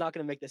Shanahan's not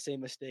going to make the same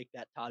mistake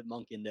that Todd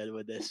Monken did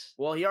with this.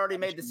 Well, he already I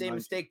made the should same remind you.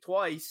 mistake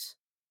twice.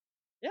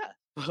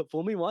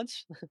 Fool me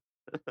once,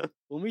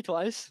 fool me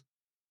twice,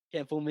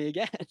 can't fool me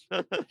again.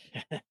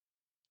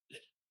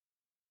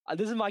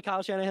 This is my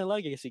Kyle Shanahan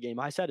legacy game.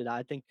 I said it.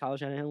 I think Kyle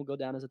Shanahan will go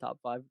down as a top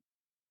 5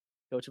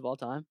 coach of all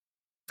time.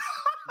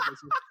 I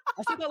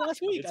said that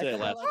last I week. did say it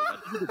last week. I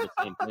think he did the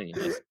same thing. I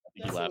think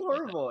he That's laughed at that.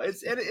 horrible.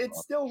 It's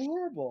still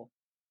horrible.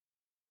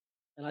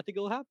 And I think it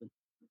will happen.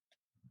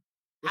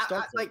 It I-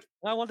 starts like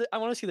I want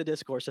to see the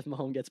discourse if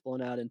Mahomes gets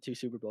blown out in 2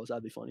 Super Bowls.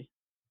 That'd be funny.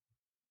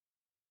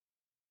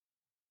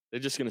 They're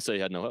just gonna say he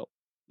had no help.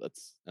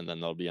 And then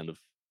that'll be end of.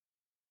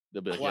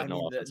 They'll be like, well, yeah, I no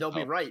mean, offensive they'll be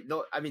help. right.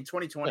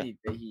 2020,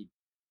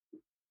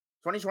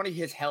 2020,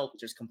 his help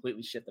just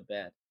completely shit the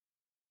bed.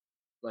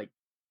 Like,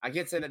 I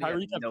can't say that he had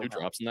Tyreek have no 2 help.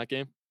 drops in that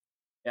game.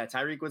 Yeah,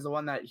 Tyreek was the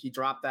one that he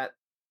dropped that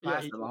Yeah,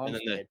 pass he to did. Mahomes. And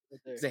then did.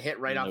 Right there. It's a hit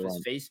right and off they his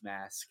won. face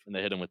mask. And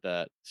they hit him with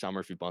that. Sean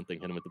Murphy bunting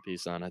hit him with the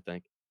piece on, I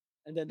think.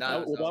 And then No,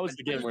 Tyreek- no, That was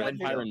the game How where did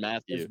Tyron Matthew-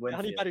 Matthew. It's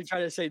Winfield. anybody try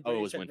to say Oh, it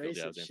Brady was said Winfield,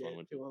 yeah, it was racist Antoine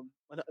shit to Winfield.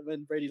 him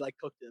when Brady like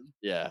cooked him.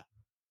 Yeah.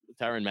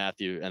 Tyron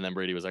Matthew, and then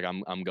Brady was like,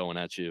 I'm going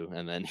at you.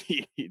 And then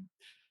he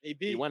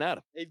AB, went at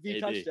him. AB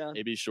touchdown.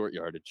 AB short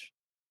yardage.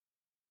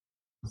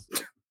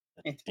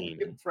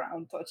 Demon.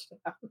 Brown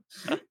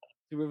touchdown.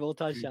 Super Bowl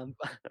touchdown.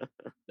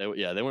 They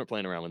weren't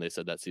playing around when they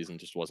said that season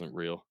just wasn't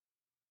real.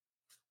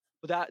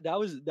 But that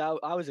was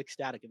I was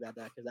ecstatic about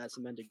that because that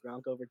cemented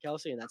Gronk over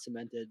Kelsey and that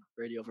cemented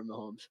Brady over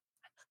Mahomes.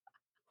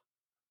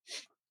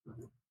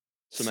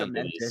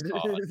 Cemented.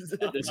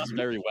 This is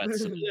very wet.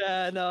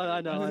 Yeah, no,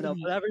 I know.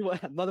 But everyone,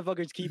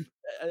 motherfuckers keep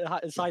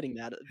citing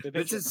that.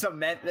 This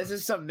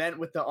is cement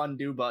with the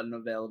undo button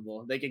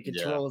available. They can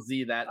control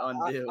Z that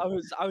undo.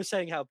 I was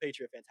saying how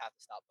Patriot fans have to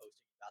stop posting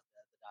about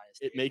the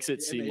dynasty. It makes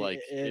it seem like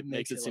it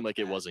makes it seem like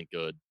it look bad. wasn't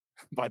good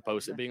by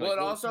posting being Well, like.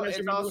 it also- you guys it's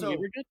remember when we also-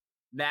 were good?"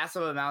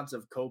 Massive amounts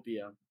of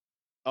copium.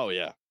 Oh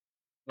yeah.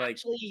 Like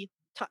Actually,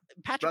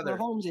 Patrick Brother.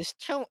 Mahomes is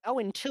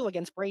 0-2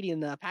 against Brady in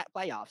the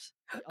playoffs.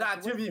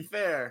 Not to be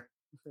fair.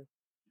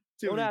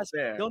 Don't ask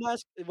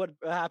what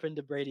happened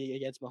to Brady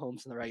against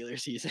Mahomes in the regular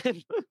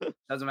season.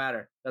 Doesn't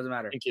matter. And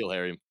N'Keal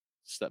Harry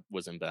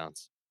was in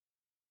bounds.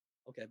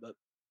 Okay, but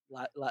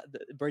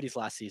Brady's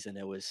last season,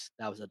 that was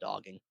a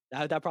dogging.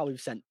 That probably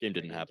sent game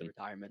didn't happen.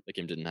 Retirement. The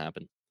game didn't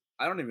happen.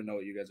 I don't even know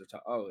what you guys are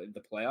talking. Oh, in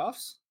the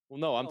playoffs? Well,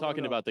 no, I'm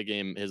talking about the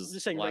game. His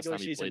just saying last time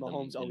he season, played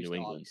Mahomes them in New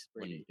England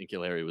Brady. when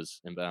N'Keal Harry was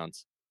in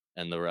bounds,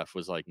 and the ref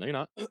was like, "No, you're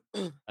not."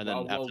 And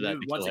then after that,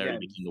 once N'Keal Harry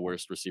again, became the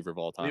worst receiver of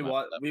all time.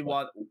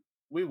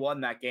 We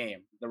won that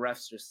game. The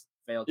refs just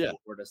failed to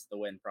award us the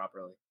win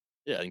properly.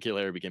 Yeah, and N'Keal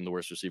Harry became the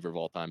worst receiver of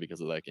all time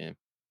because of that game.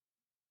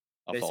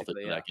 I'll fault it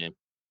to that game.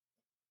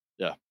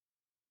 Yeah.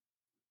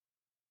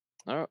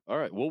 All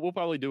right. We'll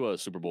probably do a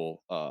Super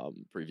Bowl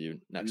preview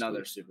next Another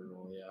week. Super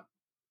Bowl, yeah.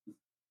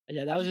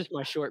 Yeah, that was just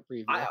my short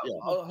preview.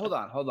 Hold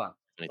on.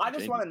 I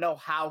just want to know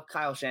how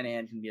Kyle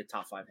Shanahan can be a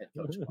top 5 head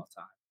coach of all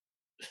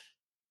time.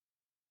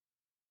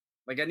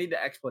 Like, I need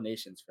the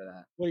explanations for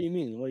that. What do you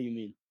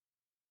mean?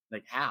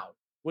 Like, how?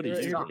 What do you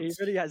He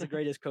really has the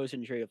greatest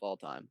coaching tree of all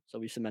time, so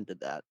we cemented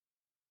that.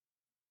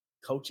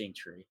 Coaching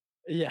tree?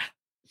 Yeah.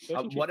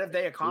 What have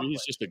they accomplished?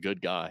 He's just a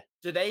good guy.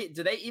 Do they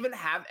even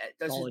have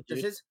does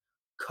his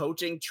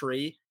coaching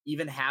tree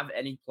even have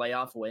any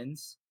playoff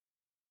wins?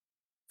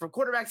 From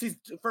quarterbacks,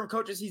 from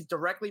coaches, he's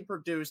directly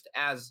produced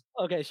as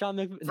Sean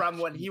McVay from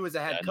when he was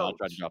a head coach. I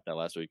tried to drop that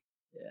last week.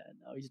 Yeah,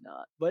 no, he's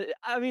not. But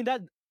I mean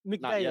that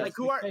McVay. Like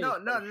who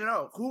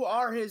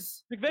are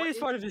his? McVay is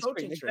part of his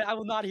coaching tree. I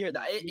will not hear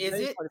that. Is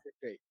it? Part of his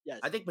tree. Yes.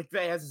 I think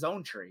McVay has his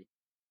own tree.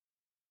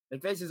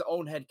 McVay's his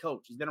own head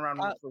coach. He's been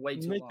around for way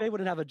too long. McVay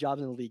wouldn't have a job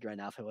in the league right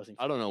now if it wasn't.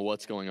 I don't know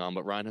what's going on,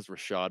 but Ryan has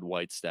Rashad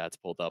White stats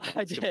pulled up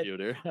on his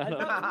computer. I know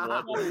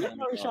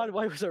Rashad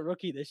White was a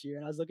rookie this year,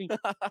 and I was looking.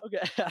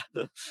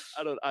 Okay.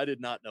 I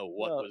did not know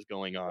what was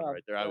going on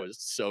right there. I was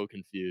so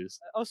confused.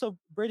 Also,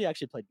 Brady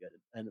actually played good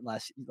and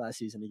last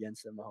season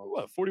against them.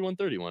 What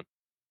 41-31? I'm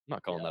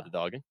not calling that a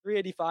dogging.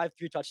 385,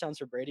 3 touchdowns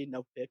for Brady,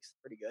 no picks,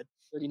 pretty good.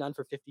 39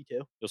 for 52. He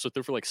also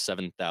threw for like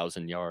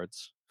 7,000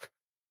 yards.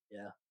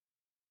 Yeah.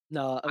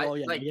 No,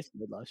 he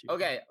did last year.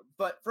 Okay,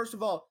 but first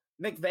of all,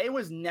 McVay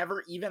was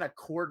never even a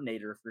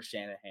coordinator for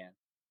Shanahan.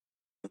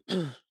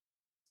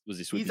 Was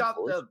he sweeping?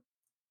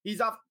 He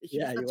was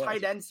the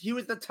tight ends. He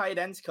was the tight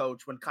ends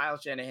coach when Kyle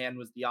Shanahan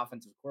was the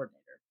offensive coordinator.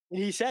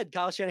 He said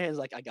Kyle Shanahan's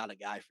like, I got a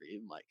guy for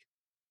you, Mike.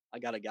 I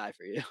got a guy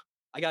for you.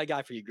 I got a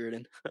guy for you,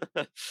 Gruden.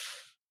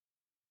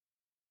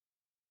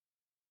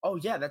 Oh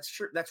yeah, that's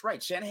true. That's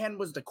right. Shanahan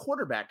was the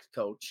quarterback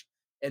coach.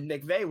 And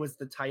McVay was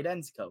the tight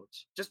ends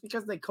coach. Just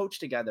because they coach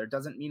together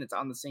doesn't mean it's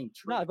on the same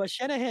tree. No, but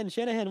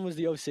Shanahan was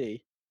the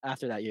OC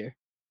after that year.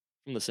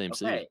 From the same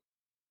seed.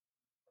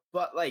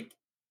 But like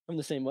from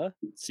the same what?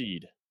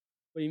 Seed.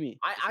 What do you mean?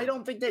 I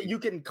don't think that you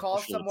can call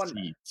someone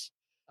seeds.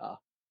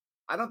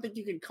 I don't think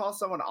you can call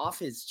someone off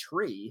his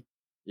tree.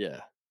 Yeah.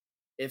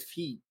 If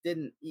he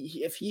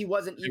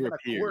wasn't even a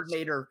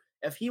coordinator,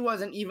 if he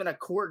wasn't even a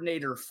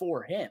coordinator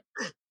for him.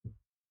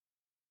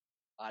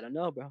 I don't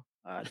know, bro.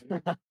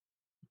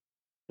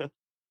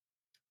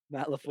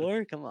 Matt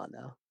LaFleur, come on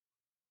now.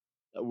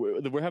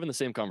 We're having the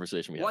same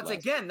conversition we had. Once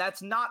again,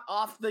 that's not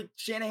off the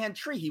Shanahan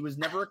tree. He was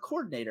never a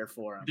coordinator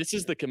for him. This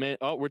is the command.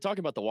 Oh, we're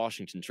talking about the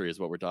Washington tree, is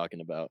what we're talking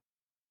about.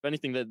 If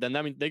anything, then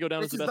that means they go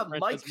down as the best. This is the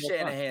Mike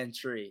Shanahan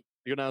tree.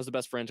 They go down as the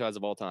best franchise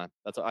of all time.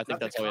 I think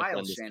that's how we have to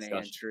end this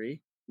Shanahan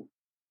tree.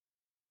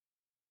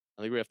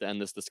 I think we have to end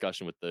this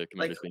discussion with the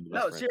Commanders being the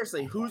best. No,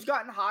 seriously, who's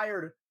gotten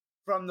hired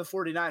from the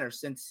 49ers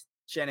since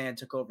Shanahan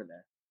took over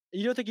there?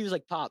 You don't think he was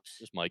like Pops?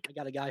 Just Mike. I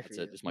got a guy for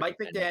you. Just Mike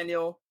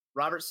McDaniel,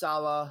 Robert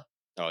Saleh.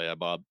 Oh yeah,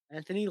 Bob.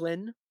 Anthony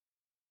Lynn.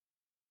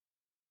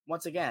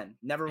 Once again,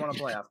 never won a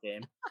playoff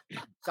game.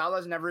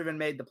 Saleh's never even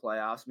made the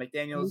playoffs.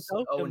 McDaniel's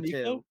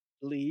 0-2.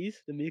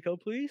 D'Amico,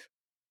 please.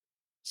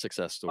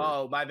 Success story.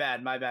 Oh, my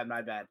bad.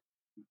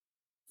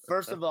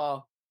 First of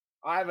all,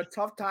 I have a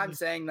tough time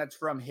saying that's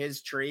from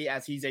his tree,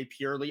 as he's a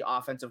purely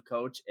offensive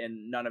coach,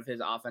 and none of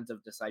his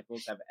offensive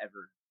disciples have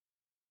ever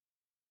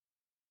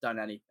done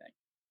anything.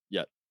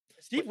 Yet.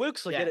 Steve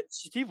Wilkes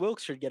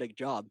should get a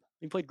job.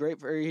 He played great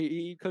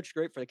he coached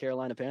great for the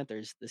Carolina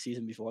Panthers the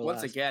season before.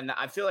 Once again,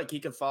 I feel like he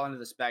could fall into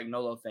the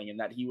Spagnuolo thing, and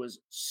that he was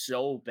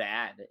so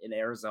bad in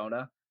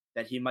Arizona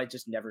that he might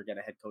just never get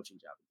a head coaching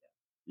job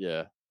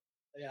again.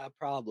 Yeah,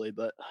 probably,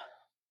 but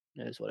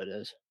it is what it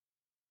is.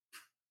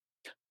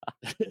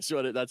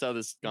 That's how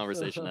this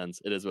conversation ends.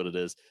 It is what it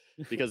is,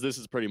 because this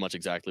is pretty much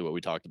exactly what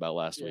we talked about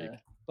last week.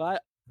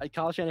 But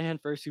Kyle Shanahan,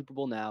 first Super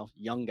Bowl now,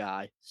 young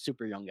guy,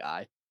 super young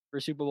guy.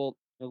 First Super Bowl,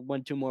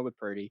 won 2 more with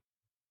Purdy.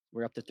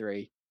 We're up to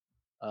 3.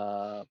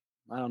 I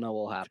don't know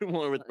what will happen. 2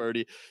 more with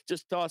Purdy.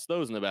 Just toss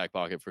those in the back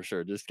pocket for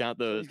sure. Just count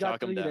the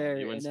talk them down.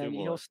 He wins 2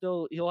 more.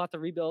 He'll have to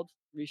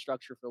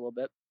restructure for a little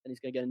bit, and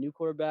he's gonna get a new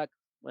quarterback.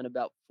 Win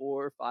about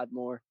 4 or 5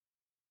 more,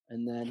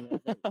 and then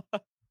he's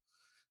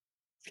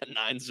got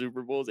 9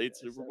 Super Bowls, 8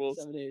 Super Bowls,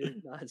 7,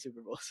 8, 9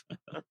 Super Bowls.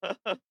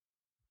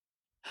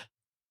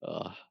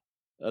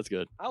 That's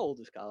good. How old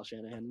is Kyle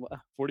Shanahan?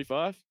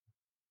 45.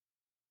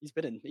 He's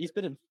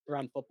been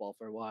around football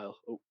for a while.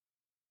 Oh,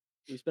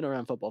 he's been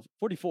around football.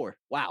 44.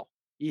 Wow,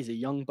 he's a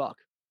young buck.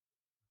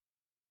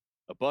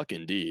 A buck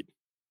indeed.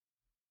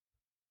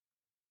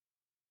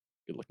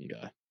 Good looking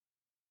guy.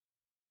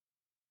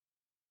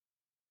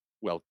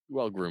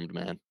 Well groomed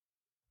man.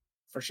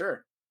 For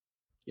sure.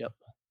 Yep.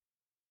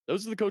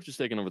 Those are the coaches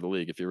taking over the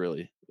league. If you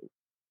really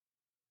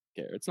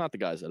care, it's not the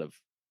guys that have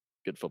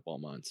good football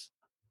minds.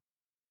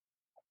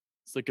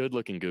 It's the good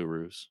looking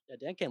gurus. Yeah,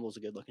 Dan Campbell's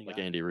a good looking like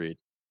guy. Andy Reid.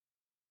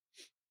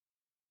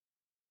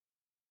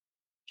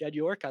 Jed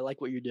York, I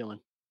like what you're doing.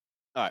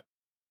 All right.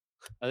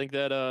 I think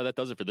that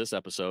does it for this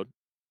episode.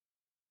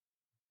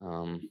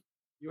 You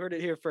heard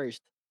it here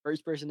first.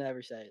 First person to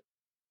ever say it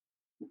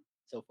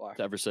so far.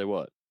 To ever say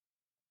what?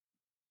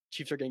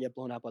 Chiefs are going to get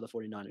blown out by the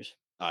 49ers.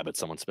 I bet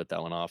someone spit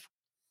that one off.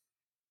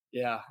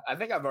 Yeah, I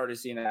think I've already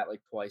seen that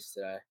like twice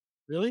today.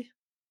 Really?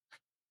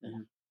 Yeah.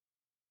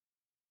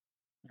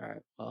 All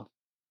right. Well.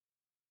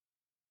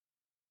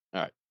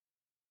 All right.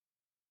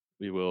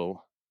 We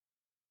will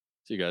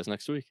see you guys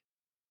next week.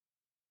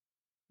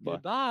 Bye.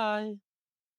 Goodbye.